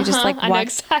eyes who just like I know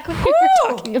exactly what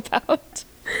you're talking about.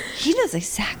 He knows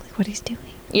exactly what he's doing.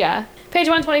 Yeah. Page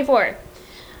 124.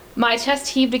 My chest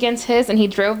heaved against his and he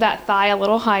drove that thigh a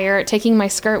little higher, taking my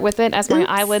skirt with it as my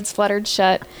eyelids fluttered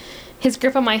shut. His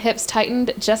grip on my hips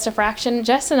tightened just a fraction,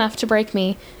 just enough to break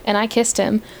me, and I kissed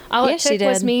him. All it took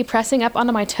was me pressing up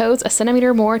onto my toes a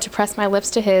centimeter more to press my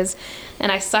lips to his,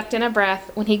 and I sucked in a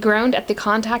breath. When he groaned at the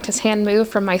contact, his hand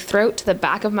moved from my throat to the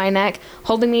back of my neck,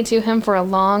 holding me to him for a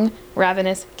long,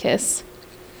 ravenous kiss.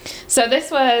 So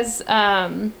this was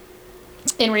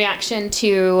in reaction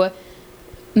to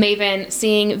Maven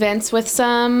seeing Vince with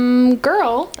some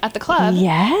girl at the club.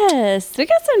 Yes, we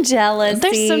got some jealousy.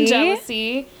 There's some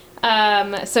jealousy.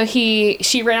 So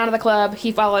she ran out of the club.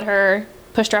 He followed her,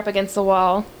 pushed her up against the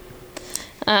wall.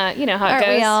 You know how it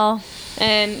goes. We all?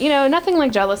 And nothing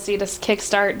like jealousy to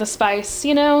kickstart the spice.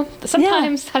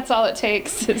 Sometimes that's all it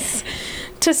takes is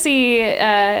to see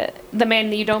the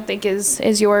man that you don't think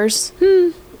is yours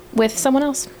with someone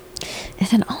else. And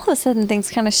then all of a sudden things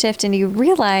kind of shift, and you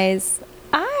realize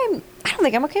I don't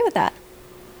think I'm okay with that.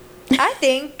 I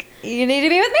think you need to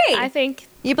be with me. I think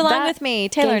you belong with me.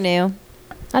 Taylor knew.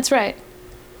 That's right.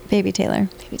 Baby Taylor.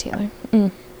 Baby Taylor.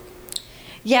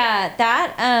 Yeah,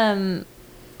 that,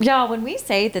 y'all, when we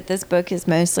say that this book is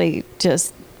mostly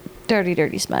just dirty,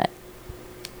 dirty smut.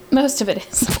 Most of it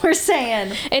is. We're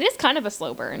saying. It is kind of a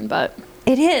slow burn, but.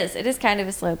 It is. It is kind of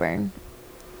a slow burn.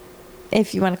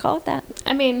 If you want to call it that.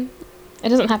 I mean, it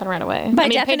doesn't happen right away. By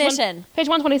definition. Page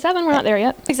 127, we're not there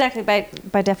yet. Exactly.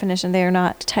 By definition, they are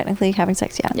not technically having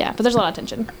sex yet. Yeah, but there's a lot of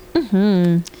tension.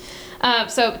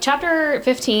 So chapter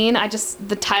 15,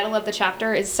 the title of the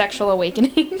chapter is Sexual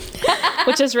Awakening,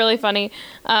 which is really funny.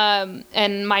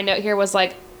 And my note here was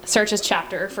like, search his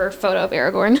chapter for a photo of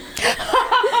Aragorn.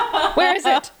 Where is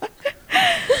it?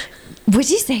 Would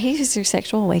you say it was your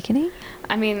sexual awakening?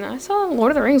 I mean, I saw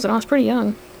Lord of the Rings when I was pretty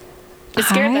young. It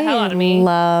scared the hell out of me.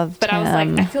 But I was like,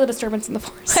 I feel a disturbance in the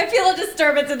force. I feel a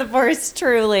disturbance in the force,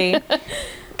 truly.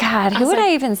 God, who would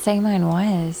I even say mine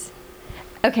was?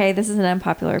 Okay, this is an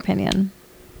unpopular opinion.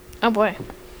 Oh, boy.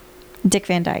 Dick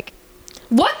Van Dyke.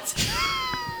 What?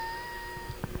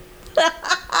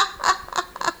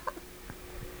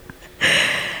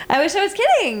 I wish I was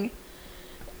kidding.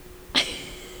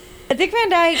 Dick Van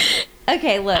Dyke.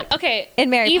 Okay, look. Okay. In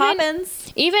Mary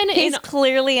Poppins, he's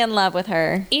clearly in love with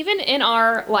her. Even in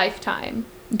our lifetime,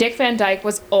 Dick Van Dyke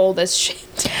was old as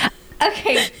shit.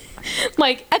 Okay.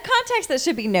 Like, a context that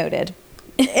should be noted.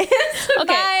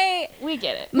 Okay, we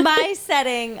get it. My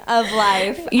setting of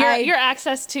life. Your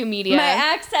access to media. My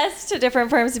access to different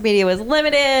forms of media was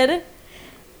limited.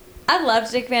 I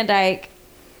loved Dick Van Dyke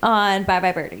on Bye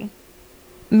Bye Birdie.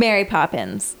 Mary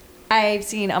Poppins. I've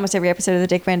seen almost every episode of the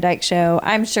Dick Van Dyke Show.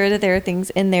 I'm sure that there are things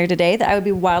in there today that I would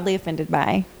be wildly offended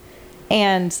by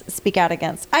and speak out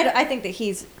against. I think that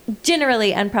he's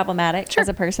generally unproblematic as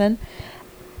a person.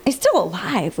 He's still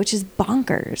alive, which is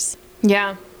bonkers.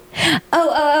 Yeah.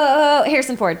 Oh,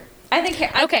 Harrison Ford. I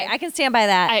think, okay, I can stand by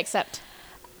that. I accept.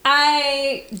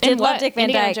 I did love Dick Van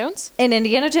Dyke. Jones? In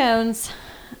Indiana Jones.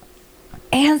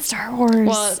 And Star Wars.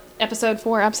 Well, episode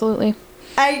 4, absolutely.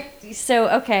 I'm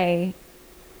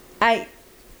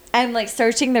like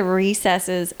searching the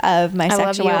recesses of my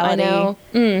sexuality. I know.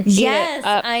 Yes,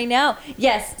 I know.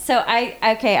 Yes. So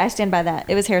I stand by that.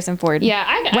 It was Harrison Ford. Yeah,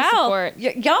 I support.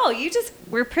 Y'all, you just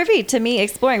were privy to me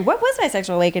exploring. What was my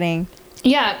sexual awakening?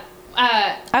 Yeah.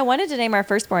 I wanted to name our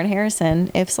firstborn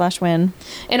Harrison, if/when.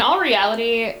 In all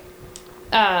reality,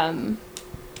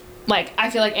 like, I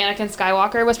feel like Anakin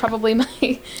Skywalker was probably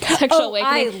my sexual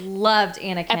awakening. I loved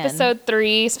Anakin. Episode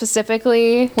 3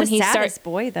 specifically, when he saddest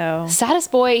boy, though.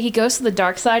 Saddest boy. He goes to the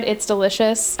dark side. It's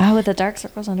delicious. Oh, with the dark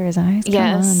circles under his eyes.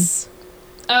 Yes.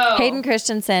 Oh. Hayden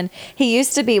Christensen. He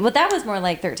used to be, well, that was more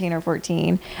like 13 or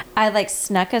 14. I like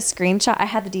snuck a screenshot. I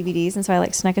had the DVDs, and so I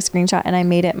like snuck a screenshot and I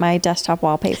made it my desktop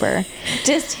wallpaper.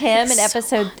 Just him in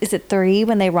episode, is it 3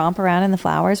 when they romp around in the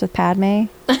flowers with Padme?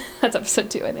 That's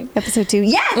episode 2, I think. Episode 2.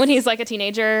 Yes! When he's like a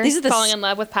teenager, falling in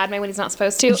love with Padme when he's not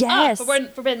supposed to. Yes. Oh,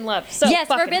 forbidden love. So yes,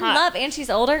 fucking forbidden hot. love, and she's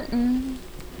older. Mm.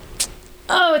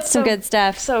 Oh, it's some good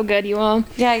stuff. So good, you all.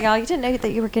 Yeah, y'all, you didn't know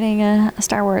that you were getting a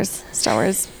Star Wars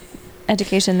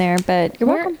education there, but you're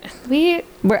welcome. We're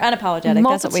unapologetic.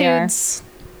 That's what we are.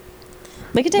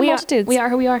 We can take multitudes. We are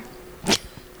who we are.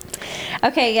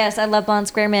 Okay, yes, I love blonde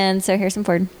square men, so Harrison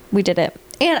Ford. We did it.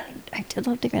 And I did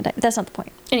love Dick Van Dyke. That's not the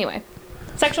point. Anyway,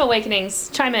 sexual awakenings.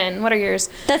 Chime in. What are yours?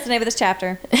 That's the name of this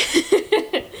chapter.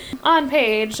 On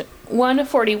page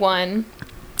 141,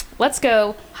 let's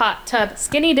go hot tub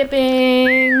skinny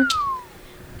dipping.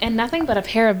 And nothing but a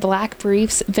pair of black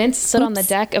briefs. Vince stood on the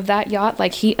deck of that yacht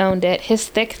like he owned it. His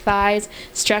thick thighs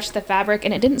stretched the fabric,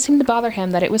 and it didn't seem to bother him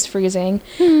that it was freezing.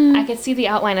 I could see the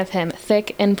outline of him,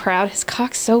 thick and proud. His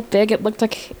cock so big it looked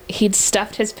like he'd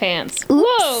stuffed his pants.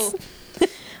 Whoa!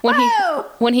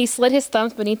 When he slid his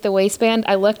thumbs beneath the waistband,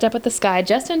 I looked up at the sky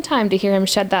just in time to hear him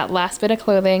shed that last bit of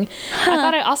clothing. I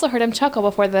thought I also heard him chuckle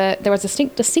before there was a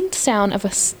distinct sound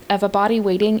of a body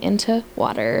wading into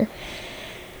water.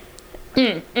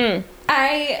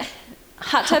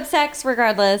 Hot tub sex,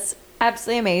 regardless,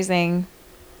 absolutely amazing.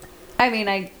 I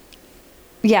mean,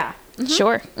 yeah. Mm-hmm.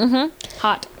 Sure. Mm-hmm.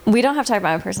 Hot. We don't have to talk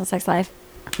about my personal sex life,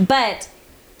 but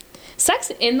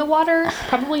sex in the water,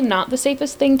 probably not the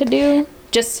safest thing to do,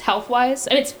 just health-wise.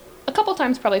 And it's a couple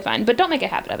times probably fine, but don't make a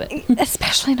habit of it.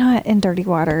 Especially not in dirty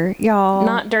water, y'all.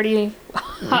 Not dirty,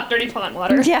 hot, dirty pond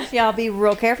water. Yeah, y'all be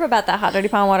real careful about that hot, dirty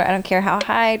pond water. I don't care how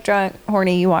high, drunk,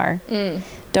 horny you are.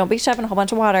 Don't be shoving a whole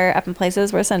bunch of water up in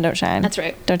places where the sun don't shine. That's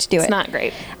right. Don't you do it. It's not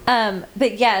great.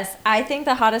 But yes, I think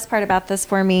the hottest part about this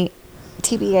for me,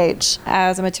 TBH,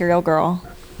 as a material girl,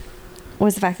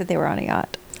 was the fact that they were on a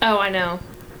yacht. Oh, I know.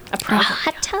 A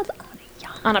hot tub on a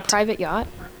yacht. On a private yacht?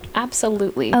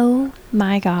 Absolutely. Oh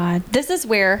my God. This is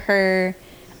where her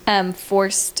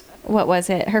forced, what was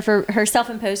it? Her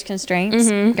self-imposed constraints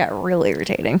got really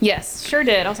irritating. Yes, sure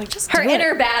did. I was like, just her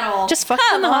inner battle. Just fuck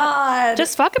him in the hot.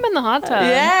 Just fuck him in the hot tub.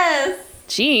 Yes.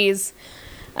 Jeez.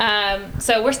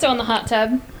 So we're still in the hot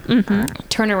tub.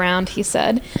 Turn around, he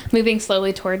said, moving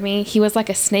slowly toward me. He was like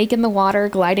a snake in the water,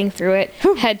 gliding through it,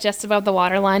 head just above the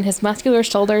waterline, his muscular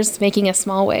shoulders making a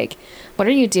small wake. What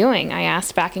are you doing? I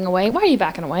asked, backing away. Why are you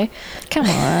backing away? Come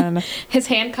on. His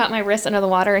hand caught my wrist under the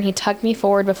water, and he tugged me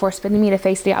forward before spinning me to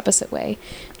face the opposite way.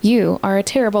 You are a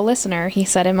terrible listener, he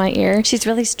said in my ear. She's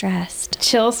really stressed.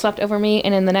 Chills swept over me,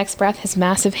 and in the next breath, his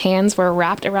massive hands were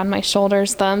wrapped around my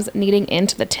shoulders, thumbs kneading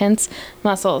into the tense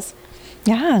muscles.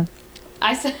 Yeah.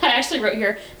 I actually wrote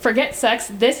here, forget sex,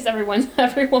 this is every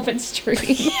woman's dream.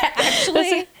 Yeah,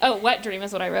 actually. Wet dream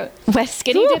is what I wrote. Wet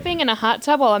Skinny dipping in a hot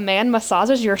tub while a man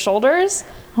massages your shoulders?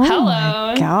 Oh Hello.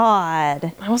 My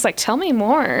God. I was like, tell me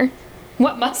more.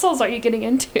 What muscles are you getting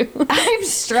into? I'm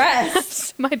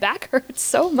stressed. My back hurts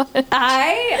so much.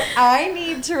 I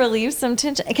need to relieve some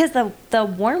tension because the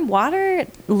warm water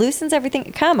loosens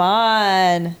everything. Come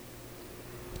on.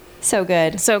 So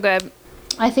good. So good.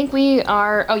 I think we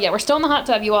are... Oh, yeah, we're still in the hot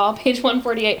tub, you all. Page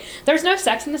 148. There's no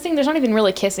sex in this thing. There's not even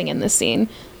really kissing in this scene.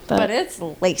 But it's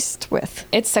laced with...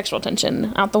 It's sexual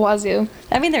tension out the wazoo.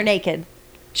 I mean, they're naked.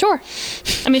 Sure.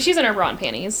 I mean, she's in her bra and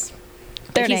panties.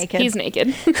 They're naked. He's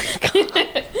naked.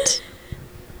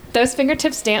 Those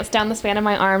fingertips danced down the span of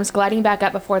my arms, gliding back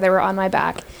up before they were on my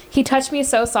back. He touched me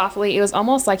so softly, it was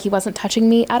almost like he wasn't touching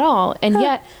me at all, and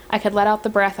yet I could let out the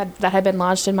breath that had been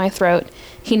lodged in my throat.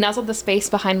 He nuzzled the space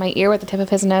behind my ear with the tip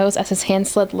of his nose as his hand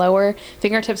slid lower,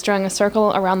 fingertips drawing a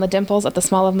circle around the dimples at the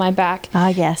small of my back. Ah,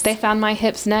 yes. They found my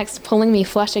hips next, pulling me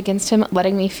flush against him,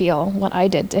 letting me feel what I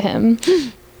did to him.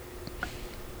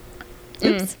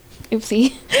 Oops.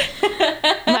 Oopsie.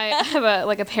 I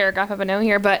have a paragraph of a note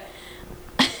here, but...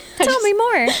 Tell me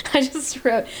more. I just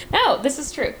wrote, no, this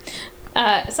is true.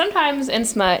 Sometimes in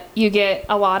smut, you get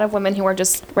a lot of women who are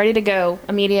just ready to go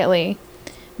immediately.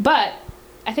 But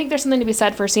I think there's something to be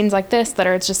said for scenes like this that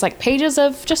are just like pages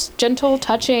of just gentle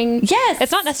touching. Yes.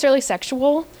 It's not necessarily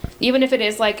sexual, even if it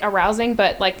is like arousing,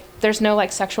 but like there's no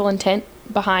like sexual intent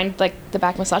behind like the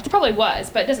back massage. There probably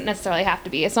was, but it doesn't necessarily have to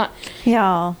be. It's not.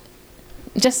 Yeah.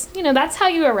 Just, that's how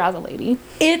you arouse a lady.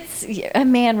 It's a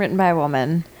man written by a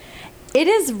woman. It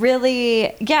is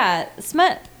really,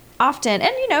 smut often,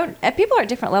 and people are at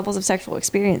different levels of sexual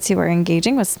experience who are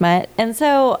engaging with smut. And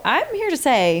so I'm here to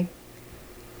say,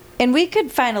 and we could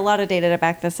find a lot of data to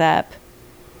back this up,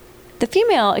 the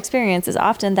female experience is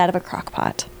often that of a crock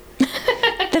pot.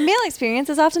 The male experience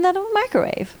is often that of a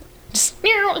microwave. Just,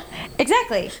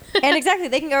 exactly. And exactly,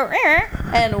 they can go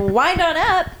and wind on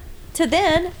up to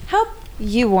then help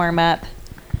you warm up.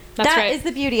 That's right. That is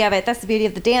the beauty of it. That's the beauty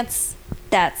of the dance.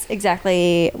 That's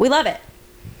exactly, we love it.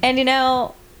 And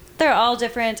they're all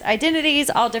different identities,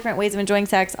 all different ways of enjoying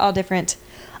sex, all different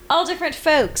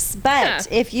folks. But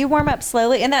if you warm up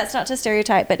slowly, and that's not to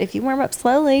stereotype, but if you warm up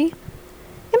slowly,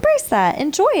 embrace that,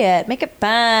 enjoy it, make it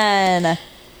fun.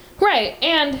 Right.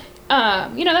 And,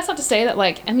 that's not to say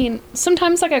that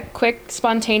sometimes like a quick,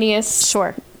 spontaneous.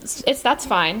 Sure. That's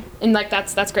fine. And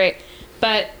that's great.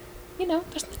 But,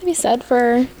 there's something to be said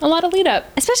for a lot of lead up.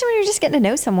 Especially when you're just getting to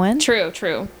know someone.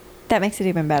 True. That makes it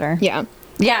even better. Yeah.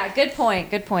 Yeah, good point.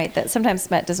 That sometimes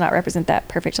smut does not represent that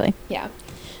perfectly. Yeah.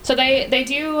 So they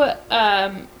do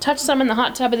touch some in the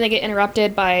hot tub, and they get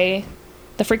interrupted by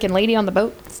the freaking lady on the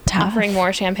boat offering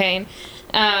more champagne.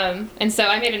 And so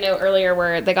I made a note earlier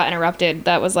where they got interrupted.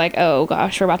 That was like, oh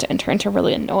gosh, we're about to enter into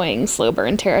really annoying slow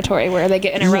burn territory where they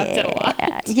get interrupted a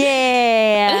lot.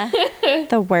 Yeah.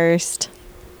 The worst.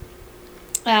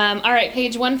 All right,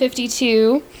 page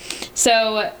 152.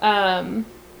 So,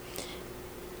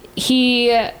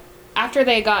 after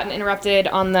they got interrupted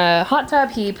on the hot tub,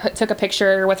 he took a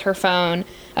picture with her phone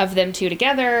of them two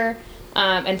together,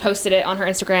 and posted it on her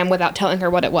Instagram without telling her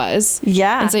what it was.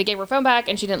 Yeah. And so he gave her phone back,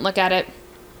 and she didn't look at it.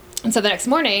 And so the next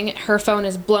morning, her phone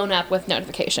is blown up with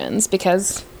notifications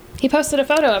because he posted a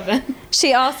photo of them.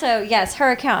 She also,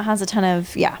 her account has a ton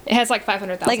of, It has like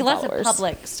 500,000 followers. Lots of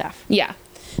public stuff. Yeah.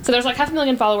 So there's like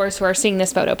 500,000 followers who are seeing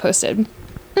this photo posted.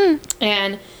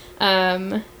 And,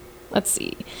 let's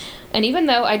see. And even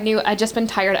though I knew I'd just been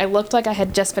tired, I looked like I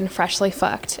had just been freshly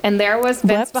fucked. And there was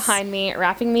Vince behind me,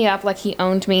 wrapping me up like he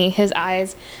owned me, his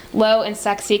eyes low and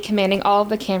sexy, commanding all of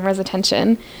the camera's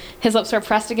attention. His lips were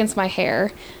pressed against my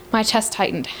hair. My chest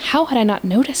tightened. How had I not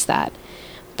noticed that?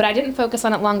 But I didn't focus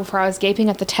on it long before I was gaping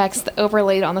at the text that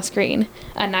overlaid on the screen.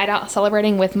 A night out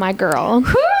celebrating with my girl.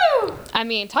 Woo! I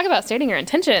mean, talk about stating your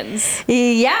intentions.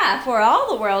 Yeah, for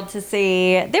all the world to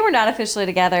see. They were not officially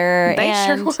together. They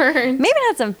and sure weren't. Maybe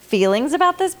had some feelings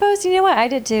about this post. You know what? I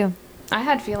did too. I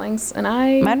had feelings, and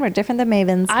Mine were different than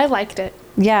Maven's. I liked it.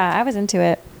 Yeah, I was into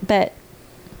it. But,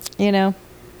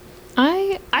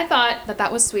 I thought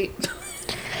that was sweet.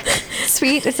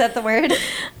 Sweet, is that the word?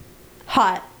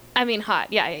 Hot. I mean,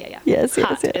 hot. Yeah. Yes,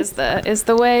 hot yes. is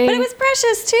the way. But it was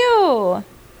precious too.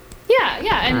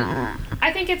 Yeah, and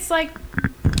I think it's like,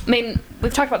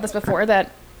 we've talked about this before,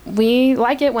 that we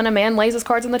like it when a man lays his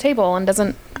cards on the table and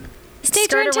doesn't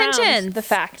state your intentions. The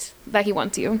fact that he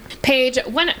wants you. Page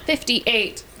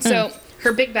 158. So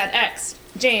her big bad ex,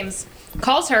 James,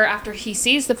 calls her after he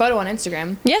sees the photo on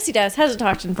Instagram. Yes, he does. Hasn't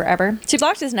talked to him forever. She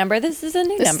blocked his number. This is a new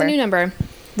number. This is a new number.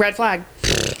 Red flag.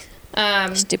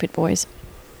 Stupid boys.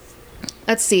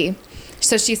 Let's see.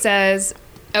 So she says,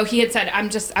 he had said,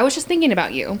 I was just thinking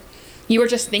about you. You were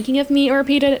just thinking of me, or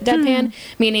repeated deadpan,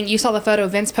 meaning you saw the photo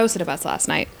Vince posted of us last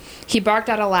night. He barked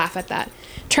out a laugh at that.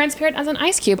 Transparent as an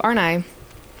ice cube, aren't I?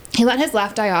 He let his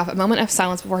laugh die off, a moment of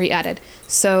silence before he added,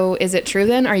 so is it true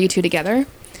then? Are you two together?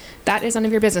 That is none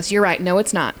of your business. You're right. No,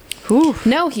 it's not. Whew.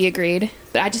 No, he agreed.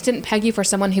 But I just didn't peg you for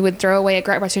someone who would throw away a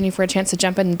great opportunity for a chance to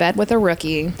jump in bed with a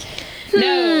rookie.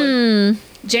 No.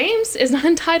 James is not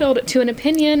entitled to an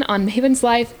opinion on Maven's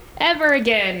life ever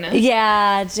again.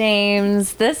 Yeah,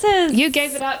 James. This is... You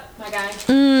gave it up, my guy.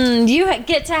 You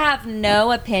get to have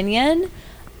no opinion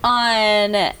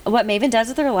on what Maven does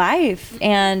with her life,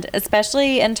 and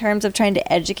especially in terms of trying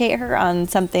to educate her on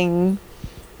something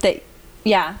that,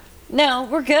 no,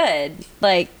 we're good.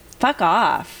 Like, fuck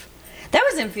off. That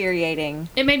was infuriating.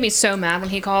 It made me so mad when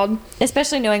he called.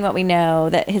 Especially knowing what we know,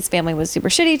 that his family was super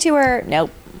shitty to her.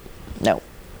 Nope.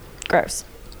 Gross.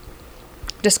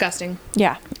 Disgusting.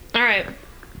 Yeah. All right.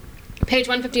 Page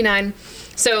 159.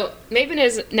 So Maven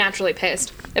is naturally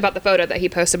pissed about the photo that he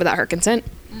posted without her consent.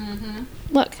 Mm-hmm.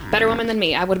 Look, better woman than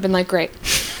me. I would have been like, great.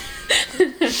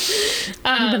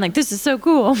 I've been like, this is so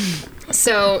cool.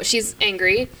 So she's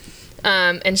angry.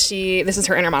 And this is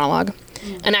her inner monologue.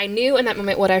 And I knew in that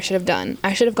moment what I should have done.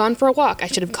 I should have gone for a walk. I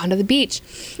should have gone to the beach.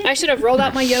 I should have rolled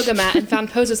out my yoga mat and found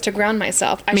poses to ground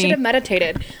myself. I should have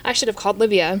meditated. I should have called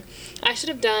Livia. I should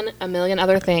have done a million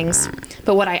other things.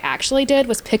 But what I actually did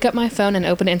was pick up my phone and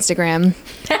open Instagram.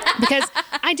 Because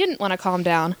I didn't want to calm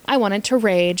down. I wanted to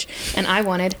rage. And I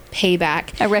wanted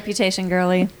payback. A reputation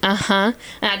girly. Uh-huh.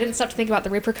 And I didn't stop to think about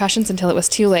the repercussions until it was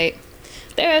too late.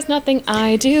 There is nothing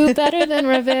I do better than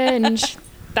revenge.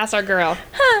 That's our girl.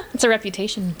 Huh. It's a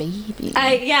reputation, baby.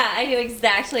 I knew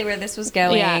exactly where this was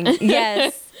going. Yeah.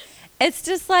 Yes. It's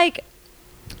just like,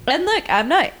 and look,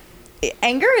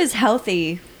 anger is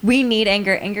healthy. We need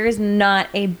anger. Anger is not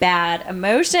a bad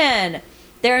emotion.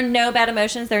 There are no bad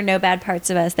emotions. There are no bad parts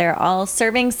of us. They're all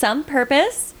serving some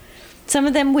purpose. Some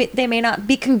of them, they may not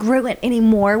be congruent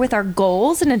anymore with our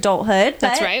goals in adulthood.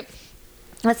 That's right.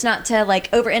 That's not to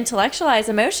like over intellectualize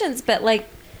emotions, but like,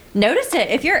 notice it.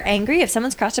 If you're angry, if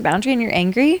someone's crossed a boundary and you're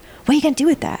angry, what are you going to do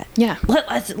with that? Yeah.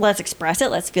 Let's express it.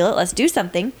 Let's feel it. Let's do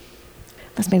something.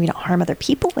 Let's maybe not harm other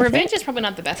people with Revenge is probably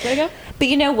not the best way to go. But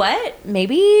you know what?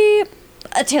 Maybe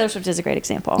Taylor Swift is a great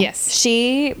example. Yes.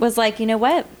 She was like, you know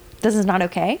what? This is not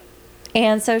okay.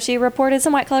 And so she reported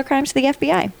some white collar crimes to the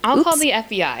FBI. I'll call the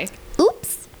FBI.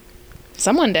 Oops.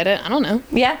 Someone did it. I don't know.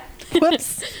 Yeah.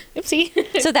 Whoops.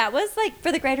 Oopsie. So that was like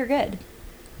for the greater good.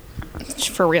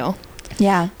 For real.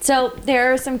 Yeah. So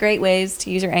there are some great ways to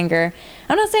use your anger.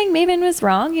 I'm not saying Maven was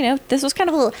wrong. You know, this was kind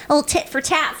of a little tit for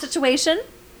tat situation.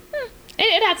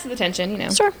 It adds to the tension, you know.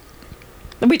 Sure.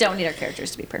 We don't need our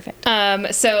characters to be perfect.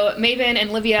 So Maven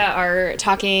and Livia are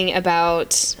talking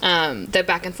about the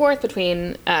back and forth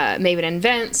between Maven and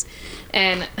Vince.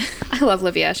 And I love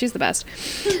Livia. She's the best.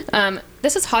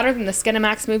 This is hotter than the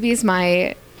Skinamax movies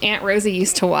my Aunt Rosie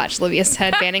used to watch, Livia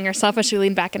said, fanning herself as she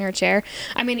leaned back in her chair.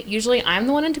 I mean, usually I'm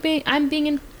into being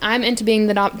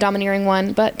the domineering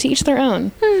one, but to each their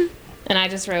own. And I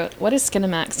just wrote, what is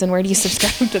Skinamax and where do you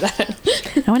subscribe to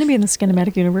that? I want to be in the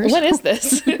Skinamatic universe. What is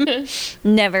this?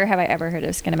 Never have I ever heard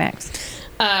of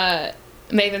Skinamax.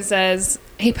 Maven says,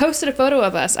 he posted a photo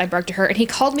of us, I barked to her, and he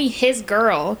called me his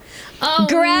girl. Oh,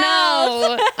 gross.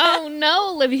 No. Oh,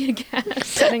 no, Livia gasped,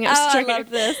 sitting up straight, I love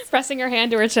this. pressing her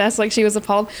hand to her chest like she was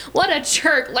appalled. What a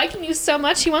jerk. Liking you so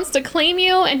much, he wants to claim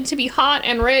you and to be hot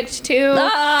and rich, too. With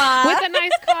a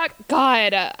nice cock.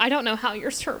 God, I don't know how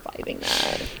you're surviving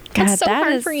that. That's so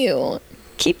hard for you.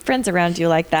 Keep friends around you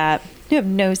like that. You have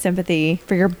no sympathy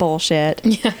for your bullshit.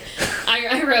 Yeah.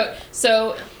 I wrote,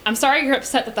 so I'm sorry you're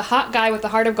upset that the hot guy with the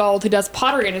heart of gold who does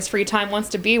pottery in his free time wants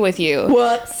to be with you.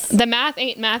 Whoops. The math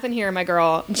ain't math in here, my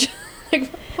girl.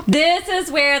 This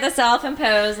is where the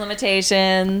self-imposed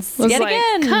limitations was yet like,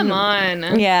 again. Come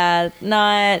on. Yeah,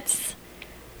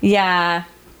 yeah.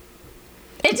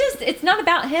 It's not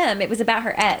about him. It was about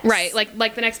her ex. Right.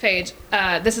 Like the next page.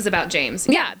 This is about James.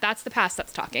 Yeah, that's the past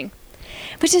that's talking.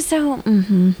 Which is so,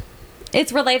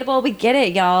 it's relatable. We get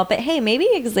it, y'all. But hey, maybe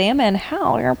examine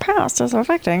how your past is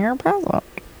affecting your present.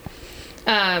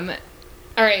 All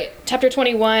right. Chapter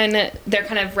 21, they're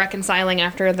kind of reconciling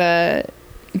after the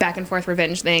back and forth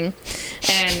revenge thing.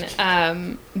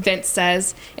 And Vince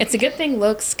says, it's a good thing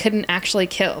looks couldn't actually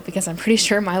kill because I'm pretty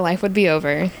sure my life would be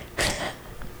over.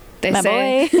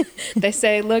 They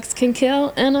say looks can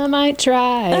kill and I might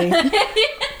try.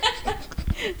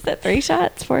 Is that 3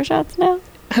 shots, 4 shots now?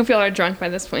 I hope y'all are drunk by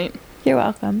this point. You're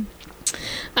welcome.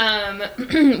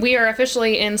 We are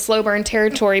officially in slow burn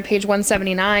territory, page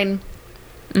 179.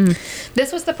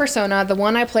 This was the persona, the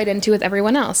one I played into with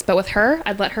everyone else, but with her,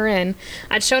 I'd let her in.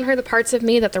 I'd shown her the parts of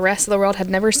me that the rest of the world had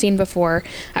never seen before.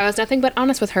 I was nothing but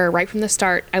honest with her right from the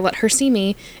start. I let her see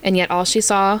me, and yet all she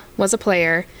saw was a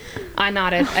player. I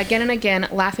nodded, again and again,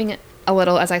 laughing a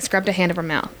little as I scrubbed a hand over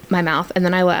my mouth, and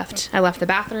then I left. I left the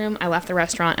bathroom, I left the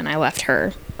restaurant, and I left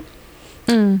her.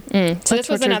 So this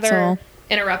was another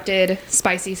interrupted,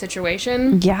 spicy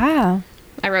situation. Yeah.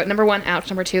 I wrote, number 1, ouch.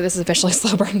 Number 2, this is officially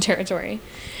slow burn territory.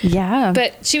 Yeah.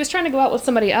 But she was trying to go out with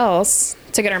somebody else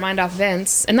to get her mind off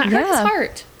Vince, and that hurt his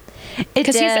heart.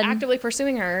 Because he's actively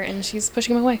pursuing her, and she's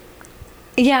pushing him away.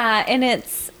 Yeah, and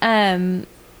it's,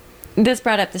 this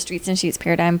brought up the streets and sheets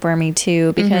paradigm for me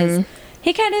too, because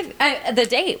he kind of the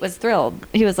date was thrilled.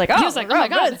 He was like, oh my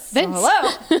god, Vince.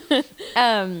 Hello.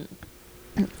 And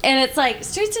it's like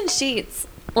streets and sheets,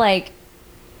 like,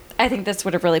 I think this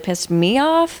would have really pissed me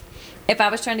off if I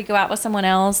was trying to go out with someone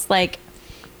else, like,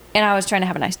 and I was trying to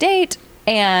have a nice date,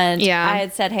 and I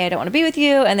had said, hey, I don't want to be with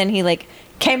you, and then he, like,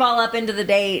 came all up into the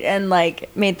date and,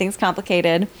 like, made things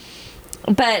complicated.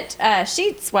 But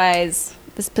sheets wise,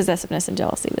 this possessiveness and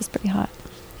jealousy was pretty hot.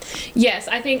 Yes,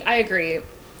 I think I agree.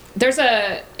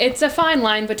 It's a fine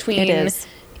line between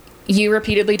you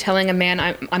repeatedly telling a man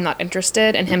I'm not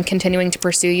interested and him continuing to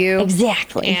pursue you.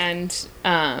 Exactly. And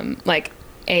like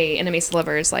a enemies to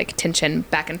lovers, like tension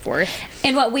back and forth.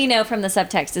 And what we know from the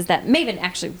subtext is that Maven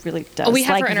actually really does we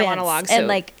have like her inner Vince. monologue, and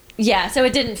like so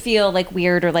it didn't feel like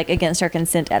weird or like against our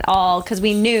consent at all, because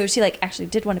we knew she like actually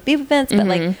did want to be with Vince, but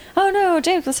like, oh no,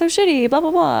 James was so shitty, blah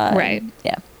blah blah. Right. And,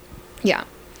 yeah.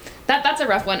 That's a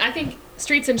rough one. I think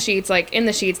streets and sheets, like in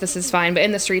the sheets this is fine, but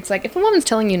in the streets, like if a woman's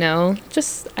telling you no,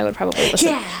 I would probably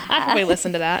listen. I'd probably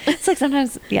listen to that. It's like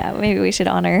sometimes maybe we should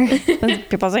honor when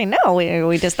people say no,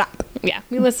 we just stop. Yeah,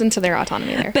 we listen to their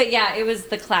autonomy there. But yeah, it was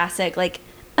the classic, like,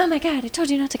 oh my god, I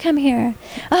told you not to come here.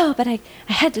 Oh, but I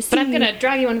had to see. But I'm gonna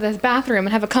drag you into this bathroom and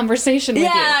have a conversation with you.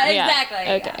 Yeah,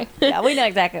 exactly. Okay. Yeah, we know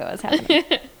exactly what was happening.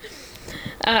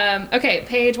 Okay,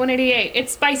 page 188.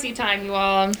 It's spicy time, you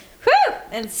all. Whew!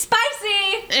 And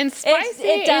spicy! And spicy.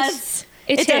 It does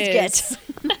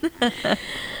get.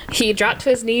 He dropped to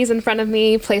his knees in front of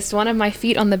me, placed one of my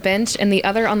feet on the bench and the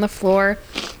other on the floor,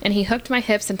 and he hooked my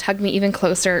hips and tugged me even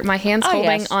closer. My hands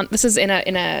holding on. This is in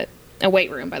a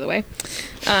weight room, by the way.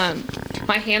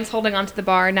 My hands holding onto the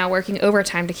bar, now working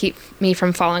overtime to keep me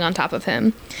from falling on top of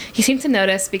him. He seemed to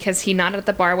notice because he nodded at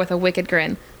the bar with a wicked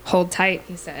grin. Hold tight,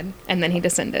 he said, and then he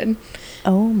descended.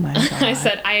 Oh my god. I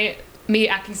said, me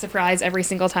acting surprised every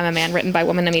single time a man written by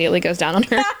woman immediately goes down on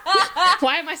her.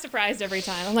 Why am I surprised every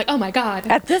time? I'm like, oh my god.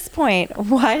 At this point,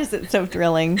 why is it so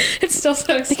thrilling? It's still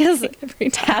so exciting every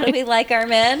time. How do we like our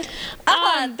men?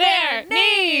 On their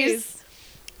knees!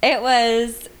 It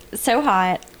was so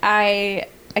hot. I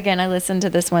listened to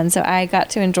this one, so I got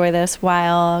to enjoy this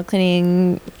while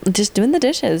cleaning, just doing the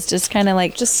dishes, just kind of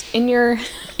like... Just in your...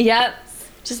 Yep.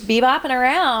 Just bebopping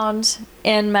around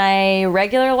in my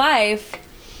regular life.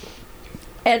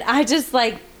 And I just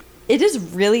like, it is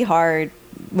really hard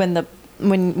when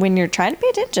you're trying to pay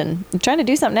attention, you're trying to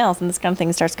do something else, and this kind of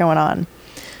thing starts going on.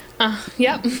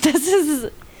 Yep. This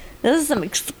is some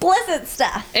explicit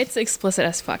stuff. It's explicit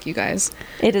as fuck, you guys.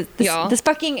 It is. Y'all. This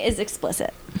fucking is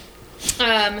explicit.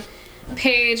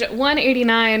 Page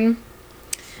 189.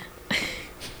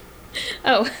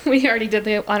 Oh, we already did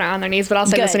the on their knees, but I'll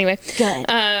say this anyway.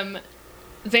 Good.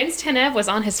 Vince Tenev was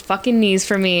on his fucking knees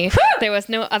for me. There was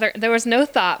no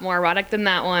thought more erotic than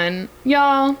that one.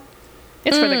 Y'all,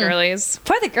 it's for the girlies.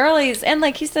 For the girlies. And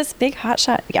like, he's this big hot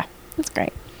shot. Yeah, that's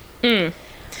great.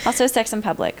 Also sex in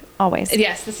public, always.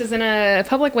 Yes, this is in a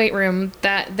public weight room.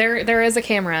 That there is a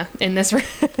camera in this room.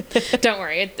 Don't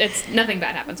worry, it's nothing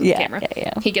bad happens with the camera.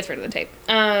 Yeah. He gets rid of the tape.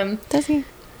 Does he?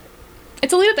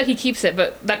 It's a lead that he keeps it,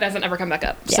 but that doesn't ever come back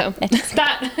up. Yeah, so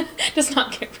that does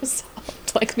not get resolved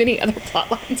like many other plot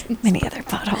lines. Many other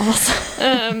plot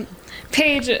holes.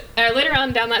 Page later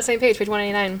on down that same page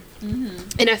 189.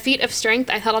 In a feat of strength,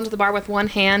 I held onto the bar with one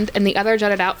hand and the other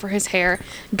jutted out for his hair,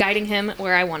 guiding him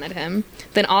where I wanted him.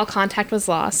 Then all contact was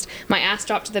lost. My ass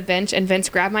dropped to the bench and Vince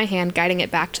grabbed my hand, guiding it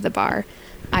back to the bar.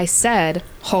 I said,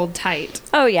 "Hold tight."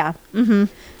 Oh yeah.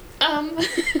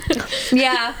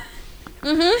 Yeah.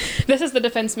 This is the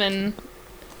defenseman.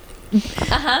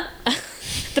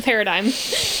 The paradigm of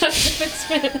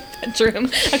defenseman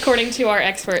bedroom, according to our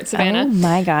expert, Savannah. Oh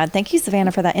my god. Thank you,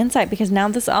 Savannah, for that insight, because now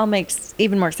this all makes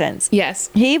even more sense. Yes.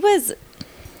 He was,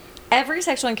 every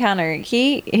sexual encounter,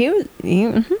 he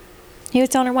was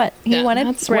telling her what he wanted,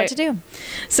 what to do.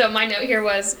 So my note here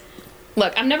was,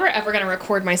 look, I'm never ever going to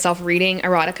record myself reading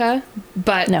erotica,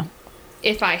 but no.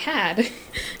 If I had,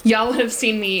 y'all would have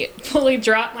seen me fully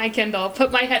drop my Kindle,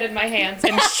 put my head in my hands,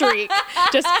 and shriek.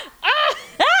 Just, ah!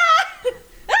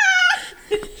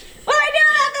 What am I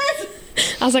doing about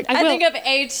this? I was like, I think of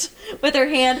H with her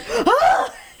hand.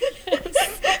 Ah!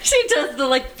 She does the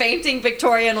like fainting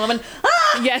Victorian woman.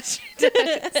 Ah! Yes, she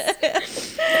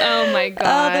does. Oh my gosh.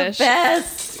 Oh, the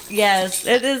best. Yes,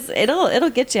 it is. It'll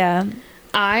get you.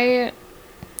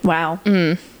 Wow.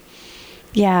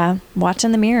 Yeah, watch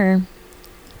in the mirror.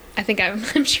 I think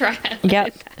I'm sure I had.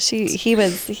 Yep. He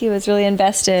was really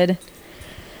invested.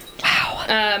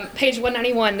 Wow. Page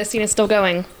 191. The scene is still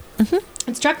going.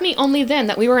 It struck me only then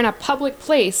that we were in a public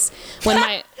place when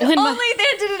my only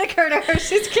then did it occur to her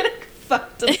she's gonna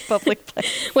fucked in a public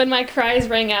place. When my cries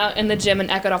rang out in the gym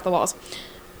and echoed off the walls.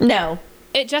 No.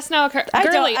 It just now occurred. I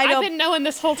Girly, don't- I've been knowing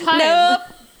this whole time.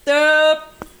 Nope.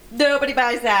 Nobody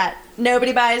buys that.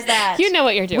 Nobody buys that. You know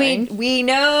what you're doing. We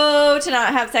know to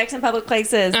not have sex in public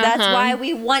places. That's why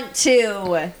we want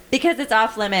to. Because it's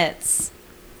off limits.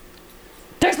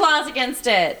 There's laws against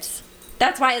it.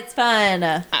 That's why it's fun.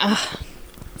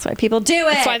 That's why people do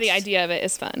it. That's why the idea of it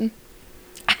is fun.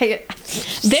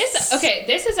 This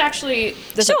is actually...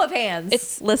 Show of hands,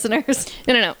 it's listeners.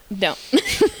 No. Don't.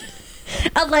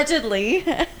 Allegedly.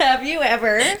 Have you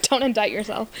ever? Don't indict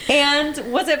yourself. And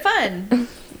was it fun?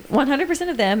 100%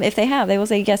 of them, if they have, they will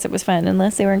say, yes, it was fun,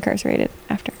 unless they were incarcerated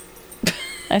after.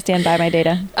 I stand by my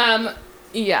data.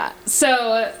 Yeah.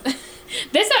 So...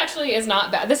 This actually is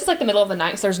not bad. This is like the middle of the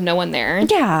night, so there's no one there.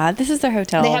 Yeah, this is their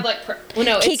hotel. They have like...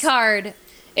 key card.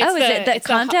 Is it the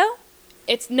condo?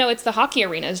 It's the hockey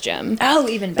arena's gym. Oh,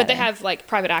 even better. But they have like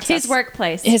private access. His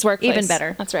workplace. Even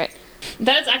better. That's right.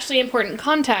 That is actually important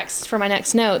context for my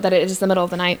next note, that it is the middle of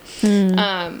the night. In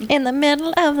the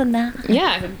middle of the night.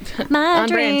 Yeah. My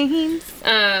dreams.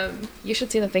 You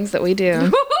should see the things that we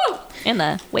do. In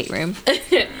the weight room.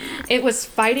 It was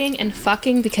fighting and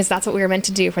fucking because that's what we were meant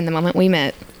to do from the moment we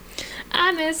met.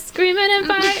 I miss screaming and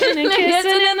fighting and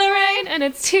kissing in the rain, and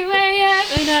it's 2 a.m.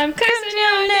 and I'm cursing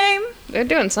your name. They're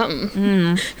doing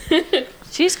something.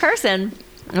 She's cursing.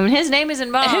 And his name is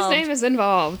involved. His name is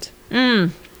involved.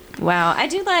 Wow. I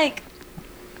do like...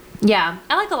 Yeah.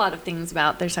 I like a lot of things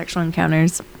about their sexual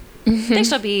encounters. They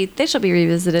shall be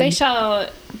revisited. They shall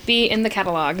be in the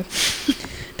catalog.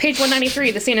 Page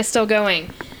 193, the scene is still going.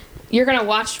 You're going to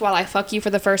watch while I fuck you for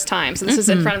the first time. So this is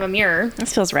in front of a mirror.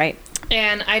 This feels right.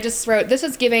 And I just wrote, this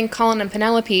is giving Colin and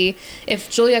Penelope if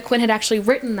Julia Quinn had actually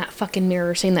written that fucking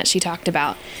mirror scene that she talked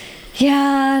about.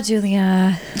 Yeah,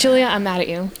 Julia. Julia, I'm mad at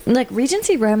you. Like,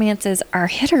 Regency romances are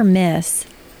hit or miss.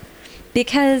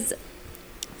 Because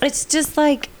it's just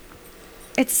like...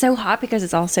 It's so hot because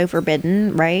it's all so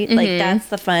forbidden, right? Like, that's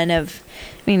the fun of...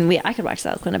 I mean, I could watch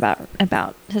Sally Quinn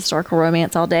about historical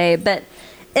romance all day, but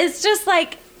it's just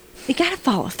like... You gotta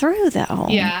follow through, though.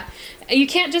 Yeah. You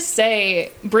can't just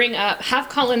have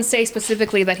Colin say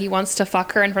specifically that he wants to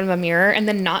fuck her in front of a mirror and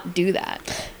then not do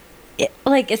that.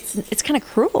 It's kind of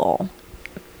cruel.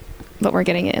 But we're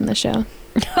getting it in the show.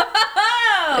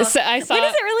 So I saw, when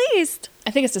is it released?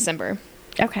 I think it's December.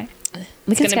 Okay.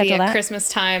 It's going to be at Christmas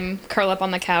time, curl up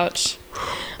on the couch.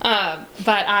 But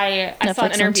I saw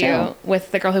an interview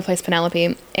with the girl who plays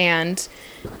Penelope, and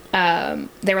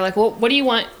they were like, well, what do you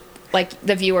want, like,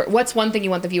 the viewer, what's one thing you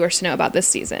want the viewers to know about this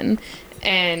season?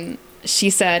 And she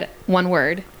said, one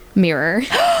word, mirror.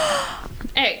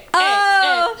 Hey,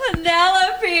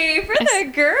 Penelope, for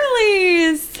the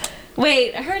girlies.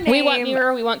 Wait, her name. We want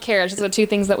mirror, we want carriage. Those are the two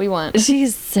things that we want.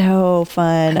 She's so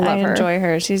fun. I love her. enjoy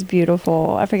her. She's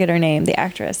beautiful. I forget her name, the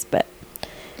actress, but...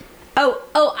 Oh,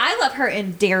 I love her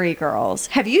in Dairy Girls.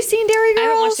 Have you seen Dairy Girls? I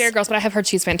haven't watched Dairy Girls, but I have heard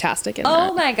she's fantastic in that.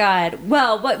 Oh my God.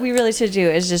 Well, what we really should do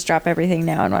is just drop everything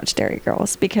now and watch Dairy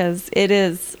Girls, because it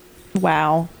is,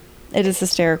 wow. It is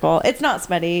hysterical. It's not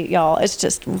smutty, y'all. It's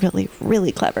just really,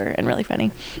 really clever and really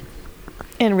funny.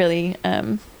 And really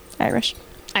Irish.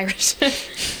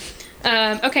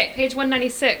 Okay, page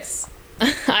 196.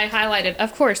 I highlighted,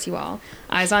 of course, you all.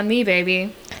 Eyes on me,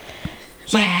 baby.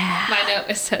 Yeah. My note,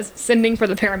 it says, sending for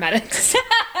the paramedics.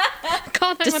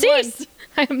 Call 911. Deceased.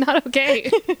 I am not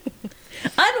okay.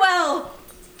 Unwell.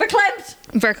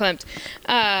 Verklempt.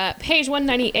 Page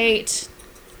 198.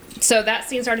 So that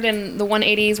scene started in the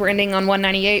 180s. We're ending on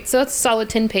 198. So it's a solid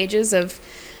 10 pages of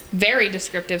very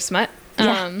descriptive smut.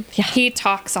 Yeah. He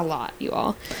talks a lot, you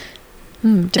all.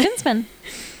 Defenseman.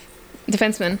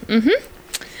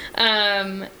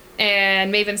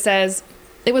 And Maven says,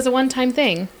 it was a one-time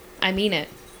thing. I mean it.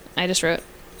 I just wrote,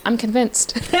 I'm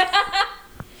convinced.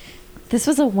 This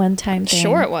was a one-time thing.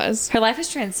 Sure it was. Her life is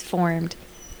transformed.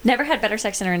 Never had better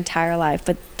sex in her entire life,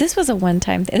 but this was a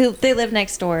one-time thing. They live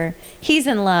next door. He's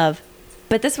in love,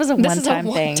 but this was a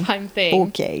one-time thing. One-time thing.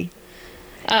 Okay.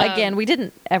 Again, we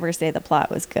didn't ever say the plot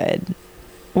was good.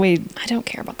 I don't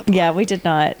care about the plot. Yeah, we did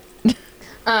not.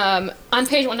 On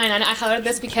page 199, I highlighted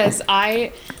this because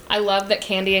I love that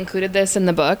Kandi included this in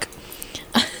the book.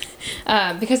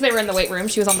 Because they were in the weight room.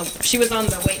 She was on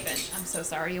the weight bench. I'm so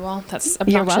sorry, you all. That's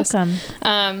obnoxious. You're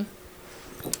welcome.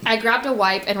 I grabbed a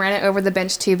wipe and ran it over the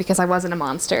bench too because I wasn't a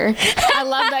monster. I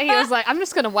love that he was like, I'm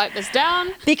just gonna wipe this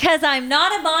down because I'm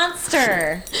not a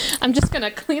monster. I'm just gonna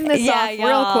clean this off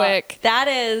real quick. That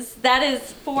is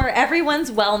for everyone's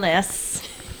wellness.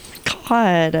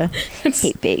 God,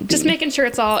 hey baby. Just making sure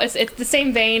it's the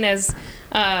same vein as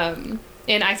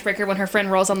in Icebreaker when her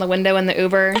friend rolls on the window in the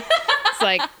Uber.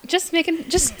 just like,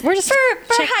 we're just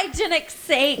for hygienic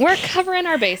sake. We're covering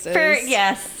our bases.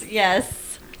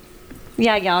 Yes.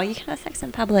 Yeah, y'all, you can have sex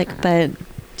in public, but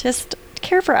just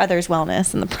care for others'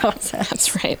 wellness in the process.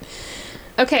 That's right.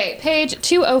 Okay, page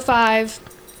 205.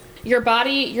 Your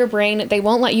body, your brain, they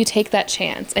won't let you take that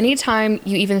chance. Anytime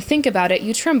you even think about it,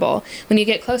 you tremble. When you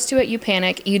get close to it, you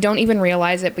panic. You don't even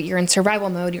realize it, but you're in survival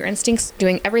mode. Your instincts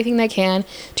doing everything they can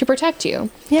to protect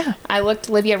you. Yeah. I looked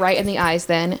Olivia right in the eyes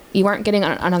then. You aren't getting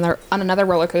on another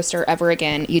roller coaster ever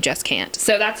again. You just can't.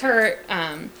 So that's her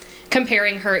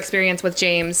comparing her experience with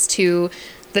James to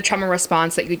the trauma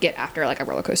response that you'd get after like a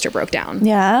roller coaster broke down.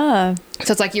 Yeah.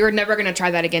 So it's like you're never going to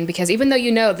try that again because even though you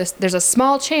know this, there's a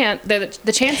small chance,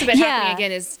 the chance of it happening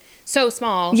again is so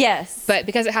small. Yes. But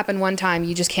because it happened one time,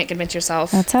 you just can't convince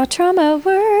yourself. That's how trauma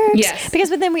works. Yes. Because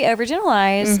then we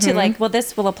overgeneralize to like, well,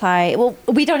 this will apply. Well,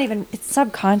 we don't even, it's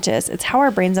subconscious. It's how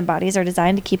our brains and bodies are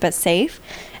designed to keep us safe.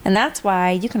 And that's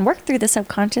why you can work through the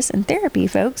subconscious in therapy,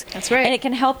 folks. That's right. And it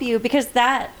can help you because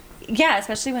that, yeah,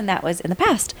 especially when that was in the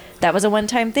past. That was a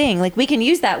one-time thing. Like we can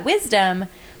use that wisdom,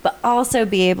 but also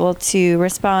be able to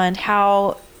respond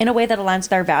in a way that aligns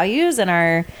with our values and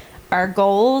our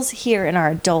goals here in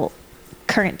our adult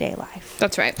current day life.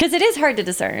 That's right. Because it is hard to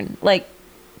discern. Like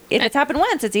if it's happened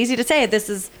once, it's easy to say this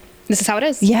is how it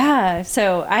is. Yeah.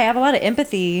 So I have a lot of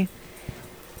empathy.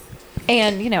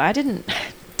 And, I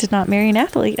did not marry an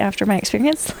athlete after my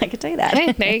experience. I could tell you that.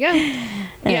 Hey, there you go.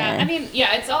 Yeah, I mean,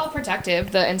 it's all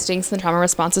protective. The instincts and the trauma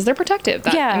responses, they're protective.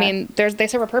 I mean, they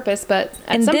serve a purpose, but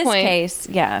at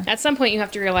some point you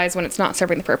have to realize when it's not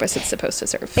serving the purpose it's supposed to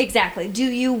serve. Exactly. Do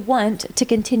you want to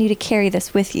continue to carry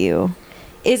this with you?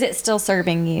 Is it still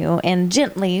serving you? And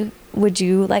gently, would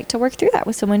you like to work through that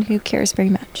with someone who cares very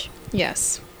much?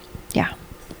 Yes. Yeah.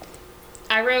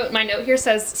 I wrote, my note here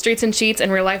says streets and sheets.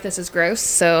 In real life, this is gross.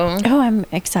 So. Oh, I'm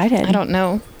excited. I don't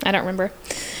know. I don't remember.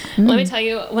 Let me tell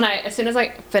you, as soon as I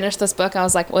finished this book, I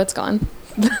was like, well, it's gone.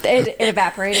 It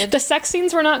evaporated. The sex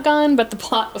scenes were not gone, but the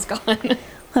plot was gone.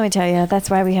 Let me tell you, that's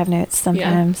why we have notes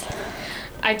sometimes. Yeah.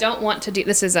 I don't want to do,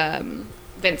 this is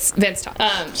Vince talk.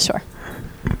 Sure.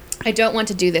 I don't want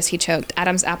to do this, he choked,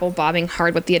 Adam's apple bobbing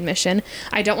hard with the admission.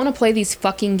 I don't want to play these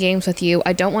fucking games with you.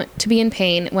 I don't want to be in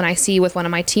pain when I see you with one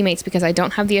of my teammates because I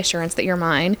don't have the assurance that you're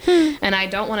mine. And I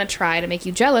don't want to try to make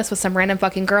you jealous with some random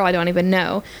fucking girl I don't even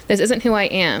know. This isn't who I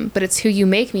am, but it's who you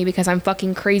make me because I'm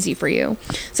fucking crazy for you.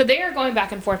 So they are going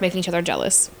back and forth making each other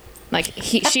jealous. Like,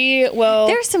 she will...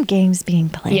 There's some games being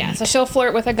played. Yeah, so she'll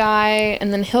flirt with a guy,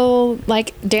 and then he'll,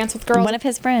 like, dance with girls. One of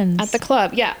his friends. At the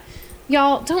club, yeah.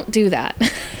 Y'all, don't do that.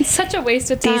 It's such a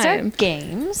waste of time. These are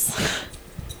games.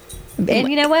 And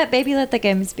you know what? Baby, let the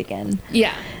games begin.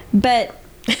 Yeah. But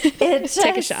it just...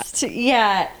 Take a shot.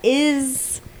 Yeah,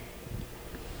 is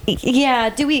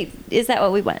that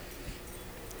what we want?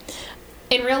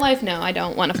 In real life, no, I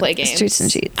don't want to play games. Streets and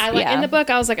sheets. In the book,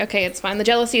 I was like, okay, it's fine. The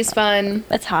jealousy is fun.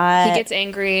 It's hot. He gets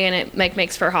angry, and it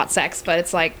makes for hot sex. But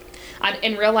it's like,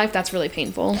 in real life, that's really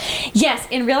painful. Yes,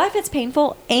 in real life, it's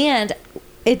painful, and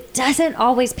it doesn't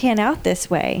always pan out this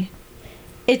way.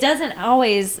 It doesn't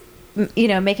always,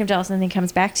 make him jealous and then he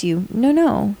comes back to you.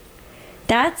 No.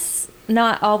 That's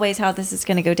not always how this is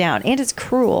going to go down. And it's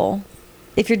cruel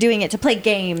if you're doing it to play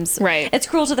games. Right. It's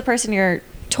cruel to the person you're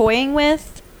toying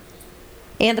with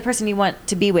and the person you want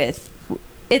to be with.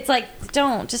 It's like,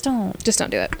 just don't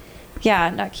do it.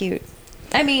 Yeah, not cute.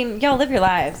 I mean, y'all live your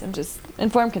lives. I'm just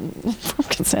informed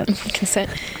consent. Consent.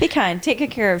 Be kind. Take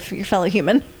good care of your fellow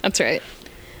human. That's right.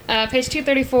 Page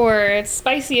 234. It's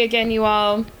spicy again, you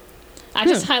all. I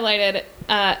just highlighted.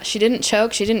 She didn't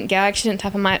choke. She didn't gag. She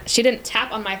didn't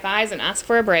tap on my thighs and ask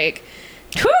for a break.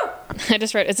 Whew! I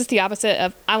just wrote, is this the opposite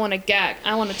of I want to gag?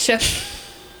 I want to choke.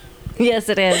 Yes,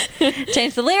 it is.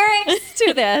 Change the lyrics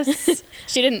to this.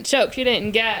 She didn't choke. She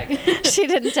didn't gag. She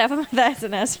didn't tap on my thighs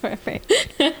and ask for a break.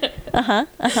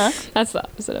 That's the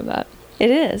opposite of that.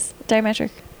 It is.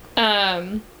 Diametric.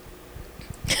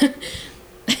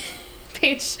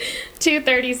 Page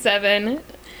 237.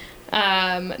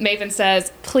 Maven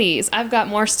says, please, I've got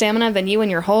more stamina than you and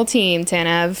your whole team,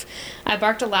 Tanev. I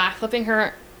barked a laugh, flipping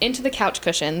her into the couch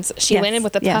cushions. She landed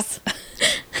with a puff.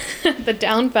 The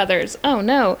down feathers. Oh,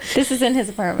 no. This is in his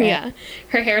apartment. Yeah.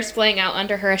 Her hair splaying out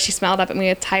under her as she smiled up at me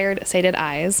with tired, sated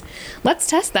eyes. Let's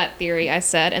test that theory, I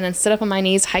said, and then stood up on my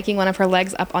knees, hiking one of her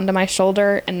legs up onto my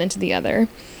shoulder and then to the other.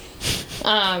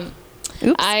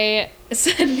 Oops. I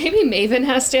said maybe Maven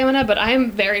has stamina, but I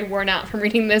am very worn out from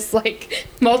reading this,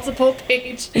 multiple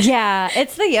page. Yeah,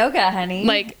 it's the yoga,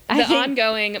 honey.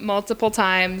 Ongoing multiple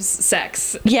times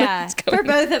sex. Yeah, for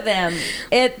both of them.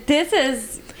 This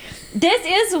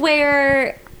is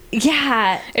where, it's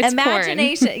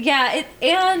imagination. Porn. Yeah,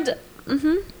 and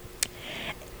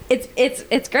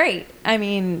It's great. I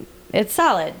mean, it's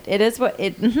solid. It is what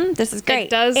it. This is great. It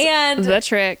does the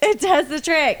trick. It does the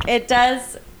trick. It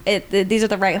does. These are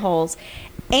the right holes,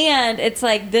 and it's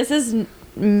like this is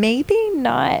maybe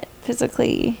not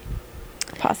physically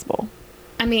possible.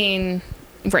 I mean,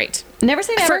 right. Never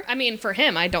say never. For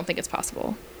him, I don't think it's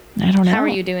possible. I don't know. How are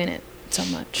you doing it so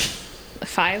much?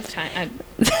 5 times.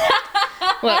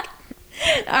 Look,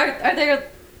 are there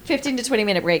 15 to 20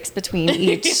 minute breaks between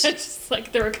each? Just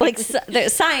like the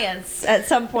science at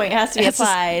some point has to be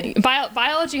applied.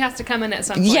 Biology has to come in at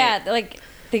some point. Yeah, like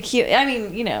I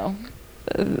mean, you know,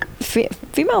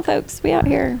 female folks, we out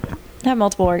here have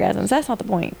multiple orgasms. That's not the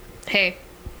point. Hey,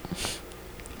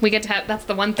 we get to have. That's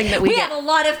the one thing that we have a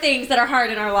lot of things that are hard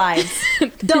in our lives.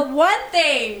 The one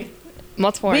thing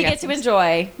multiple we orgasms. get to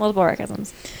enjoy multiple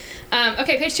orgasms.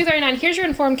 Okay, page 239. Here's your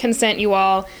informed consent, you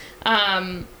all.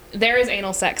 There is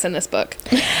anal sex in this book.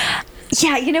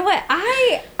 Yeah, you know what?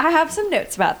 I have some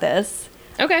notes about this.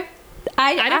 Okay.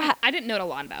 I didn't note a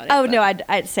lot about it. Oh, but. No,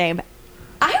 I'd same.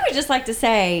 I would just like to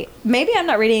say, maybe I'm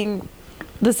not reading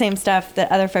the same stuff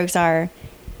that other folks are.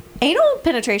 Anal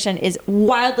penetration is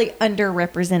wildly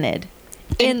underrepresented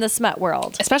in the smut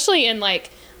world. Especially in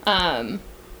like one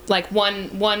male,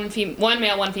 one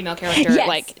female character. Yes.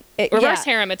 Like reverse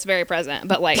harem, it's very present,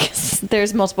 but like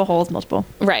there's multiple holes,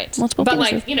 right. Multiple but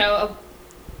penises. like, you know,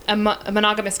 a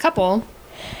monogamous couple,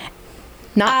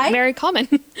 not very common.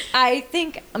 I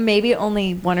think maybe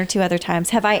only one or two other times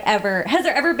has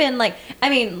there ever been like, I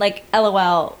mean, like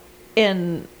LOL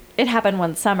it happened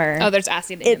one summer. Oh, there's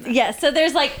acid in that. Yes. So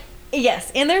there's like,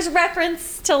 yes. And there's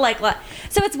reference to like,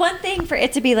 so it's one thing for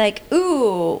it to be like,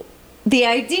 ooh, the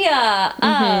idea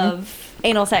of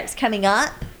anal sex coming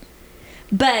up.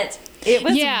 But it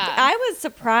was, I was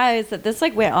surprised that this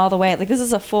like went all the way. Like this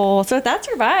is a full, so if that's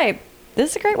your vibe,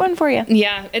 this is a great one for you.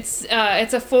 Yeah. It's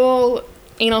a full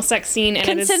anal sex scene and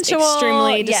consensual, it is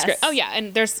extremely yes. Oh yeah.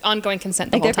 And there's ongoing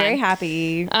consent the whole they're time. very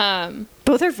happy.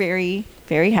 Both are very,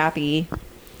 very happy.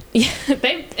 Yeah,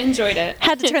 they enjoyed it.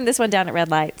 Had to turn this one down at red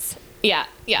lights. Yeah.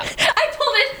 I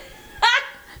pulled it.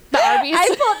 The Arby's.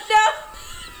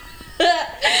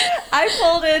 I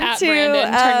pulled into at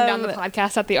Brandon turning down the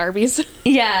podcast at the Arby's.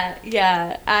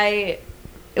 Yeah. I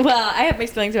have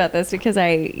mixed feelings about this because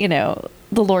the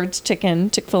Lord's Chicken,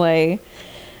 Chick-fil-A.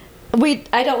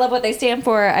 I don't love what they stand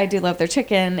for. I do love their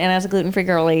chicken, and as a gluten-free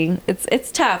girly,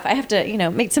 it's tough. I have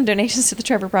to, make some donations to the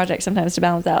Trevor Project sometimes to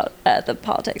balance out the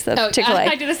politics of Chick-fil-A.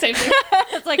 I do the same thing.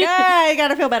 It's like, I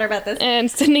gotta feel better about this.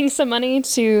 And sending some money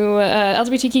to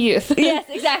LGBTQ youth. Yes,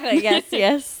 exactly.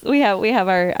 Yes. We have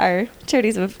our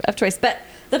charities of choice. But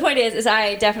the point is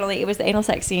it was the anal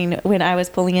sex scene when I was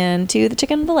pulling into the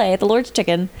Chick-fil-A, the Lord's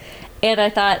Chicken, and I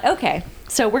thought, okay,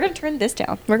 so we're gonna turn this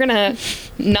down. We're gonna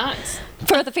not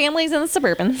for the families in the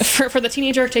Suburbans. For the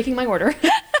teenager taking my order.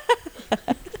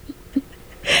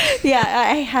 Yeah,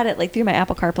 I had it like through my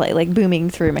Apple CarPlay, like booming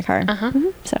through my car.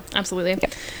 So absolutely.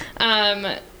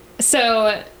 Yeah.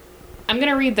 So I'm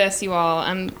gonna read this, you all.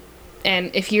 And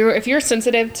if you're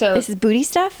sensitive to this is booty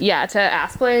stuff, to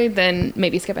ass play, then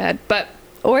maybe skip ahead. But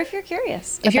or if you're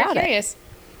curious,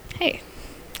 hey,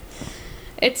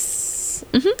 it's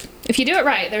if you do it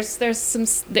right, there's some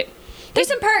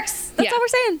perks. That's all we're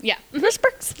saying. Yeah, there's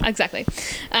perks. Exactly.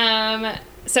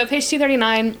 So page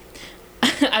 239.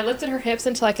 I lifted her hips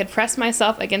until I could press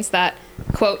myself against that,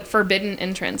 quote, forbidden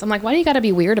entrance. I'm like, why do you got to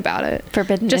be weird about it?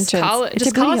 Forbidden entrance.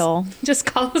 Just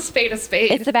call a spade a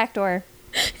spade. It's the back door.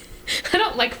 I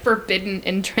don't like forbidden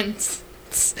entrance.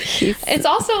 It's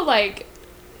also like,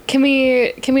 can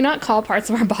we not call parts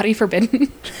of our body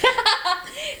forbidden?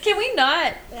 Can we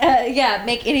not,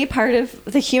 make any part of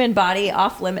the human body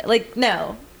off limit? Like,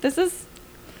 no. This is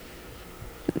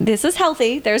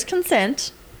healthy. There's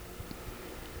consent.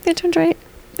 We get to enjoy it.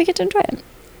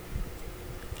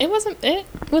 It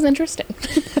was interesting.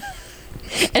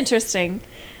 Interesting.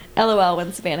 LOL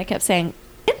when Savannah kept saying,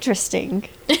 interesting.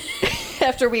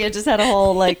 After we had just had a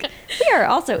whole, like, we are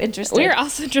also interested. We are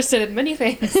also interested in many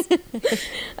things.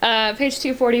 Page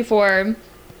 244.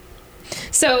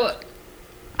 So,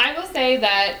 I will say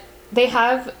that they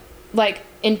have, like,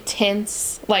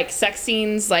 intense, like, sex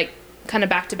scenes, like, kind of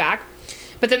back to back.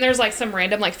 But then there's like some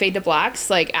random like fade to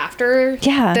blacks like after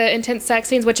the intense sex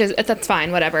scenes, that's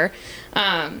fine, whatever.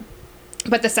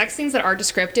 But the sex scenes that are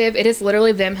descriptive, it is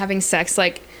literally them having sex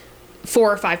like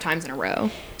 4 or 5 times in a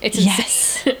row. It's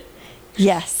insane.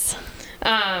 Yes.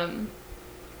 So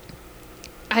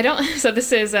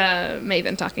this is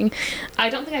Maven talking.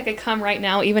 I don't think I could come right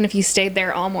now, even if you stayed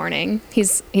there all morning.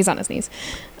 He's on his knees.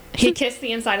 He kissed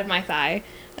the inside of my thigh.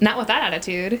 Not with that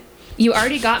attitude. You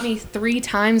already got me 3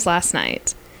 times last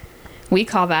night. We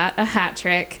call that a hat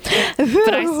trick.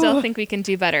 But I still think we can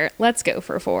do better. Let's go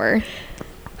for 4.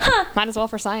 Huh. Might as well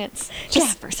for science. Yeah,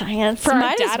 for science. For our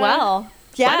Might as data, well.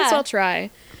 Yeah. Might as well try.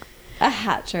 A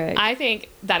hat trick. I think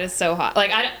that is so hot.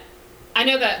 Like, I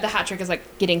know that the hat trick is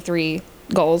like getting 3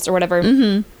 goals or whatever.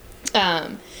 Mm-hmm.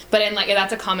 But in like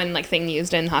that's a common like thing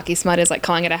used in hockey smut is like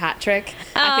calling it a hat trick.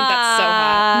 I think that's so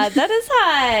hot. That is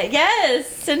hot. Yes,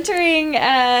 centering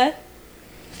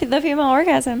the female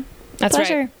orgasm. That's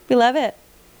Pleasure. right. We love it.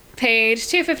 Page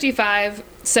 255.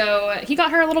 So he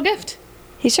got her a little gift.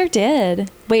 He sure did.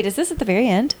 Wait, is this at the very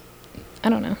end? I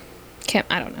don't know.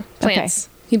 I don't know. Plants.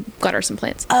 Okay. He got her some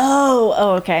plants.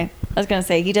 Oh, okay. I was gonna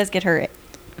say he does get her.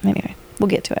 Anyway, we'll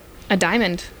get to it. A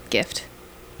diamond gift.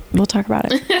 We'll talk about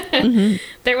it. Mm-hmm.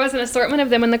 There was an assortment of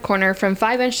them in the corner from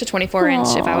 5-inch to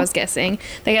 24-inch, if I was guessing.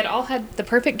 They had all had the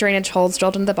perfect drainage holes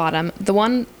drilled into the bottom. The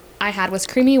one I had was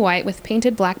creamy white with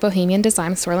painted black bohemian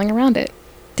design swirling around it.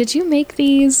 Did you make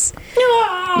these?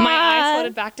 My eyes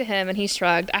floated back to him, and he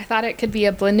shrugged. I thought it could be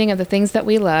a blending of the things that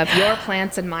we love, your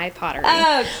plants and my pottery.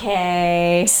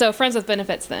 Okay. So friends with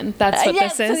benefits, then. That's what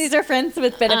this is. So these are friends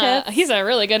with benefits. He's a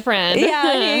really good friend.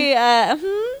 Yeah.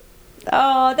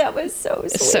 Oh, that was so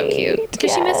sweet. So cute.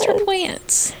 Because she missed her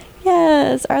plants.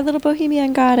 Yes, our little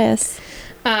bohemian goddess.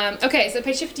 Okay, so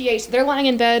page 58, they're lying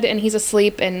in bed and he's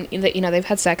asleep and, they've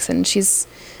had sex and she's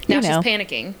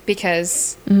panicking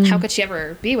because how could she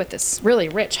ever be with this really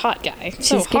rich, hot guy?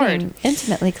 She's getting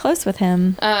intimately close with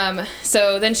him.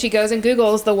 So then she goes and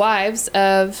Googles the wives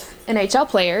of NHL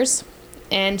players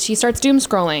and she starts doom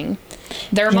scrolling.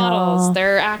 They're models,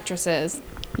 they're actresses.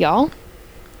 Y'all,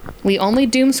 we only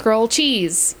doom scroll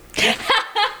cheese.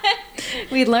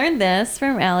 We learned this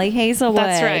from Allie Hazelwood.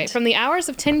 That's right. From the hours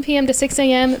of 10 p.m. to 6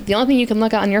 a.m., the only thing you can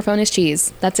look at on your phone is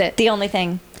cheese. That's it. The only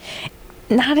thing.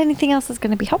 Not anything else is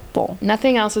going to be helpful.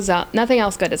 Nothing else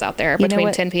good is out there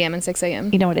between 10 p.m. and 6 a.m.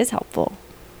 You know what is helpful?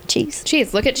 Cheese.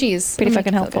 Cheese. Look at cheese. Pretty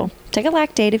fucking helpful. Take a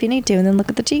lactate if you need to, and then look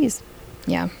at the cheese.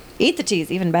 Yeah. Eat the cheese,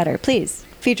 even better. Please.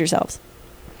 Feed yourselves.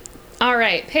 All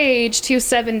right. Page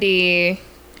 270.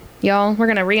 Y'all, we're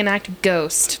going to reenact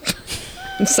Ghost.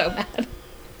 I'm so mad.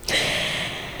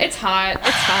 It's hot.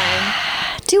 It's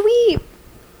fine. Do we...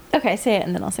 Okay, say it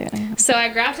and then I'll say it. So I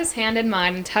grabbed his hand in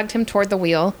mine and tugged him toward the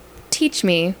wheel. Teach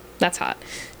me. That's hot.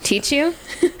 Teach you?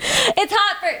 It's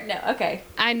hot for... No, okay.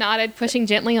 I nodded, pushing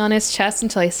gently on his chest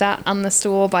until he sat on the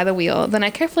stool by the wheel. Then I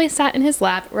carefully sat in his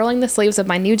lap, rolling the sleeves of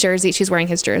my new jersey. She's wearing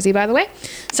his jersey, by the way.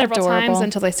 Several times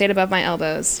until they stayed above my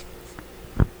elbows.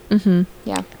 Mm-hmm.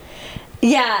 Yeah.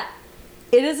 Yeah.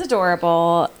 It is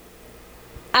adorable.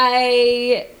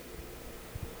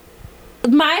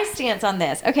 My stance on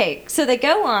this. Okay, so they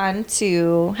go on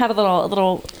to have a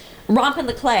little romp in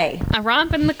the clay. A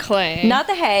romp in the clay. Not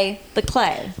the hay, the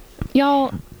clay.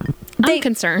 Y'all, I'm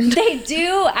concerned. They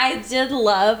do. I did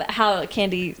love how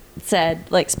Kandi said,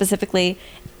 like, specifically,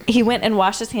 he went and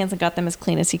washed his hands and got them as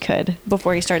clean as he could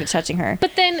before he started touching her.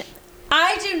 But then...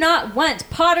 I do not want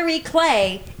pottery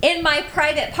clay in my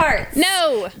private parts.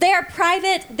 No. They are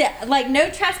private, like no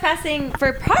trespassing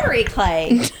for pottery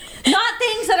clay. Not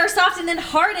things that are soft and then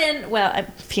hardened. Well,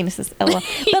 penises, LOL.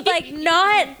 But like no.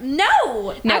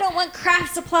 I don't want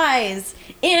craft supplies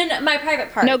in my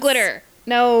private parts. No glitter.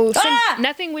 No,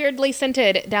 nothing weirdly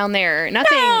scented down there.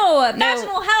 Nothing. No,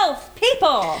 vaginal health,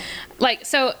 people. Like,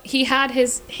 so he had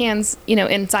his hands,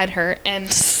 inside her, and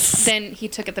then he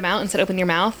took them out and said, open your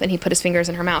mouth, and he put his fingers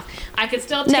in her mouth. I could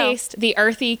still taste the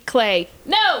earthy clay.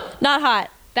 No! Not hot.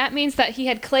 That means that he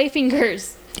had clay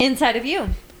fingers. Inside of you.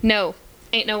 No.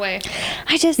 Ain't no way.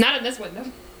 Not in this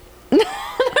window. Not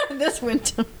in this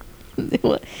window.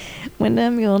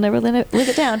 Wyndham, you'll never live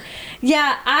it down.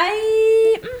 Yeah,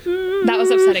 that was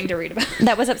upsetting to read about.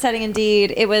 That was upsetting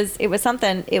indeed. It was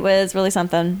something. It was really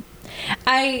something.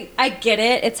 I get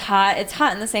it. It's hot. It's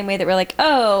hot in the same way that we're like,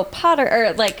 oh, potter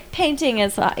or like painting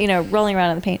is hot, rolling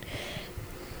around in the paint.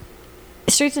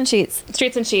 Streets and sheets.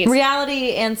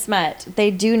 Reality and smut. They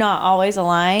do not always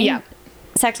align. Yeah.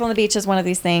 Sex on the beach is one of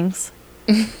these things.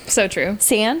 So true.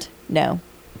 Sand? No.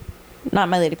 Not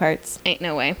my lady parts. Ain't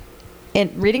no way.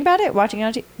 And reading about it, watching it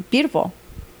on TV, beautiful.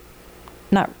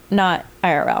 Not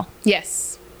IRL.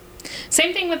 Yes.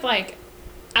 Same thing with like,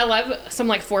 I love some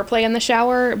like foreplay in the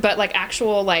shower, but like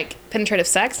actual like penetrative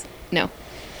sex, no.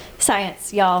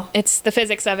 Science, y'all. It's the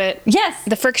physics of it. Yes.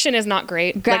 The friction is not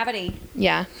great. Gravity. Like,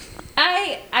 yeah.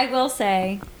 I will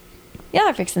say, y'all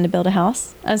are fixing to build a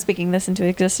house. I'm speaking this into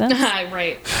existence.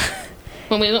 Right.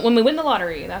 When we win the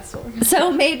lottery, that's what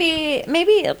so maybe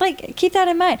like keep that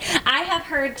in mind. I have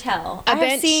heard tell. A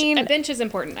bench is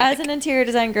important. As an interior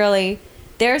design girly,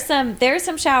 There's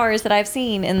some showers that I've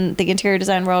seen in the interior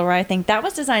design world where I think that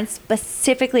was designed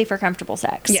specifically for comfortable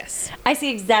sex. Yes. I see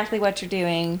exactly what you're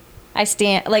doing. I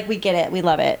stand, like, we get it. We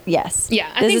love it. Yes.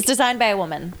 Yeah. This is designed by a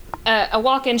woman. A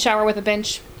walk-in shower with a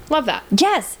bench. Love that.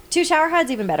 Yes. 2 shower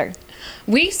heads, even better.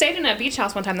 We stayed in a beach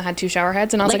house one time that had 2 shower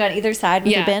heads, and I was Like on either side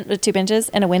with, with 2 benches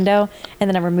and a window and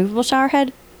then a removable shower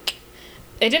head.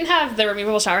 It didn't have the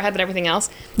removable shower head, but everything else.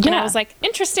 Yeah. And I was like,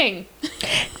 interesting.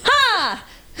 Ha!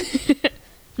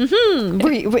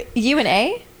 Were you an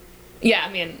A? Yeah,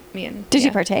 me and. Did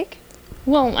you partake?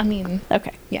 Well, I mean,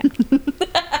 Okay. yeah.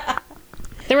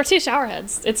 There were 2 shower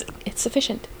heads. It's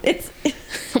sufficient. It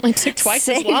only took twice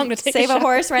as long to take save a a shower.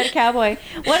 horse, ride a cowboy.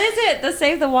 What is it? The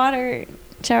save the water,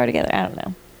 shower together. I don't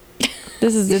know.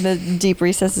 This is in the deep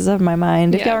recesses of my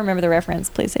mind. If y'all remember the reference,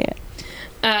 please say it.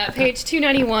 Page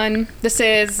 291. This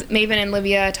is Maven and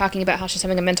Livia talking about how she's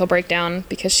having a mental breakdown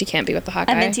because she can't be with the hot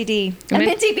guy. A minty D. A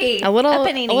minty B. A little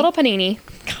panini. A little panini.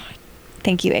 God.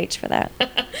 Thank you, H, for that.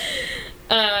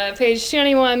 Page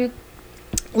 291.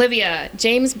 Livia,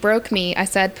 James broke me, I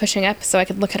said, pushing up so I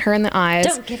could look at her in the eyes.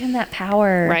 Don't give him that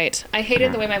power. Right. I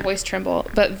hated the way my voice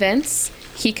trembled, but Vince,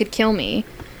 he could kill me.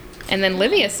 And then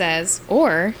Livia says,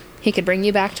 or he could bring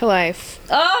you back to life.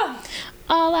 Oh!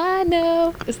 All I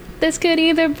know is this could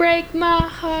either break my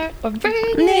heart or bring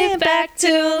it back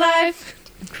to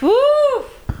life. Woo!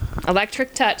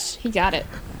 Electric touch. He got it.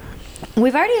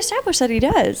 We've already established that he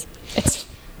does.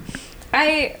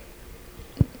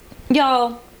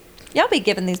 Y'all be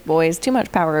giving these boys too much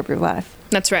power over your life.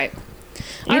 That's right.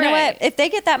 You know what? If they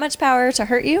get that much power to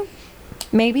hurt you,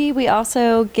 maybe we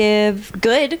also give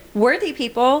good, worthy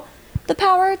people the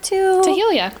power to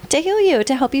heal you. To heal you,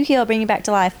 to help you heal, bring you back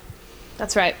to life.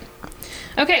 That's right.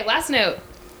 Okay, last note.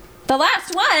 The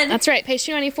last one? That's right, page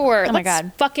 294. Oh my God.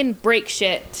 Let's fucking break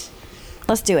shit.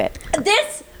 Let's do it.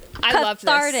 This I loved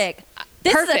cathartic.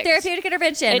 This is a therapeutic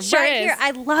intervention. It sure right is. here. I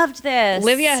loved this.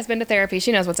 Livia has been to therapy.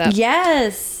 She knows what's up.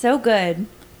 Yes, so good.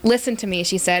 Listen to me,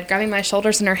 she said, grabbing my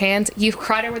shoulders in her hands. You've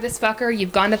cried over this fucker.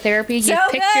 You've gone to therapy. You've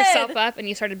picked yourself up and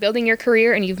you started building your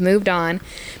career and you've moved on.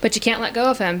 But you can't let go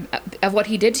of him, of what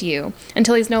he did to you,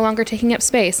 until he's no longer taking up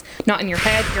space. Not in your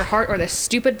head, your heart, or the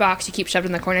stupid box you keep shoved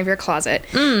in the corner of your closet.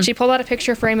 She pulled out a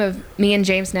picture frame of me and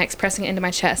James next, pressing it into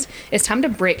my chest. It's time to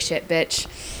break shit, bitch.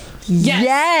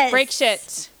 Yes. Break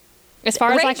shit. As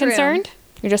far as I'm concerned,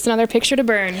 you're just another picture to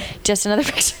burn. Just another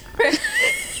picture.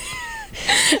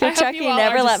 The truck you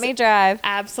never let me drive.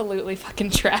 Absolutely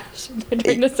fucking trash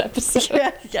during this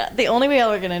episode. Yeah. The only way y'all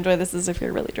are going to enjoy this is if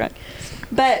you're really drunk.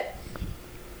 But,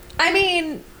 I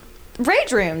mean,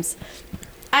 rage rooms.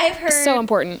 I've heard... So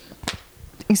important.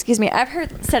 Excuse me. I've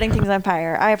heard setting things on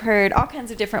fire. I've heard all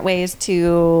kinds of different ways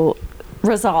to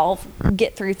resolve,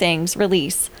 get through things,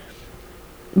 release.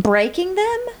 Breaking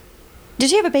them? Did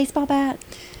you have a baseball bat?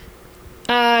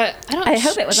 I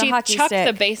hope it was a hockey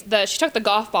stick. She took the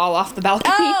golf ball off the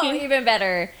balcony. Oh, even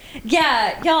better.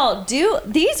 Yeah, y'all do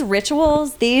these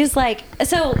rituals. These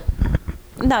so.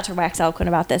 Not to wax eloquent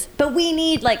about this, but we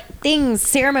need things,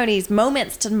 ceremonies,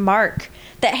 moments to mark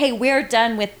that. Hey, we're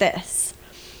done with this.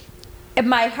 In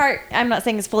my heart, I'm not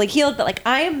saying it's fully healed, but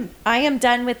I am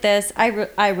done with this.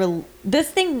 This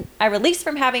thing I release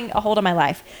from having a hold on my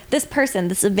life. This person,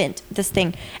 this event, this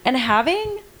thing, and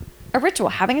having a ritual,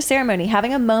 having a ceremony,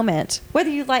 having a moment, whether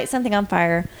you light something on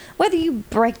fire, whether you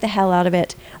break the hell out of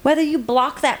it, whether you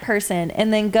block that person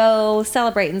and then go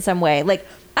celebrate in some way.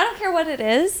 I don't care what it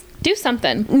is. Do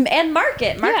something. And mark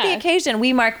it. Mark the occasion.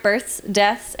 We mark births,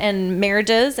 deaths, and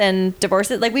marriages and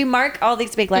divorces. We mark all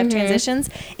these big life transitions.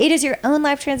 It is your own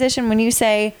life transition when you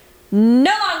say,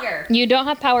 no longer. You don't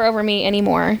have power over me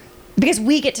anymore. Because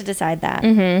we get to decide that.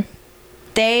 Mm-hmm.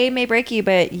 They may break you,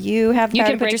 but you have the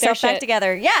power to put yourself back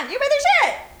together. Yeah, you break their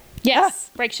shit. Yes,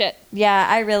 break shit.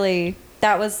 Yeah,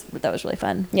 that was really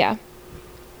fun. Yeah,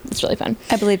 it's really fun.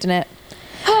 I believed in it.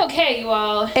 Okay, you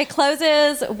all. It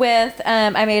closes with,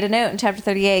 I made a note in chapter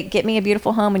 38, get me a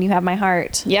beautiful home when you have my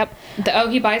heart. Yep.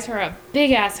 He buys her a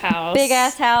big-ass house.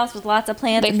 Big-ass house with lots of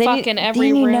plants. They fuck in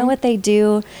every room. room. You know what they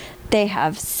do? They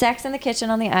have sex in the kitchen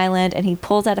on the island, and he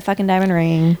pulls out a fucking diamond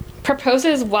ring.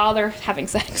 Proposes while they're having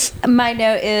sex. My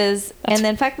note is, and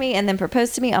then fuck me, and then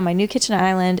propose to me on my new kitchen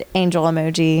island, angel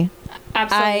emoji.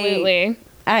 Absolutely.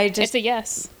 It's a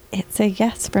yes. It's a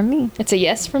yes from me. It's a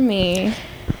yes from me.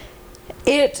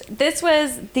 This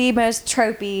was the most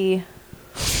tropey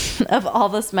of all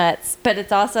the smuts, but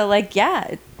it's also it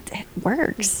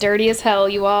works. Dirty as hell,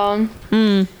 you all.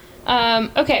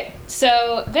 Okay,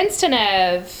 so Vince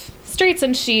Tenev, Streets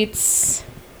and Sheets.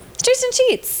 Streets and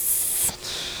Sheets.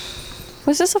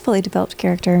 Was this a fully developed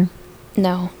character?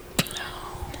 No.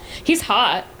 He's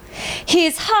hot.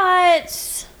 He's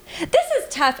hot. This is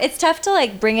tough. It's tough to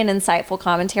like bring an insightful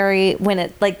commentary when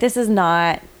it like this is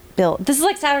not built. This is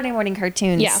like Saturday morning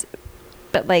cartoons. Yeah.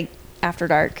 But like after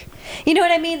dark. You know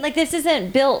what I mean? Like this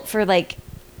isn't built for like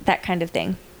that kind of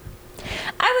thing.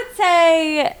 I would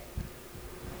say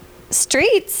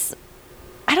Streets.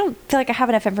 I don't feel like I have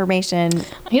enough information.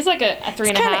 He's like a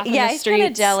 3.5. Yeah, he's kind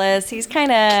of jealous. He's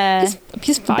kind of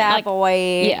he's fine. bad like,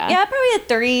 boy. Yeah, probably a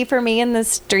 3 for me in the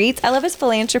Streets. I love his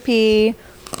philanthropy.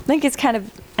 I think he's kind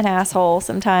of an asshole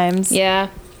sometimes. Yeah,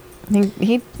 I think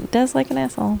he does like an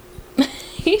asshole.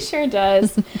 he sure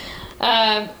does.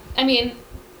 I mean,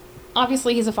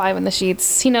 obviously he's a 5 in the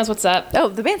sheets. He knows what's up. Oh,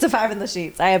 the man's a 5 in the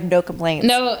sheets. I have no complaints.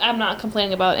 No, I'm not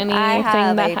complaining about anything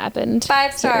that happened.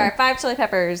 5-star, 5 chili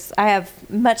peppers. I have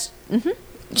much.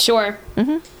 Mm-hmm. Sure.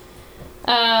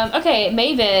 Mm-hmm. Okay,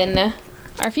 Maven,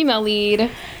 our female lead.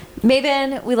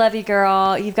 Maven, we love you,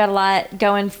 girl. You've got a lot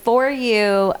going for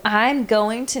you. I'm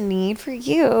going to need for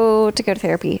you to go to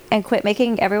therapy and quit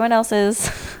making everyone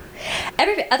else's.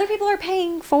 Other people are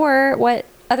paying for what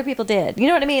other people did. You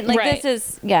know what I mean? Like right.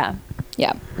 This is, yeah,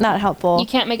 not helpful. You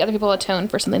can't make other people atone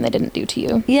for something they didn't do to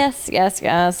you. Yes.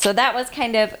 So that was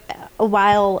kind of a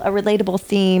relatable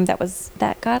theme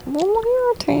that got a little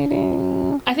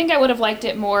irritating. I think I would have liked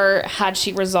it more had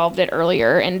she resolved it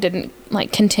earlier and didn't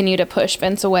like continue to push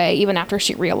Vince away even after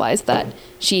she realized that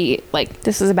she like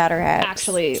this was about her ex.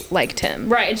 Actually liked him.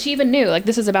 Right. And she even knew like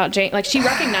this is about Jane. Like she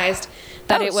recognized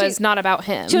that it was not about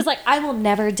him. She was like, I will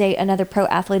never date another pro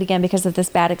athlete again because of this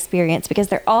bad experience because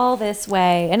they're all this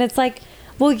way. And it's like,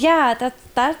 well, yeah,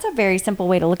 that's a very simple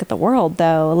way to look at the world,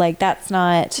 though. Like, that's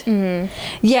not. Mm-hmm.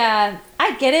 Yeah,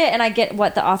 I get it, and I get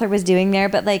what the author was doing there.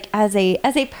 But like, as a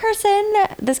person,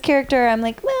 this character, I'm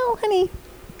like, well, honey.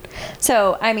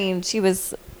 So, I mean,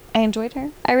 I enjoyed her.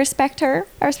 I respect her.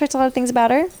 I respect a lot of things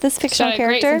about her. This fictional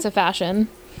character. Great sense of fashion.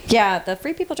 Yeah, the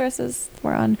Free People dresses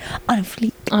were on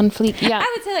fleek. On fleek, yeah.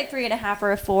 I would say like 3.5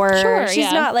 or a 4. Sure,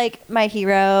 she's not like my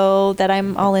hero that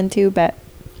I'm all into, but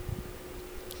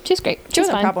she's great. She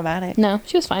wasn't problematic. No,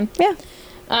 she was fine. Yeah.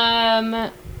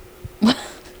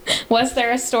 Was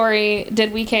there a story?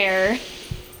 Did we care?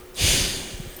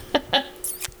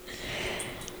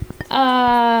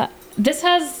 This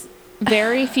has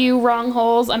very few wrong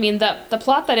holes. I mean, the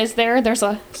plot that is there's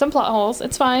some plot holes.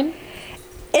 It's fine.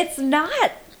 It's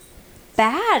not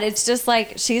bad. It's just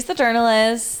like she's the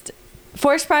journalist,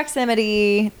 forced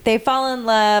proximity, they fall in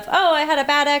love. Oh, I had a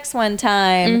bad ex one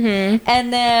time. Mm-hmm.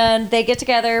 And then they get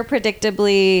together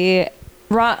predictably,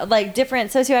 like different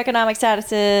socioeconomic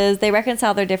statuses. They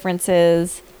reconcile their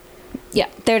differences. Yeah.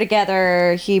 They're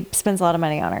together. He spends a lot of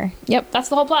money on her. Yep, that's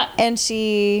the whole plot. And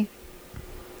she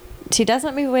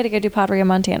doesn't move away to go do pottery in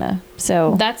Montana.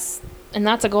 So that's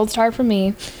a gold star for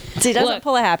me. She doesn't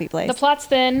pull a happy place. The plot's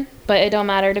thin, but it don't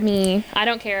matter to me. I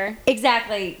don't care.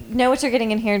 Exactly. Know what you're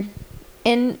getting in here.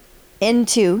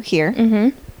 Into here.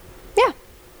 Mm-hmm. Yeah.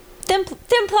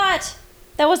 Thin plot.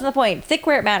 That wasn't the point. Thick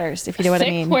where it matters, if you know what I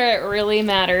mean. Thick where it really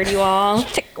mattered, you all.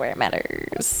 Thick where it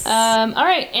matters. All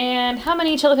right. And how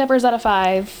many chili peppers out of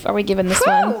 5 are we giving this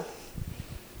one?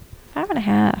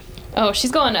 5.5. Oh,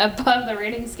 she's going above the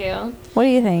rating scale. What do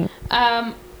you think?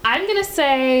 I'm gonna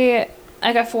say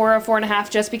like a 4 or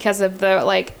 4.5 just because of the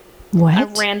like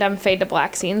random fade to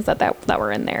black scenes that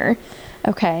were in there.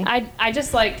 Okay. I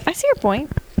just like I see your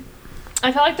point.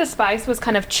 I felt like the spice was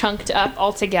kind of chunked up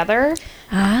all together.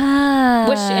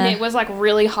 And it was like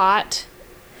really hot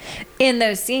in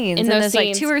those scenes. In those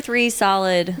scenes. Like 2 or 3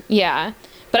 solid. Yeah.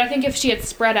 But I think if she had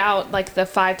spread out like the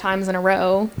 5 times in a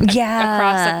row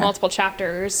across like multiple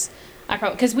chapters,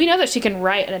 because we know that she can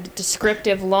write a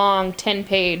descriptive long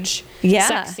 10-page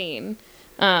sex scene.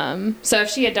 So if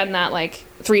she had done that like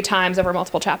 3 times over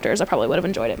multiple chapters, I probably would have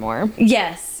enjoyed it more.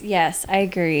 Yes, I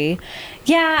agree.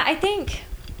 Yeah, I think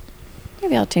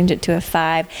maybe I'll change it to a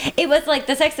 5. It was like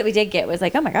the sex that we did get was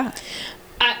like, oh my God.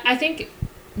 I think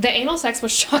the anal sex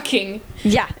was shocking.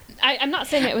 Yeah. I'm not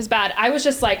saying it was bad. I was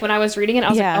just like, when I was reading it, I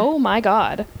was like, oh my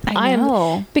God. I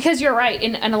know. Because you're right.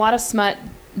 In a lot of smut,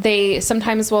 they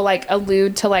sometimes will like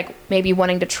allude to like maybe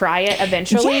wanting to try it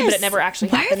eventually, but it never actually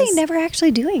happens. Why are they never actually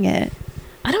doing it?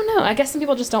 I don't know. I guess some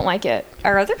people just don't like it.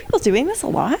 Are other people doing this a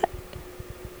lot?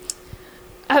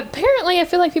 Apparently, I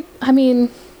feel like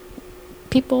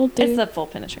people do. It's the full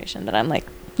penetration that I'm like,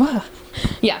 whoa.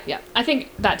 Yeah. I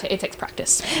think that it takes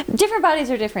practice. Different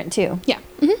bodies are different too. Yeah.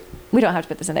 Mm-hmm. We don't have to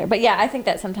put this in there, but yeah, I think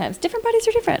that sometimes different bodies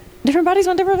are different. Different bodies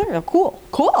want different.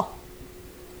 Cool.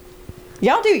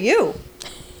 Y'all do you.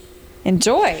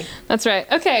 Enjoy. That's right.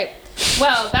 Okay.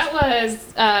 Well, that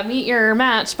was Meet Your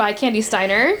Match by Kandi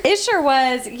Steiner. It sure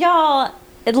was. Y'all,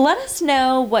 let us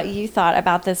know what you thought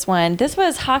about this one. This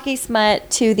was hockey smut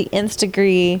to the nth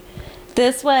degree.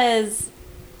 This was...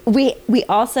 We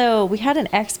had an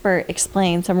expert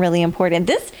explain some really important.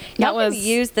 Y'all can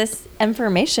use this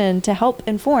information to help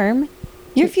inform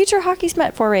your future hockey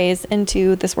smut forays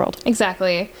into this world.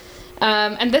 Exactly.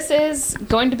 And this is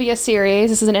going to be a series.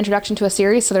 This is an introduction to a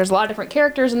series, so there's a lot of different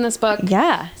characters in this book.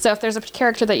 Yeah. So if there's a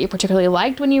character that you particularly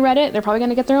liked when you read it, they're probably going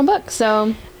to get their own book.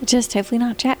 So just hopefully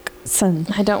not Jackson.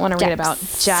 I don't want to read about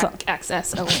Jack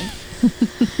XSON.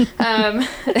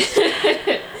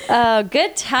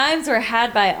 Good times were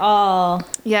had by all.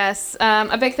 Yes.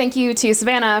 A big thank you to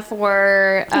Savannah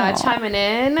for chiming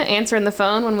in, answering the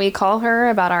phone when we call her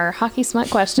about our hockey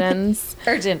smut questions.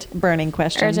 Urgent burning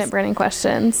questions.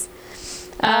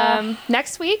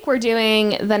 Next week, we're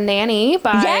doing The Nanny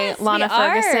by Lana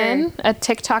Ferguson, a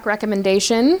TikTok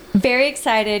recommendation. Very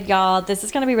excited, y'all. This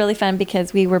is going to be really fun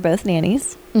because we were both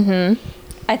nannies. Mm-hmm.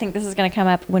 I think this is going to come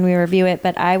up when we review it,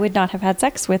 but I would not have had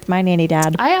sex with my nanny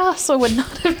dad. I also would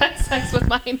not have had sex with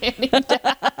my nanny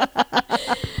dad.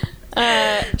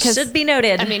 Should be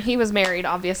noted. I mean, he was married,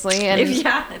 obviously. And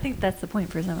yeah, I think that's the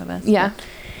point for some of us. Yeah.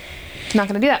 Not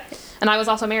going to do that. And I was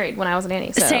also married when I was a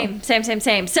nanny. So. Same.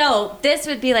 So this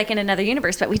would be like in another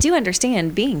universe, but we do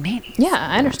understand being nannies. Yeah,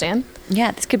 I understand.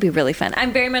 Yeah, this could be really fun.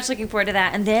 I'm very much looking forward to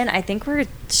that. And then I think we're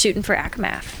shooting for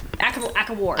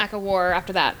War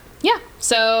after that. Yeah.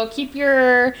 So keep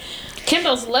your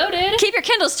Kindles loaded. Keep your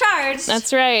Kindles charged.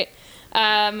 That's right.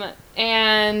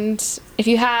 And if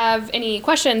you have any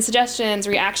questions, suggestions,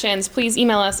 reactions, please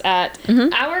email us at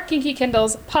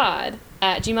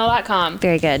ourkinkykindlespod@gmail.com.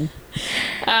 Very good.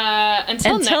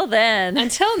 Until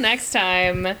next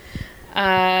time,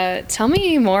 tell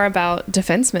me more about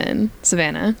defensemen,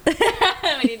 Savannah. We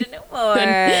need to know more.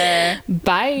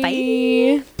 Bye.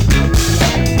 Bye.